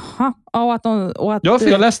bara, aha. Ja, för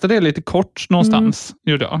jag läste det lite kort någonstans.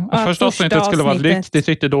 Gjorde jag. Första avsnittet skulle vara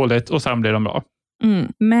riktigt dåligt och sen blir de bra.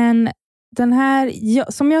 Men den här,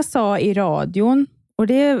 som jag sa i radion, och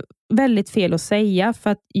det är väldigt fel att säga, för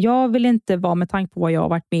att jag vill inte vara, med tanke på vad jag har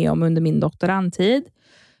varit med om under min doktorandtid,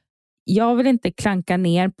 jag vill inte klanka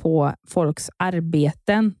ner på folks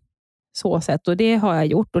arbeten så sätt, och det har jag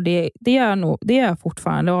gjort, och det gör jag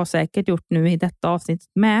fortfarande och har säkert gjort nu i detta avsnitt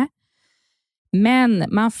med. Men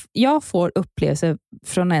jag får upplevelser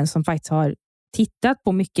från en som faktiskt har tittat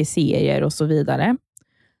på mycket serier och så vidare.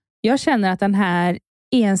 Jag känner att den här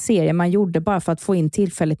är en serie man gjorde bara för att få in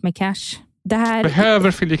tillfälligt med cash.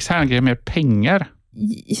 Behöver Felix Herngren mer pengar?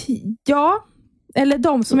 Ja, eller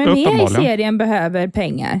de som är med i serien behöver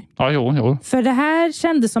pengar. Ja, jo. För det här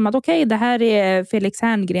kändes som att det här är Felix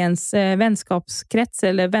Herngrens vänskapskrets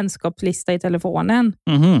eller vänskapslista i telefonen.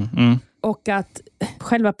 Och att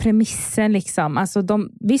själva premissen liksom, alltså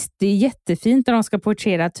visst det är jättefint när de ska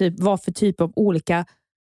porträttera typ vad för typ av olika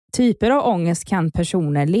typer av ångest kan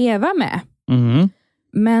personer leva med.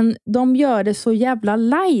 Men de gör det så jävla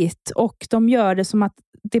light och de gör det som att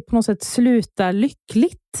det på något sätt slutar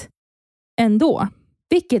lyckligt ändå.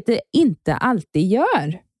 Vilket det inte alltid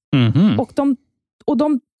gör. Och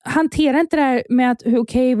de hanterar inte det här med att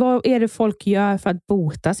vad är det folk gör för att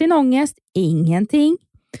bota sin ångest? Ingenting.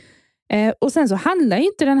 Och sen så handlar ju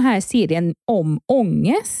inte den här serien om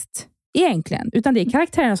ångest egentligen. Utan det är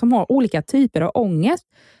karaktärerna som har olika typer av ångest.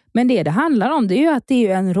 Men det handlar om det är ju att det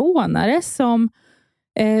är en rånare som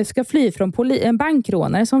ska fly från en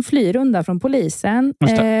bankrånare som flyr undan från polisen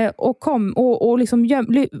och liksom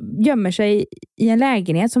gömmer sig i en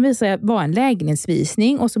lägenhet som visar vara en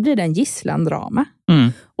lägenhetsvisning och så blir det en gisslandrama.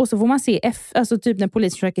 Och så får man se alltså typ när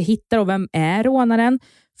polisen försöker hitta vem är rånaren,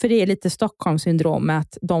 för det är lite Stockholmssyndrom med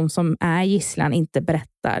att de som är gisslan inte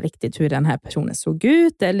berättar riktigt hur den här personen såg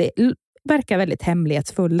ut eller verkar väldigt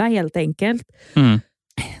hemlighetsfulla helt enkelt.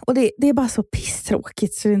 Och det är bara så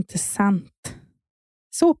pisstråkigt så det är inte sant.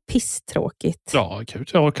 Så pisstråkigt. Ja, gud.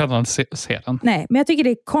 Jag kan inte se den. Nej, men jag tycker det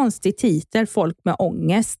är konstig titel, folk med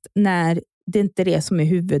ångest, när det inte är det som är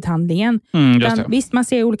huvudhandlingen. Visst, man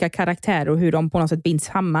ser olika karaktärer och hur de på något sätt binds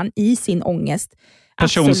samman i sin ångest.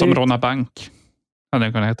 Person som rånar bank hade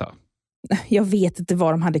den kunnat heta. Jag vet inte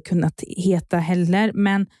vad de hade kunnat heta heller,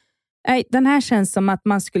 men den här känns som att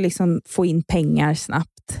man skulle liksom få in pengar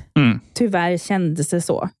snabbt. Tyvärr kändes det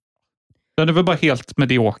så. Den är väl bara helt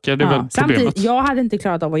medioker. Det är väl samtidigt, jag hade inte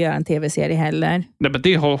klarat av att göra en tv-serie heller. Nej, men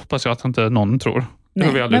det hoppas jag att inte någon tror. Det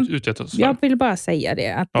har vi aldrig utgett oss för. Jag vill bara säga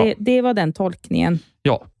det. Att det var den tolkningen.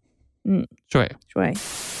 Ja. Så är det.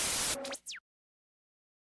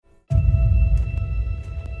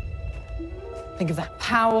 Think of that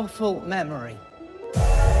powerful memory.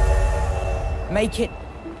 Make it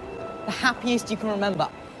the happiest you can remember.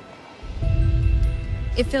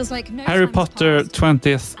 Harry Potter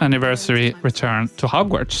 20th Anniversary Return to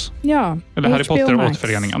Hogwarts. Ja, eller Harry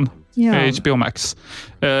Potter-återföreningen. HBO Max.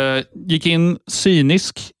 Gick in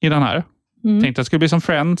cynisk i den här. Tänkte att det skulle bli som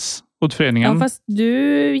Friends, återföreningen. Ja, fast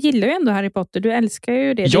du gillar ju ändå Harry Potter. Du älskar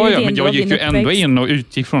ju det. Ja, men jag gick ju ändå in och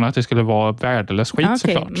utgick från att det skulle vara värdelös skit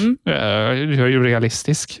såklart. Jag är ju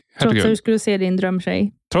realistisk. Trots att du skulle se din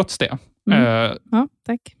drömtjej. Trots det. Ja,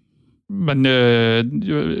 tack. Men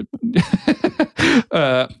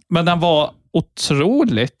men den var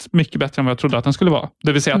otroligt mycket bättre än vad jag trodde att den skulle vara.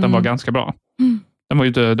 Det vill säga att den var ganska bra.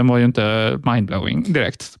 Den var ju inte mindblowing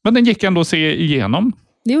direkt. Men den gick ändå att se igenom.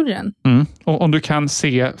 Det gjorde den. Och om du kan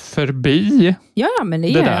se förbi men det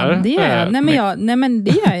gör jag. Nej, men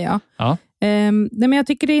det gör jag. Ja. Nej, men jag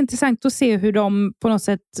tycker det är intressant att se hur de på något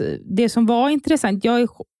sätt, det som var intressant, jag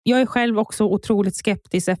är själv också otroligt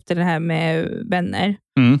skeptisk efter det här med vänner.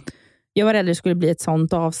 Jag var rädd det skulle bli ett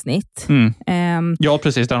sånt avsnitt. Ja,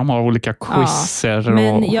 precis. Där de har olika quizzer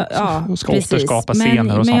och ska återskapa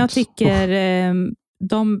scener och sånt. Men jag tycker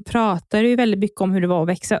de pratar ju väldigt mycket om hur det var att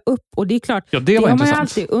växa upp. Och det är klart, det har man ju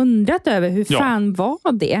alltid undrat över. Hur fan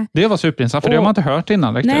var det? Det var superintressant, för det har man inte hört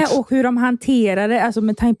innan riktigt. Nej, och hur de hanterade, alltså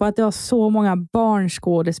med tanke på att det var så många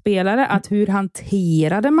barnskådespelare, att hur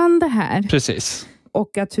hanterade man det här? Precis.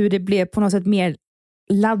 Och att hur det blev på något sätt mer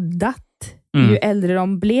laddat ju äldre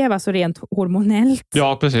de blev, alltså rent hormonellt.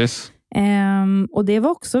 Ja, precis. Och det var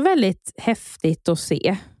också väldigt häftigt att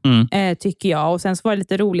se, tycker jag. Och sen så var det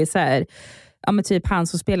lite roligt så här, men typ han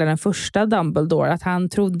som spelade den första Dumbledore, att han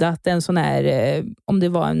trodde att en sån här, om det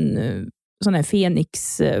var en sån här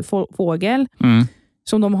fenixfågel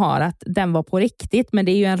som de har, att den var på riktigt, men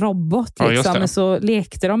det är ju en robot liksom. Men så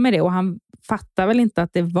lekte de med det och han fattar väl inte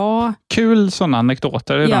att det var... Kul sådana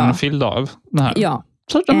anekdoter är den fylld av den här. Ja.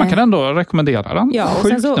 Så man kan ändå rekommendera den. Ja,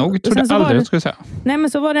 sjukt nog, tror jag aldrig jag skulle säga. Nej,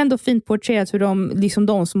 men så var det ändå fint porträtterat hur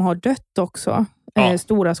de som har dött också,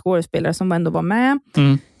 stora skådespelare som ändå var med,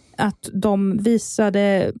 att de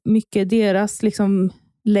visade mycket deras liksom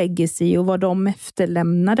legacy och vad de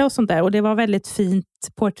efterlämnade och sånt där. Och det var väldigt fint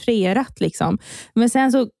porträtterat liksom. Men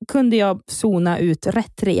sen så kunde jag zona ut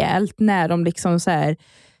rätt rejält när de liksom så här,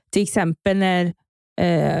 till exempel när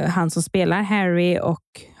han som spelar Harry och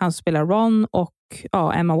han som spelar Ron och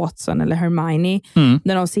Emma Watson eller Hermione,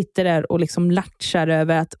 när de sitter där och liksom latchar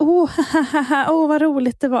över att vad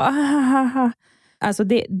roligt det var. Alltså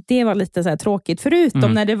det var lite så här tråkigt.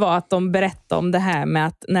 Förutom när det var att de berättade om det här med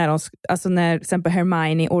att när till exempel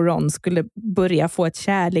Hermione och Ron skulle börja få ett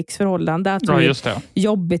kärleksförhållande. Att just det.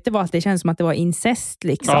 Jobbigt det var att det känns som att det var incest.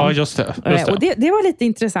 Liksom. Ja, just det. Och det var lite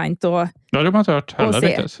intressant. Ja, det har man inte hört heller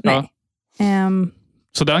riktigt. Nej. Ja.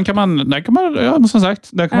 Så den kan man som sagt,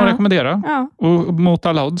 den kan man rekommendera. Ja. Och mot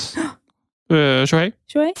alla odds. Tjohej.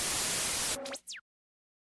 Tjohej.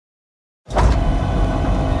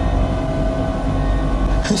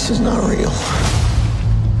 This is not real.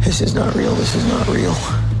 This is not real. This is not real.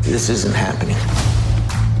 This isn't happening.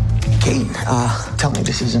 Kate, tell me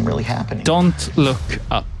this isn't really happening. Don't Look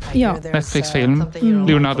Up. Ja. Netflix-film.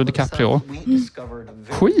 Leonardo DiCaprio.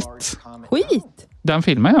 Skit. Den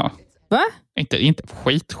filmen, ja. Va? Inte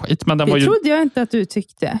skit, men den var ju... Det trodde jag inte att du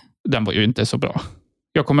tyckte. Den var ju inte så bra.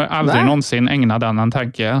 Jag kommer aldrig någonsin ägna den en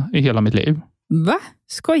tanke i hela mitt liv. Va?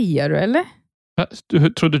 Skojar du eller?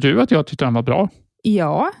 Trodde du att jag tyckte den var bra?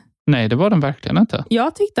 Ja. Nej, det var den verkligen inte.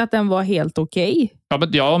 Jag tyckte att den var helt okej.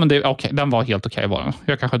 Men den var helt okej var den.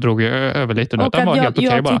 Jag kanske drog över lite nu. Och Den var helt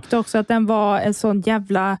okej bara. Jag tyckte också att den var en sån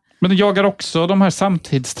jävla... Men den jagar också de här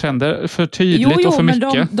samtidstrender för tydligt och för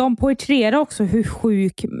mycket. Men de poetrerar också hur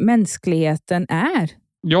sjuk mänskligheten är.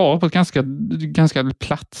 Ja, på ett ganska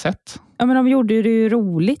platt sätt. Ja, men de gjorde det ju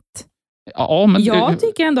roligt. Ja, men jag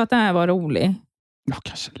tycker ändå att den här var rolig. Ja,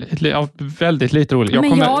 kanske väldigt lite roligt.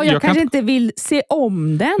 Men jag kanske inte vill se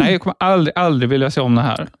om den. Nej, jag kommer aldrig vilja se om det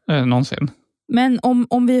här någonsin. Men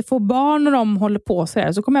om vi får barn och de håller på så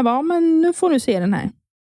här, så kommer jag bara, men nu får du se den här.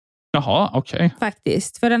 Jaha, okej.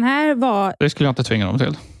 Faktiskt, för den här var... Det skulle jag inte tvinga dem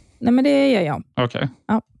till. Nej, men det gör jag. Okej.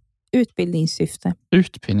 Ja, utbildningssyfte.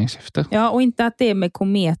 Utbildningssyfte? Ja, och inte att det är med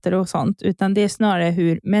kometer och sånt, utan det är snarare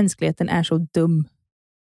hur mänskligheten är så dum.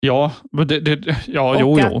 Ja,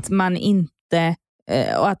 och att man inte...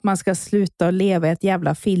 Och att man ska sluta att leva i ett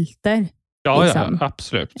jävla filter. Ja, liksom. Ja,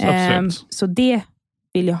 absolut. Så det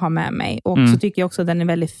vill jag ha med mig. Och så tycker jag också att den är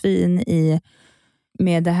väldigt fin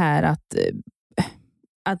med det här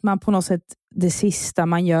att man på något sätt, det sista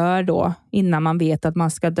man gör då, innan man vet att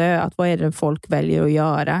man ska dö, att vad är det folk väljer att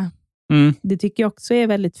göra. Det tycker jag också är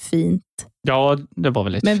väldigt fint. Ja, det var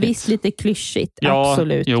väldigt fint. Men visst lite klyschigt,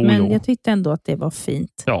 absolut. Men jag tyckte ändå att det var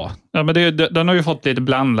fint. Ja men den har ju fått lite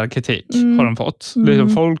blandad kritik. Har den fått.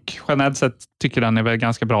 Folk generellt sett tycker den är väl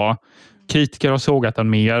ganska bra. Kritiker har sågat den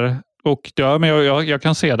mer. Och men jag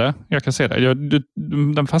kan se det.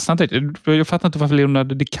 Den fastnar inte. Jag fattar inte varför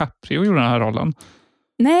Leonardo DiCaprio gjorde den här rollen.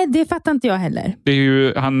 Nej, det fattar inte jag heller. Det är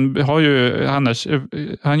ju,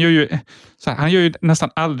 han gör ju nästan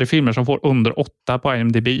aldrig filmer som får under 8 på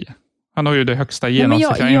IMDb. Han har ju det högsta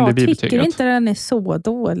genomsnittliga IMDb-betyget. Jag tycker inte den är så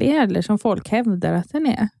dålig heller som folk hävdar att den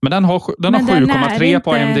är. Men den har 7,3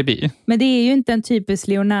 på IMDb. Men det är ju inte en typisk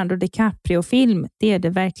Leonardo DiCaprio-film. Det är det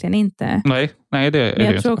verkligen inte. Nej, det är det inte.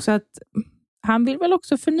 Jag tror också att han vill väl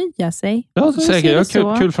också förnya sig. Ja, säkert.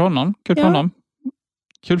 Kul för honom. Kul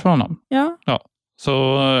för honom. Ja.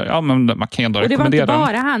 Så men man kan ändå rekommendera den. Och det var inte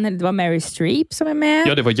bara han, det var Mary Streep som är med.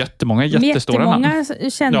 Ja, det var jättestora namn. Jättemånga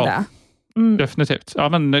kända. Ja, definitivt. Ja,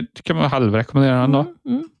 men det kan man halvrekommendera den då.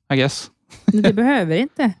 I guess. Det behöver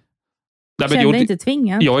inte. Känner inte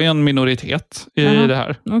tvingad. Jag är en minoritet i det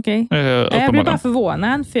här. Okej. Jag blir bara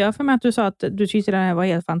förvånad, för jag för mig att du sa att du tyckte den här var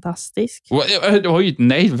helt fantastisk.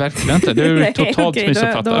 Nej, verkligen inte. Det är totalt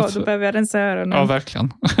missuppfattat. Då behöver jag rensa öronen. Ja,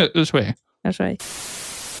 verkligen. Så är det.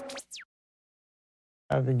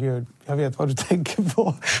 Herregud, jag vet vad du tänker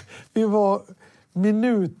på. Vi var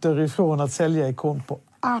minuter ifrån att sälja ikon på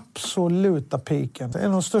absoluta piken. En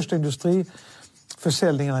av de största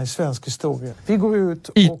industriförsäljningarna i svensk historia. Vi går ut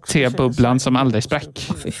och... IT-bubblan som aldrig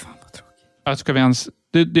spräck. Fy fan vad tråkigt. Ska vi ens...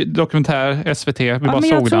 Dokumentär, SVT, vi bara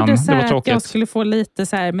såg den. Det var tråkigt. Att jag skulle få lite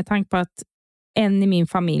så här, med tanke på att en i min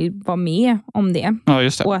familj var med om det. Ja,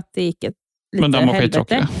 just det. Och att det gick lite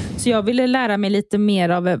helvete. Så jag ville lära mig lite mer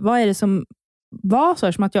av vad är det som var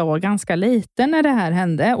så, som att jag var ganska liten när det här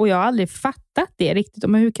hände. Och jag har aldrig fattat det riktigt.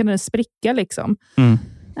 Men hur kan den spricka liksom?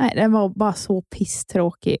 Nej, den var bara så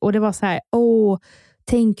pisstråkig. Och det var så här,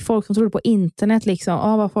 tänk folk som trodde på internet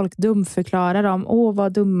liksom. Vad folk dumförklarar dem.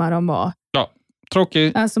 Vad dumma de var. Ja,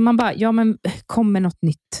 tråkig. Alltså man bara, men kom med något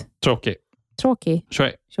nytt. Tråkig.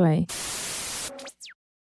 Tjohej.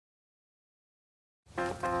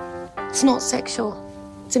 It's not sexual.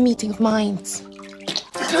 It's a meeting of minds.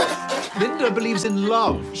 Linda believes in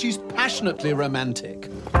love. She's passionately romantic.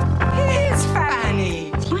 Here's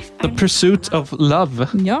Fanny. The Pursuit of Love.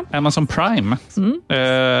 Ja. Amazon Prime.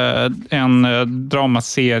 En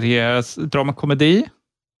dramaserie, dramakomedi.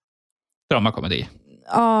 Ja,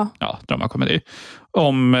 dramakomedi.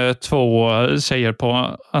 Om 2 tjejer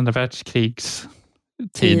på andra världskrigs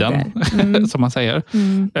tiden, som man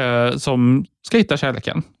säger. Som ska hitta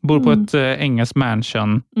kärleken. Bor på ett engelskt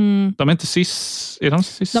mansion. De är inte är de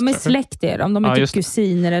systrar? De är släkt, de är inte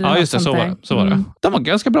kusiner eller något sånt där. Så var det. De var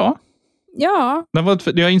ganska bra. Ja.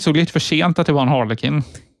 Jag insåg lite för sent att det var en Harlequin.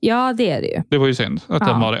 Ja, det är det ju. Det var ju synd att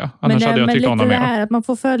den var det. Annars hade jag tyckt om dem mer. Men det här att man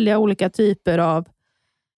får följa olika typer av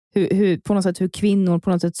hur kvinnor på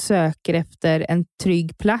något sätt söker efter en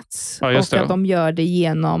trygg plats. Och att de gör det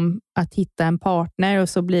genom att hitta en partner. Och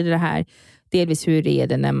så blir det här delvis hur är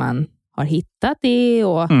det när man har hittat det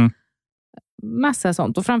och massa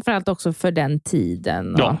sånt. Och framförallt också för den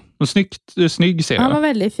tiden. Ja, och snygg serie. Ja, var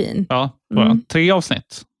väldigt fin. Ja, 3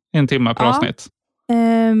 avsnitt. 1 timme per avsnitt.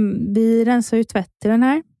 Vi rensar ju tvätt i den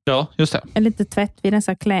här. Ja, just det. Eller inte tvätt, vi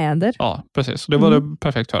rensar kläder. Ja, precis. Det var det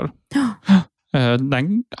perfekt för.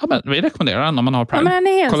 Vi rekommenderar den om man har Prime. Ja, men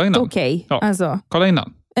den är helt okej. Ja. Alltså, kolla in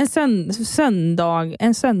den. En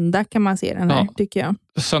söndag kan man se den här, tycker jag.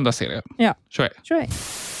 Söndagsserie. Ja. Kör.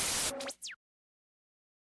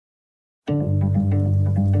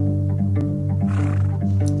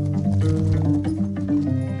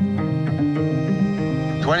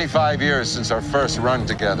 25 years since our first run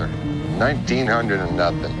together. 1900 and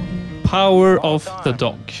nothing. Power of the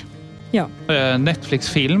Dog. Ja.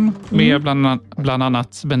 Netflix-film med bland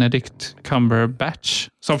annat Benedict Cumberbatch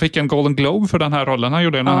som fick en Golden Globe för den här rollen han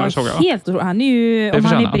gjorde i den här såg jag. Helt otroligt. Han är ju, om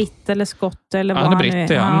han är britt eller skott eller vad han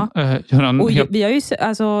är. Vi har ju,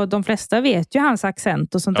 alltså, de flesta vet ju hans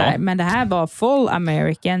accent och sånt där, men det här var full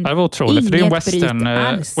American. Det var otroligt, för det är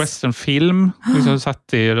en westernfilm liksom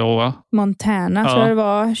satt i då Montana, tror jag det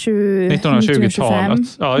var 1920-talet.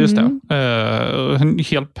 Ja, just det.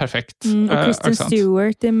 Helt perfekt. Och Kristen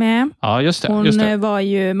Stewart är med. Ja, just det. Hon var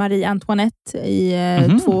ju Marie Antoinette i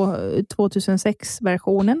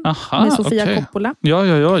 2006-versionen med Sofia Coppola.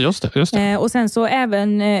 Ja, just det. Och sen så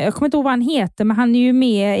även, jag kommer inte ihåg vad han heter, men han är ju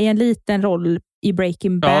med i en liten roll i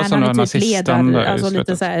Breaking Bad. Han är typ ledare, alltså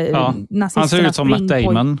lite så här nazisternas. Han ser ut som Matt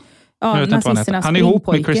Damon. Ja, nazisternas han är ihop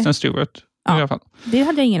med Kristen Stewart. Ja, i alla fall. Det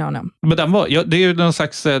hade jag ingen aning om. Men det är ju någon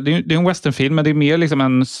slags, det är en westernfilm, men det är mer liksom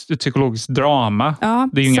en psykologisk drama. Ja,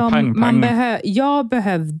 det är ju ingen pang-pang. Jag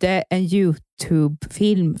behövde en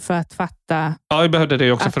YouTube-film för att fatta. Ja, jag behövde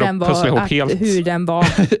det också för att pussla ihop helt. Hur den var.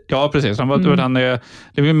 Ja, precis. Det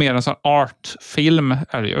är ju mer en sån artfilm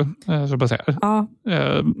är det ju, så att säga. Ja.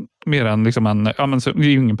 Mer än liksom det är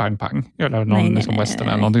ju ingen pang-pang. Eller någon liksom western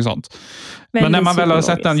eller någonting sånt. Men när man väl har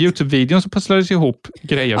sett den YouTube-videon så pusslades ihop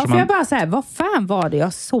grejer. Ja, jag bara säga, vad fan var det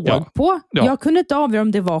jag såg på? Ja. Jag kunde inte avgöra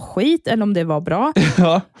om det var skit eller om det var bra.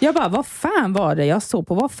 Jag bara, vad fan var det jag såg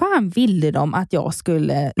på? Vad fan ville de att jag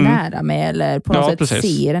skulle lära mig eller på något sätt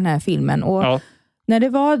se den här filmen? Och när det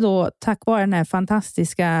var då, tack vare den här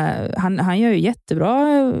fantastiska, han gör ju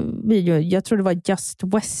jättebra video, jag tror det var Just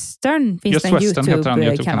Western, finns det en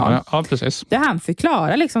YouTube-kanal. Ja, precis. Där han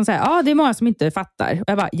förklarar liksom så här, det är många som inte fattar. Och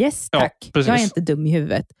jag bara, yes tack, jag är inte dum i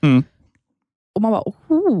huvudet. Och man bara,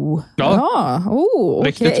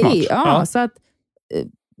 okej. Ja, så att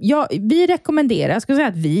vi rekommenderar, jag skulle säga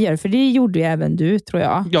att vi gör, för det gjorde ju även du, tror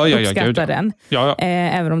jag. Uppskattar den. Ja.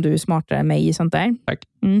 Även om du är smartare än mig i sånt där. Tack.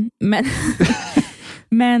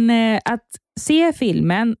 Men att se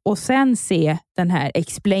filmen och sen se den här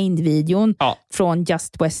explained-videon från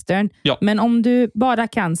Just Western. Ja. Men om du bara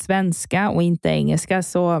kan svenska och inte engelska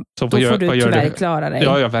så då får du tyvärr klara dig.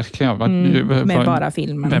 Ja, verkligen. Med bara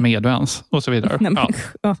filmen. Vem är du ens? Och så vidare.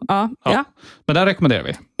 Ja. Men där rekommenderar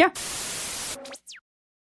vi. Ja.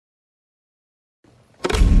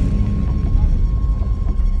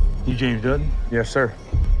 You James Dutton? Yes, sir.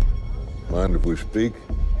 Mind if we speak?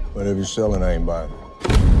 Whatever you're selling, I ain't buying.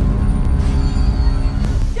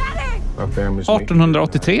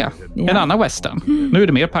 1883. En annan western. Nu är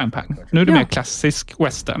det mer pang-pang. Nu är det mer klassisk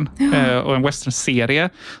western. Och en western-serie.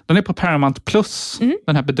 Den är på Paramount Plus.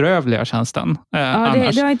 Den här bedrövliga tjänsten.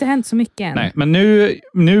 Det har inte hänt så mycket än. Nej, men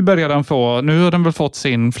nu börjar den få... Nu har den väl fått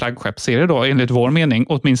sin flaggskeppsserie då, enligt vår mening,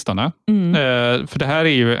 åtminstone. För det här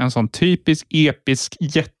är ju en sån typisk, episk,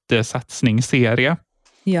 jättesatsningsserie.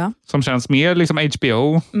 Ja. Som känns mer liksom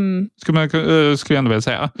HBO, skulle jag ändå vilja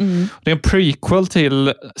säga. Det är en prequel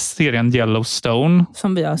till serien Yellowstone.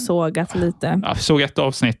 Som vi har sågat lite. Ja, såg ett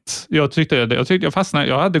avsnitt. Jag tyckte jag fastnade.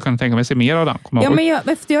 Jag hade kunnat tänka mig se mer av den.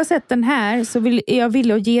 Efter jag har sett den här så vill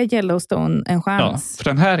jag ge Yellowstone en chans. Ja, för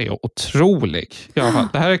den här är otrolig.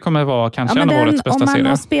 Det här kommer vara kanske en av årets bästa serier. Om man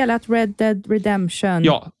har spelat Red Dead Redemption.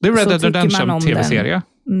 Ja, det är Red Dead Redemption tv-serie.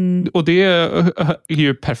 Och det är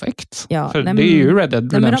ju perfekt. För det är ju Red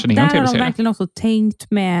Dead Redemption ingen tv-serie. Där har de verkligen också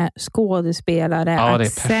tänkt med skådespelare,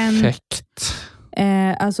 accent. Det är perfekt.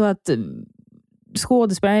 Alltså att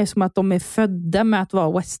skådespelare är som att de är födda med att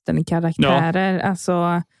vara western-karaktärer. Ja.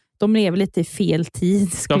 Alltså, de lever lite i fel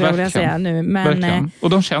tid, skulle jag vilja säga nu. Men, och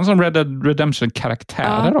de känns som Red Dead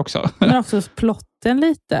Redemption-karaktärer också. Men också plotten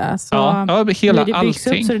lite. Alltså, hela det byggs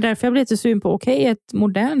allting. upp, så det är därför jag blir lite sugen på ett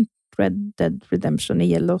modernt Red Dead Redemption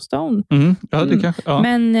i Yellowstone.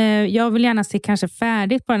 Men jag vill gärna se kanske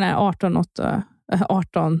färdigt på den här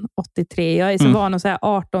 1883. Jag är så van att säga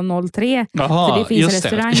 1803. För det finns en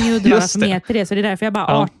restaurang i Uddevalla som heter det. Så det är därför jag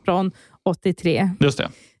bara 1883. Just det.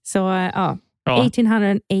 Så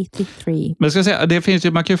 1883. Men ska jag säga, det finns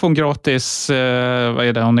ju, man kan ju få en gratis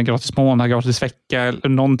en gratis månad, gratis vecka eller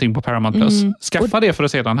någonting på Paramount Plus. Skaffa det för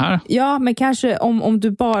att se den här. Ja, men kanske om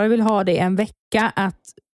du bara vill ha det en vecka, att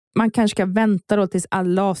man kanske ska vänta då tills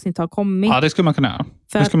alla avsnitt har kommit. Ja, det skulle man kunna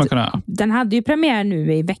göra. Den hade ju premiär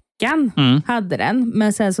nu i veckan. Hade den.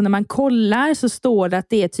 Men sen så när man kollar så står det att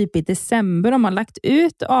det är typ i december de har lagt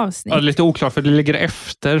ut avsnitt. Ja, lite oklart för det ligger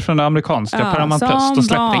efter från det amerikanska Paramount Plus. Som de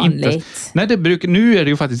släppte inte. Nej, nu är det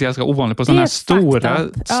ju faktiskt ganska ovanligt på sådana här stora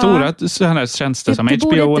sådana här tjänster som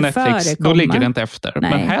HBO och Netflix. Då ligger det inte efter.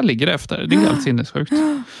 Nej. Men här ligger det efter. Det är helt sinnessjukt.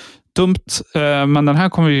 Dumt, men den här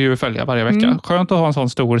kommer vi ju följa varje vecka. Skönt att ha en sån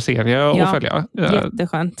stor serie att följa.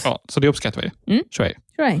 Jätteskönt. Ja, så det uppskattar vi. Tjoj.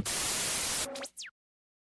 Kalle,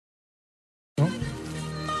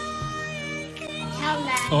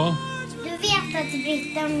 du vet att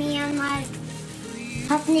Britta menar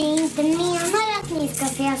att ni inte menar att ni ska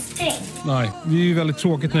säga sträng. Nej, det är ju väldigt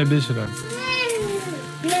tråkigt när det blir sådär.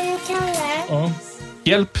 Men Kalle... Ja.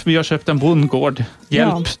 Hjälp, vi har köpt en bondgård.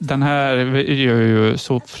 Hjälp, den här är ju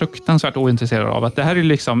så fruktansvärt ointresserad av att det här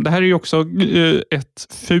är ju också ett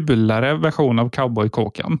fulare version av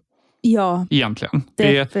cowboykåken. Ja, egentligen.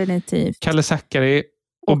 definitivt. Kalle Zackari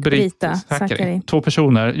och Britta Zackari. 2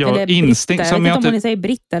 personer. Jag eller instinkt som jag inte... om hon säger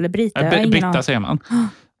Britta eller Brita. Britta säger man.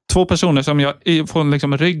 2 personer som jag får en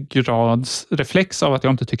liksom ryggradsreflex av att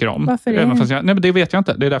jag inte tycker om. Varför det? Nej, men det vet jag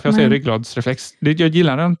inte. Det är därför jag säger ryggradsreflex. Jag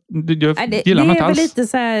gillar den. Jag gillar den inte alls. Lite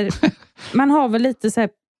så här, man har väl lite så här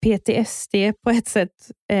PTSD på ett sätt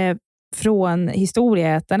från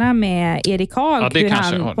Historieätarna med Erik Haag. Hur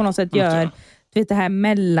han på något sätt gör det här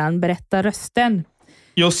mellanberättarrösten.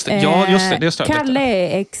 Just det. Det Kalle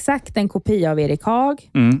är exakt en kopia av Erik Haag.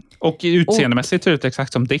 Och utseendemässigt ser ut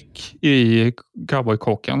exakt som Dick i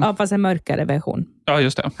Cowboykåken. Ja, fast en mörkare version. Ja,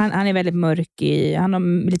 just det. Han är väldigt mörk han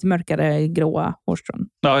har lite mörkare gråa hårstrån.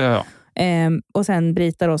 Ja. Och sen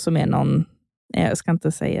Brita då som är någon, jag ska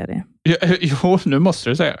inte säga det. Jo, nu måste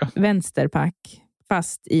du säga det. Vänsterpack,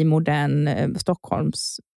 fast i modern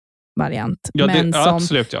Stockholms variant. Ja, men som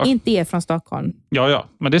absolut, inte är från Stockholm. Ja,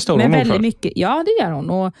 men det står hon väldigt för. Mycket, ja, det gör hon.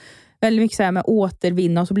 Och väldigt mycket så här med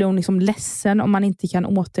återvinna, och så blir hon liksom ledsen om man inte kan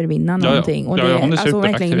återvinna någonting. Och det, hon är alltså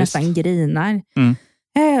verkligen nästan grinar.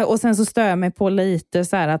 Och sen så stör jag mig på lite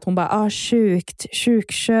så här att hon bara,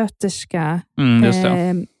 sjuksköterska. Just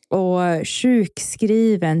det. Och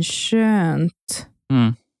sjukskriven, könt.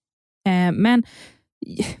 Men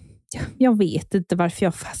jag vet inte varför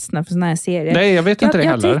jag fastnar för såna här serier. Nej, jag vet inte det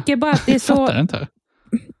heller. Jag tycker bara att det är så...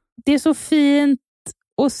 Det är så fint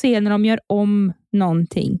att se när de gör om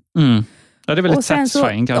någonting. Ja, det är väldigt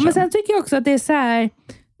satisfying kanske. Ja, men sen tycker jag också att det är så här...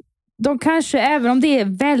 De kanske, även om det är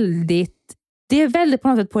väldigt på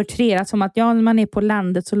något sätt porträtterat som att när man är på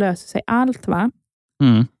landet så löser sig allt, va?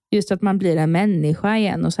 Just att man blir en människa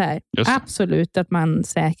igen och så här. Absolut att man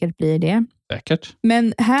säkert blir det. Säkert.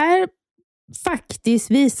 Men här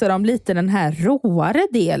faktiskt visar de lite den här råare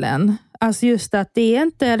delen. Alltså just att det är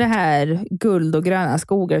inte det här guld och gröna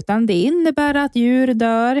skogar, utan det innebär att djur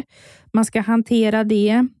dör. Man ska hantera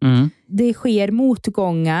det. Det sker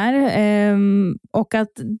motgångar och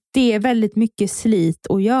att det är väldigt mycket slit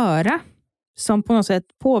att göra som på något sätt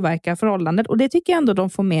påverkar förhållandet. Och det tycker jag ändå de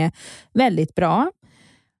får med väldigt bra.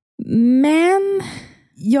 Men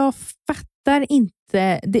jag fattar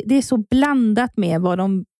inte. Det är så blandat med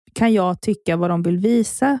kan jag tycka vad de vill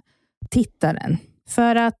visa tittaren.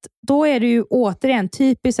 För att då är det ju återigen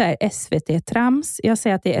typiskt så här SVT-trams. Jag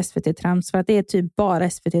säger att det är SVT-trams för att det är typ bara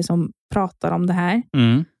SVT som pratar om det här.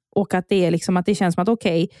 Och att det är liksom att det känns som att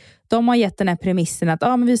de har gett den här premissen att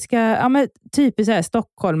men vi ska, men typiskt så här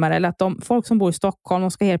stockholmare, eller att folk som bor i Stockholm,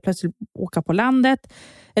 de ska helt plötsligt åka på landet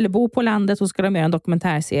eller bo på landet, och ska de göra en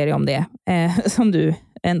dokumentärserie om det som du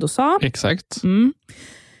ändå sa. Exakt.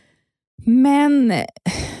 Men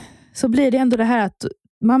så blir det ändå det här att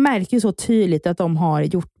man märker ju så tydligt att de har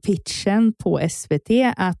gjort pitchen på SVT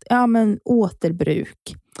att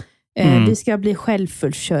återbruk. Vi ska bli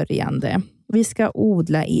självförsörjande. Vi ska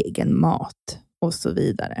odla egen mat och så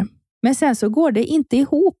vidare. Men sen så går det inte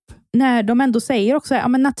ihop. när de ändå säger också, ja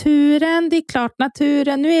men naturen, det är klart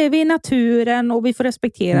naturen, nu är vi i naturen och vi får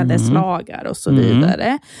respektera dess lagar och så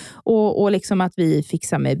vidare. Och liksom att vi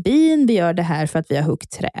fixar med bin, vi gör det här för att vi har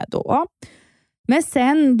huggt träd då. Men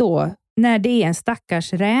sen då, när det är en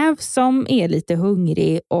stackars räv som är lite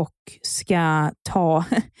hungrig och ska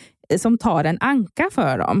som tar en anka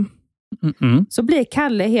för dem. Så blir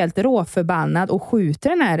Kalle helt råförbannad och skjuter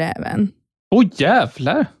den här räven.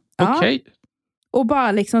 Jävlar! Ja. Okej. Och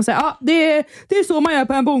bara liksom säga, det är så man gör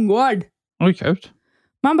på en bondgård. Okej.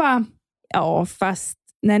 Man bara, ja fast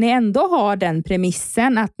när ni ändå har den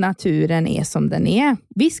premissen att naturen är som den är.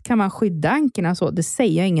 Visst kan man skydda ankorna så, det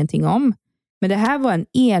säger jag ingenting om. Men det här var en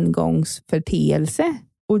engångsförteelse.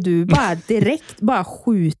 Och du bara direkt bara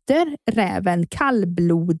skjuter räven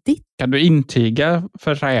kallblodigt. Kan du intyga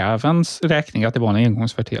för rävens räkning att det var en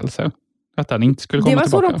engångsförteelse? Att den inte skulle komma tillbaka?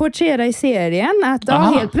 Det var tillbaka. Så de porträtterade i serien.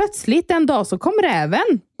 Att helt plötsligt en dag så kom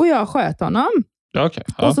räven. Och jag sköt honom. Okay,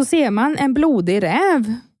 Och så ser man en blodig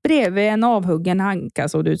räv bredvid en avhuggen hanka,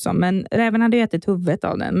 såg det ut som. Men räven hade ätit huvudet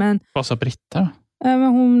av den. Men vad sa Britta?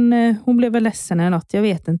 Hon blev väl ledsen eller något, jag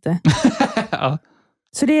vet inte. Ja.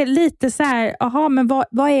 Så det är lite så här, men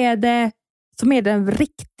vad är det som är den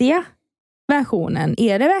riktiga versionen?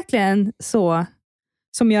 Är det verkligen så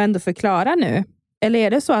som jag ändå förklarar nu? Eller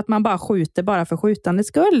är det så att man bara skjuter bara för skjutandets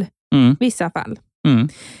skull? Vissa fall.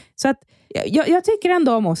 Så att jag tycker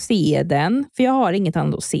ändå om att se den, för jag har inget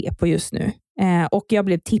annat att se på just nu. Och jag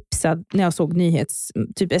blev tipsad när jag såg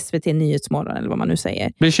typ SVT Nyhetsmorgon eller vad man nu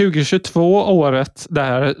säger. Blir 2022 året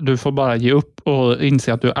där du får bara ge upp och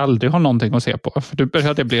inse att du aldrig har någonting att se på? För du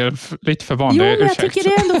börjar det blir lite för vanlig ursäkt. Jo, men jag tycker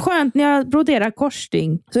det är ändå skönt när jag broderar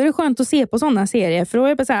korsstygn. Så är det skönt att se på sådana serier. För då är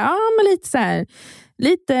det bara så här, men lite så här,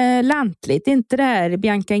 lite lantligt. Inte det här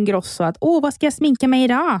Bianca Ingrosso att, vad ska jag sminka mig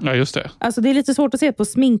idag? Ja, just det. Alltså det är lite svårt att se på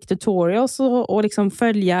sminktutorials och liksom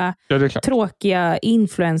följa tråkiga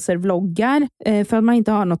influencer-vloggar för att man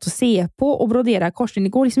inte har något att se på och brodera korsstygn. Det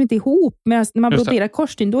går liksom inte ihop. Men när man broderar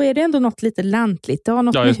korsstygn, då är det ändå något lite lantligt. Det har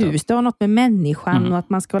något med hus, det har något med människan och att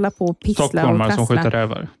man ska hålla på och pissla och trassla. Som skjuter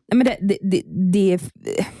rävar. Men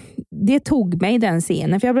det tog mig den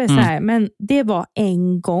scenen, för jag blev så här, men det var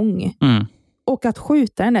en gång. Och att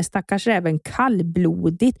skjuta den där stackars räven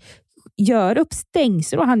kallblodigt, gör upp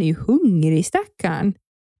stängsel och han är ju hungrig, stackarn.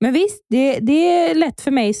 Men visst, det är lätt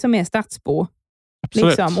för mig som är stadsbo.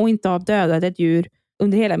 Liksom, och inte ha dödat ett djur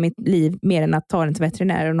under hela mitt liv mer än att ta den till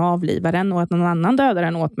veterinären och avliva den och att någon annan dödar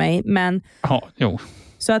den åt mig. Men,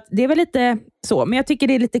 så att det är väl lite så. Men jag tycker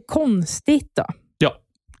det är lite konstigt då. Ja.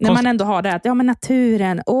 När man ändå har det att, men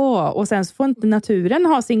naturen, och sen så får inte naturen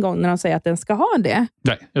ha sin gång när de säger att den ska ha det.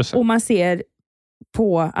 Nej, just det. Och man ser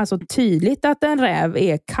på, alltså tydligt att en räv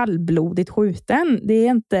är kallblodigt skjuten. Det är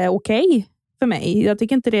inte okej för mig. Jag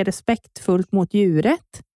tycker inte det är respektfullt mot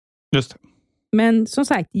djuret. Just det. Men som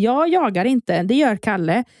sagt, jag jagar inte. Det gör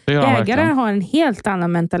Kalle. Jägare har en helt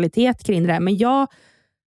annan mentalitet kring det här. Men jag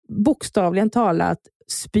bokstavligen talat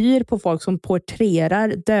spyr på folk som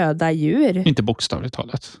porträtterar döda djur. Inte bokstavligt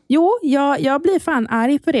talat. Jo, jag blir fan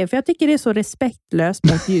arg på det. För jag tycker det är så respektlöst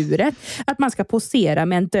mot djuret. Att man ska posera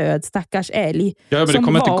med en död stackars älg. Ja, men det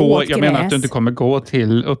kommer inte gå. Jag menar att du inte kommer gå upp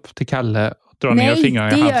till Kalle och dra ner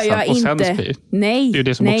fingrarna i halsen och sen spy. Nej, det är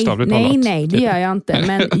det som bokstavligt talat. Nej, det gör jag inte.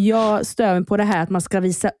 Men jag stör mig på det här att man ska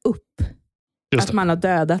visa upp att man har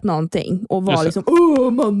dödat någonting. Och vara liksom,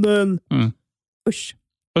 mannen! Usch.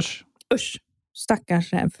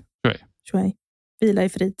 Stackars räv. Tjoej. Vila i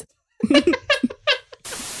frid.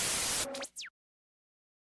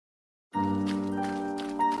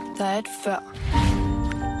 Der er et før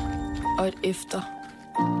og et efter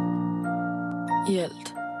i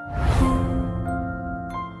alt.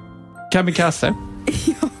 Kamikaze.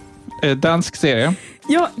 Dansk serie.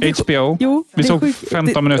 Ja, HBO. Vi såg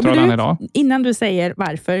 15 minuter av den idag. Innan du säger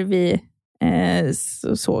varför vi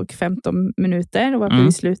såg 15 minuter och varför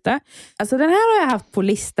vi slutade. Alltså den här har jag haft på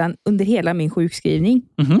listan under hela min sjukskrivning.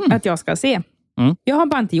 Att jag ska se. Jag har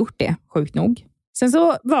bara inte gjort det, sjukt nog. Sen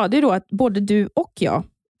så var det då att både du och jag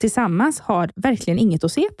tillsammans har verkligen inget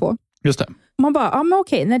att se på. Just det. Man bara, men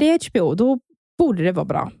okej, när det är HBO då borde det vara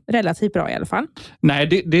bra. Relativt bra i alla fall. Nej,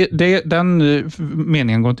 den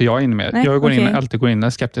meningen går inte jag in med. Nej, jag alltid går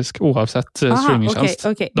in skeptisk oavsett streamingtjänst.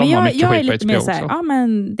 Okay. Men jag är lite mer så här,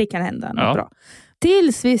 men det kan hända något bra.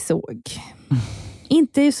 Tills vi såg,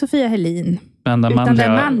 inte Sofia Helin, utan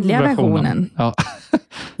den manliga versionen. Ja.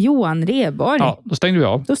 Johan Rheborg. Ja, då stängde vi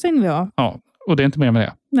av. Ja, och det är inte mer med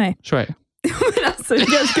det. Nej. Tjoej. Men alltså,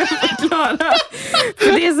 jag ska förklara.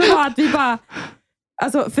 För det är så att vi bara...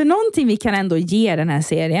 Alltså, för någonting vi kan ändå ge den här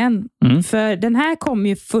serien. För den här kom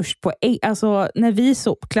ju först på... Alltså, när vi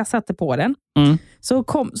klassade på den så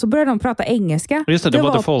började de prata engelska. Just det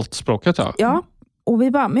var default-språket. Ja. Och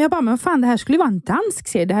vi bara, men fan, det här skulle ju vara en dansk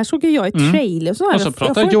serie. Det här såg jag i trailer. Och så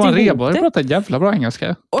pratade Johan Rheborg jävla bra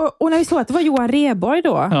engelska. Och när vi såg att det var Johan Rheborg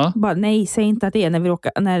då, bara nej, säg inte att det är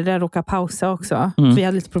när det råkar pausa också. För vi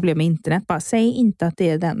hade lite problem med internet. Bara, säg inte att det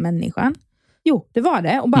är den människan. Jo, det var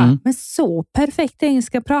det. Och bara, men så perfekt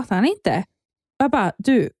engelska pratar han inte. Jag bara,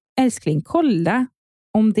 du älskling, kolla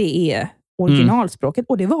om det är originalspråket.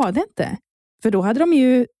 Och det var det inte. För då hade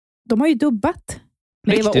de har ju dubbat.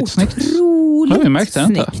 Men riktigt det var otroligt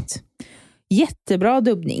snyggt. Jättebra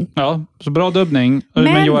dubbning. Ja, så bra dubbning.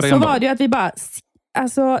 Men så var det ju att vi bara...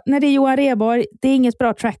 Alltså, när det är Johan Rheborg, det är inget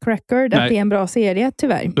bra track record att det är en bra serie,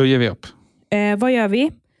 tyvärr. Då ger vi upp. Vad gör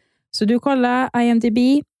vi? Så du kollar IMDb.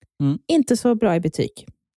 Inte så bra i betyg.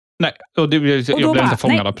 Nej, och jag blev inte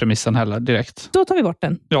fångad av premissen heller direkt. Då tar vi bort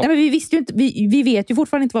den. Ja. Nej, men vi visste ju inte, vi vet ju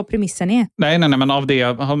fortfarande inte vad premissen är. Nej, men av det,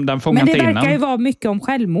 den fångar inte innan. Men det verkar ju vara mycket om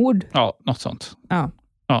självmord. Ja, något sånt. Ja.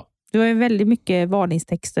 Det var ju väldigt mycket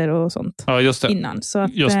varningstexter och sånt just det. Innan. Så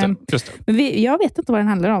att, just det. Men jag vet inte vad den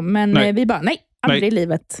handlar om, men vi bara, aldrig i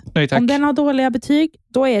livet. Nej, tack. Om den har dåliga betyg,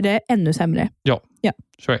 då är det ännu sämre. Ja.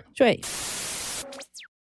 Så är.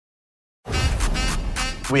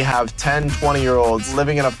 We have 10, 20-year-olds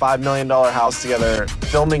living in a $5 million house together,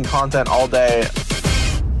 filming content all day.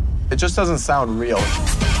 It just doesn't sound real.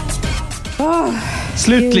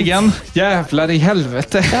 Slutligen, jävlar i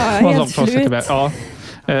helvete. Ja, helt slut.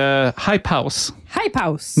 Hype House.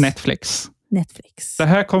 Netflix. Det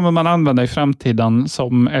här kommer man använda i framtiden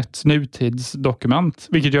som ett nutidsdokument,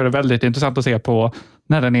 vilket gör det väldigt intressant att se på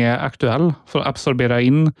när den är aktuell för att absorbera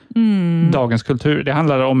in dagens kultur. Det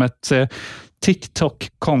handlar om ett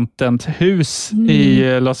TikTok-content-hus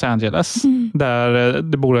i Los Angeles. Där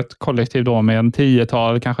det bor ett kollektiv då med en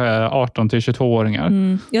 10-tal, kanske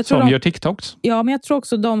 18-22-åringar som gör TikToks. Ja, men jag tror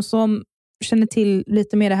också de som känner till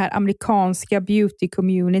lite mer det här amerikanska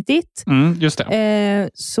beauty-communityt. Just det.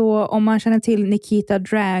 Så om man känner till Nikita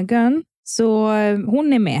Dragon, så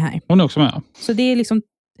hon är med här. Hon är också med. Så det är liksom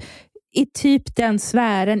i typ den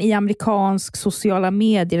sfären i amerikansk sociala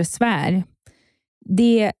medier-sfär.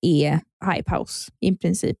 Det är Hype House i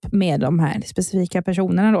princip med de här specifika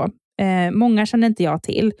personerna då. Många känner inte jag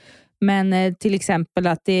till. Men till exempel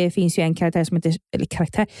att det finns ju en karaktär som heter... Eller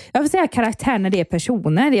karaktär. Jag vill säga karaktär när det är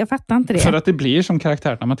personer. Jag fattar inte det. För att det blir som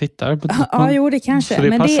karaktär när man tittar. Ja, jo det kanske.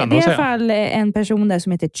 Men det är i alla fall en person där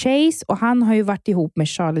som heter Chase. Och han har ju varit ihop med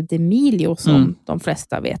Charli D'Amelio som de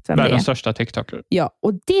flesta vet vem det är. Världens största TikToker. Ja,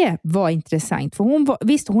 och det var intressant. För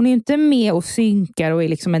hon är ju inte med och synkar och är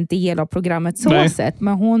liksom en del av programmet så sätt.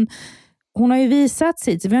 Men hon har ju visat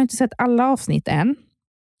sitt. Vi har inte sett alla avsnitt än.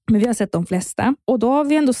 Men vi har sett de flesta. Och då har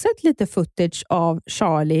vi ändå sett lite footage av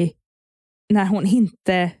Charli när hon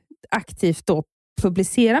inte aktivt då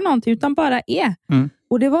publicerar någonting utan bara är.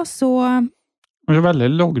 Och det var så... Det var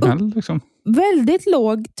väldigt lågmäld liksom. Väldigt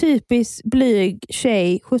låg, typisk blyg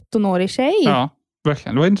tjej, 17-årig tjej. Ja,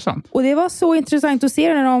 verkligen. Det var intressant. Och det var så intressant att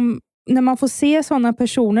se när man får se sådana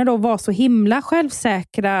personer då vara så himla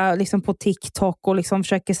självsäkra liksom på TikTok och liksom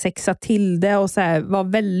försöker sexa till det och så här, vara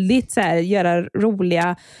väldigt så här, göra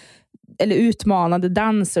roliga eller utmanande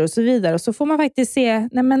danser och så vidare. Och så får man faktiskt se,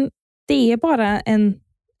 nej men det är bara en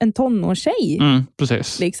tonårstjej.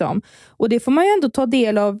 Precis. Liksom. Och det får man ju ändå ta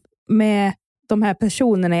del av med de här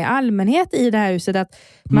personerna i allmänhet i det här huset, att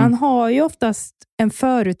man har ju oftast en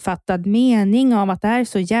förutfattad mening av att det här är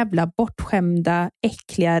så jävla bortskämda,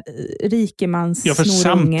 äckliga rikemanssnorungar. Ja, för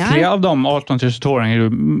samtliga av de 18-22-åringar är ju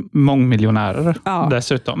mångmiljonärer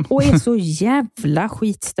dessutom. Och är så jävla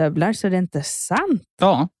skitstövlar så det är inte sant.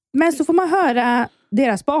 Ja. Men så får man höra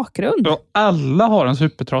deras bakgrund. Och alla har en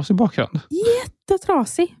supertrasig bakgrund.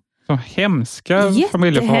 Jättetrasig. Så hemska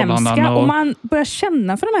familjeförhållanden. Och man börjar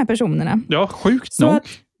känna för de här personerna. Ja, sjukt nog.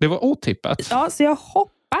 Det var otippat. Ja, så jag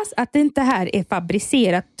hoppas att det inte här är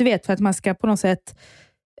fabricerat. Du vet, för att man ska på något sätt...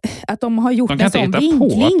 Att de har gjort en sån vinkling. De kan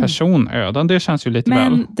inte hitta på personöden. Det känns ju lite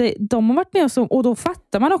väl. Men de har varit med och då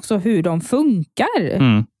fattar man också hur de funkar.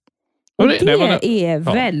 Och det är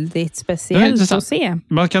väldigt speciellt att se.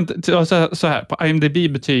 Man kan så här på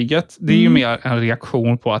IMDb-betyget, det är ju mer en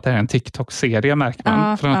reaktion på att det är en TikTok-serie, märker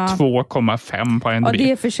man. Från 2,5 på IMDb. Och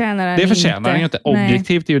det förtjänar den inte.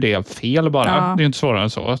 Objektivt är ju det fel bara. Det är inte svårare än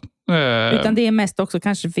så. Utan det är mest också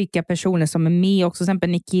kanske vilka personer som är med också, till exempel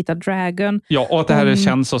Nikita Dragon. Ja, och att det här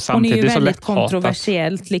känns så samtidigt. Hon är ju väldigt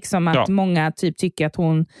kontroversiellt liksom, att många typ tycker att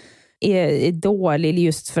hon är dålig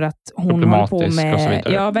just för att hon håller på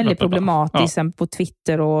med väldigt problematiskt på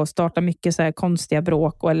Twitter och startar mycket så här konstiga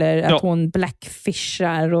bråk eller att hon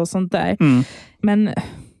blackfishar och sånt där.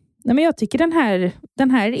 Men jag tycker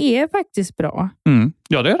den här är faktiskt bra.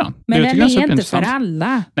 Ja, det är den. Men den är inte för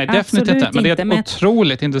alla. Nej, definitivt inte. Men det är ett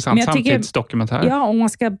otroligt intressant samtidsdokumentär. Ja, och man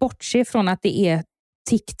ska bortse från att det är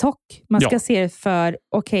TikTok. Man ska se för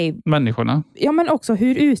människorna. Ja, men också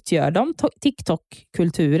hur utgör de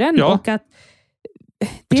TikTok-kulturen? Ja. Och att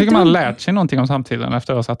jag tycker man har lärt sig någonting om samtiden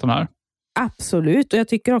efter att ha sett den här. Absolut, och jag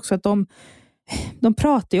tycker också att de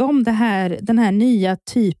pratar ju om den här nya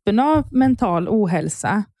typen av mental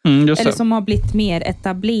ohälsa. Eller som har blivit mer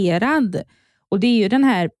etablerad. Och det är ju den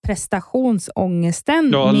här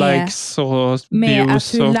prestationsångesten likes och med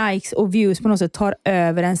views. Att hur likes och views på något sätt tar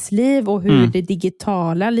över ens liv och hur det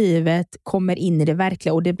digitala livet kommer in i det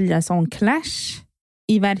verkliga. Och det blir en sån clash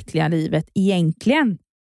i verkliga livet egentligen.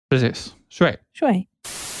 Precis. Shui.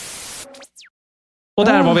 Och Och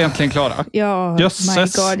där var vi egentligen klara. Ja, Jösses. my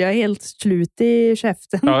god, jag är helt slut i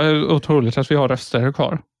käften. Ja, otroligt att vi har röster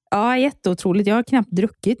kvar. Ja, jätteotroligt. Jag har knappt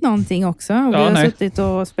druckit någonting också. Och vi har suttit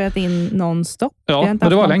och spelat in non-stop. Ja, men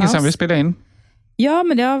det var länge sedan vi spelade in. Ja,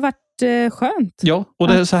 men det har varit skönt. Ja, och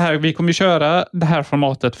det är så här, vi kommer ju köra det här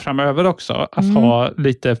formatet framöver också. Att ha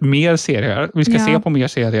lite mer serier. Vi ska se på mer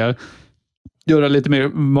serier. Göra lite mer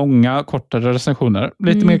många kortare recensioner.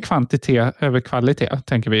 Lite mer kvantitet över kvalitet,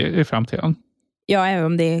 tänker vi i framtiden. Ja, även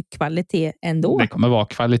om det är kvalitet ändå. Det kommer vara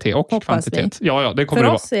kvalitet och kvantitet. Ja, det kommer för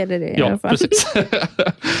det oss är det i ja, alla fall. Precis.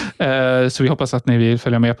 Så vi hoppas att ni vill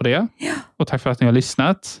följa med på det. Ja. Och tack för att ni har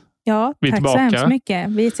lyssnat. Ja, tack så hemskt mycket.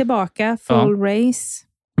 Vi är tillbaka, full race.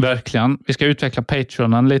 Verkligen. Vi ska utveckla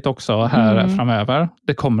Patreonen lite också här framöver.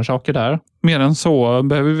 Det kommer saker där. Mer än så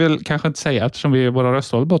behöver vi väl kanske inte säga eftersom våra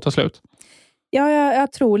röster bara tar slut. Ja,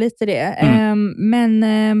 jag tror lite det.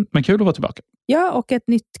 Men kul att vara tillbaka. Ja, och ett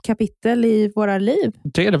nytt kapitel i våra liv.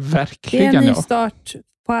 Det är det verkligen. Det är en ny start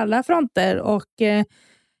på alla fronter och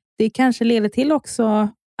det kanske leder till också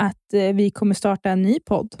att vi kommer starta en ny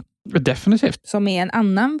podd. Definitivt. Som är en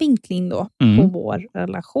annan vinkling då på vår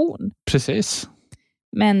relation. Precis.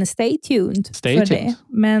 Men stay tuned för det.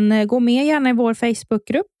 Men gå med gärna i vår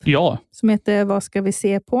Facebookgrupp. Ja. Som heter Vad ska vi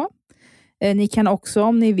se på? Ni kan också,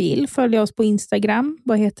 om ni vill, följa oss på Instagram.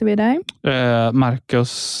 Vad heter vi där?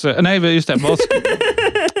 Marcus... Nej, just det.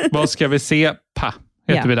 Vad ska vi se på?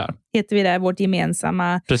 Heter vi där. Heter vi där vårt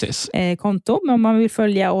gemensamma konto. Men om man vill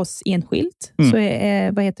följa oss enskilt så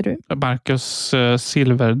vad heter du? Marcus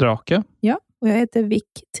Silverdrake. Ja, och jag heter Vic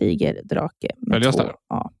Tigerdrake. Följ oss där.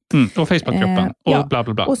 Ja. Och Facebookgruppen. Och bla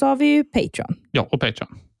bla bla. Och så har vi ju Patreon. Ja, och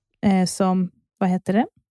Patreon. Som, vad heter det?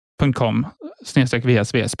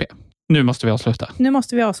 .com/VSVSP. Nu måste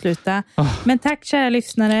vi avsluta. Men tack kära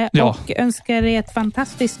lyssnare och önskar er ett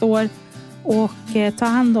fantastiskt år och ta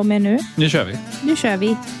hand om er nu. Nu kör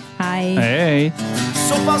vi. Hej. Hej.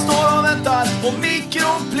 Soffan står och väntar och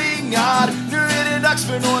mikron plingar. Nu är det dags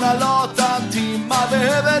för några lata timmar.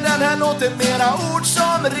 Behöver den här låten mera ord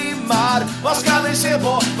som rimmar. Vad ska vi se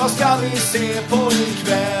på? Vad ska vi se på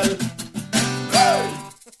ikväll?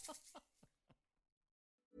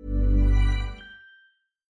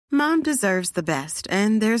 Mom deserves the best,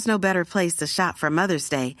 and there's no better place to shop for Mother's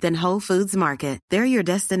Day than Whole Foods Market. They're your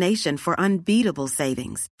destination for unbeatable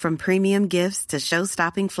savings, from premium gifts to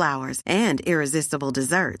show-stopping flowers and irresistible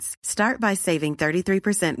desserts. Start by saving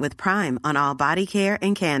 33% with Prime on all body care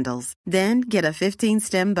and candles. Then get a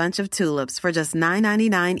 15-stem bunch of tulips for just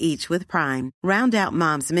 $9.99 each with Prime. Round out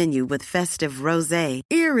Mom's menu with festive rosé,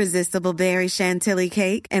 irresistible berry chantilly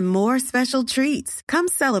cake, and more special treats. Come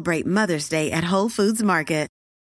celebrate Mother's Day at Whole Foods Market.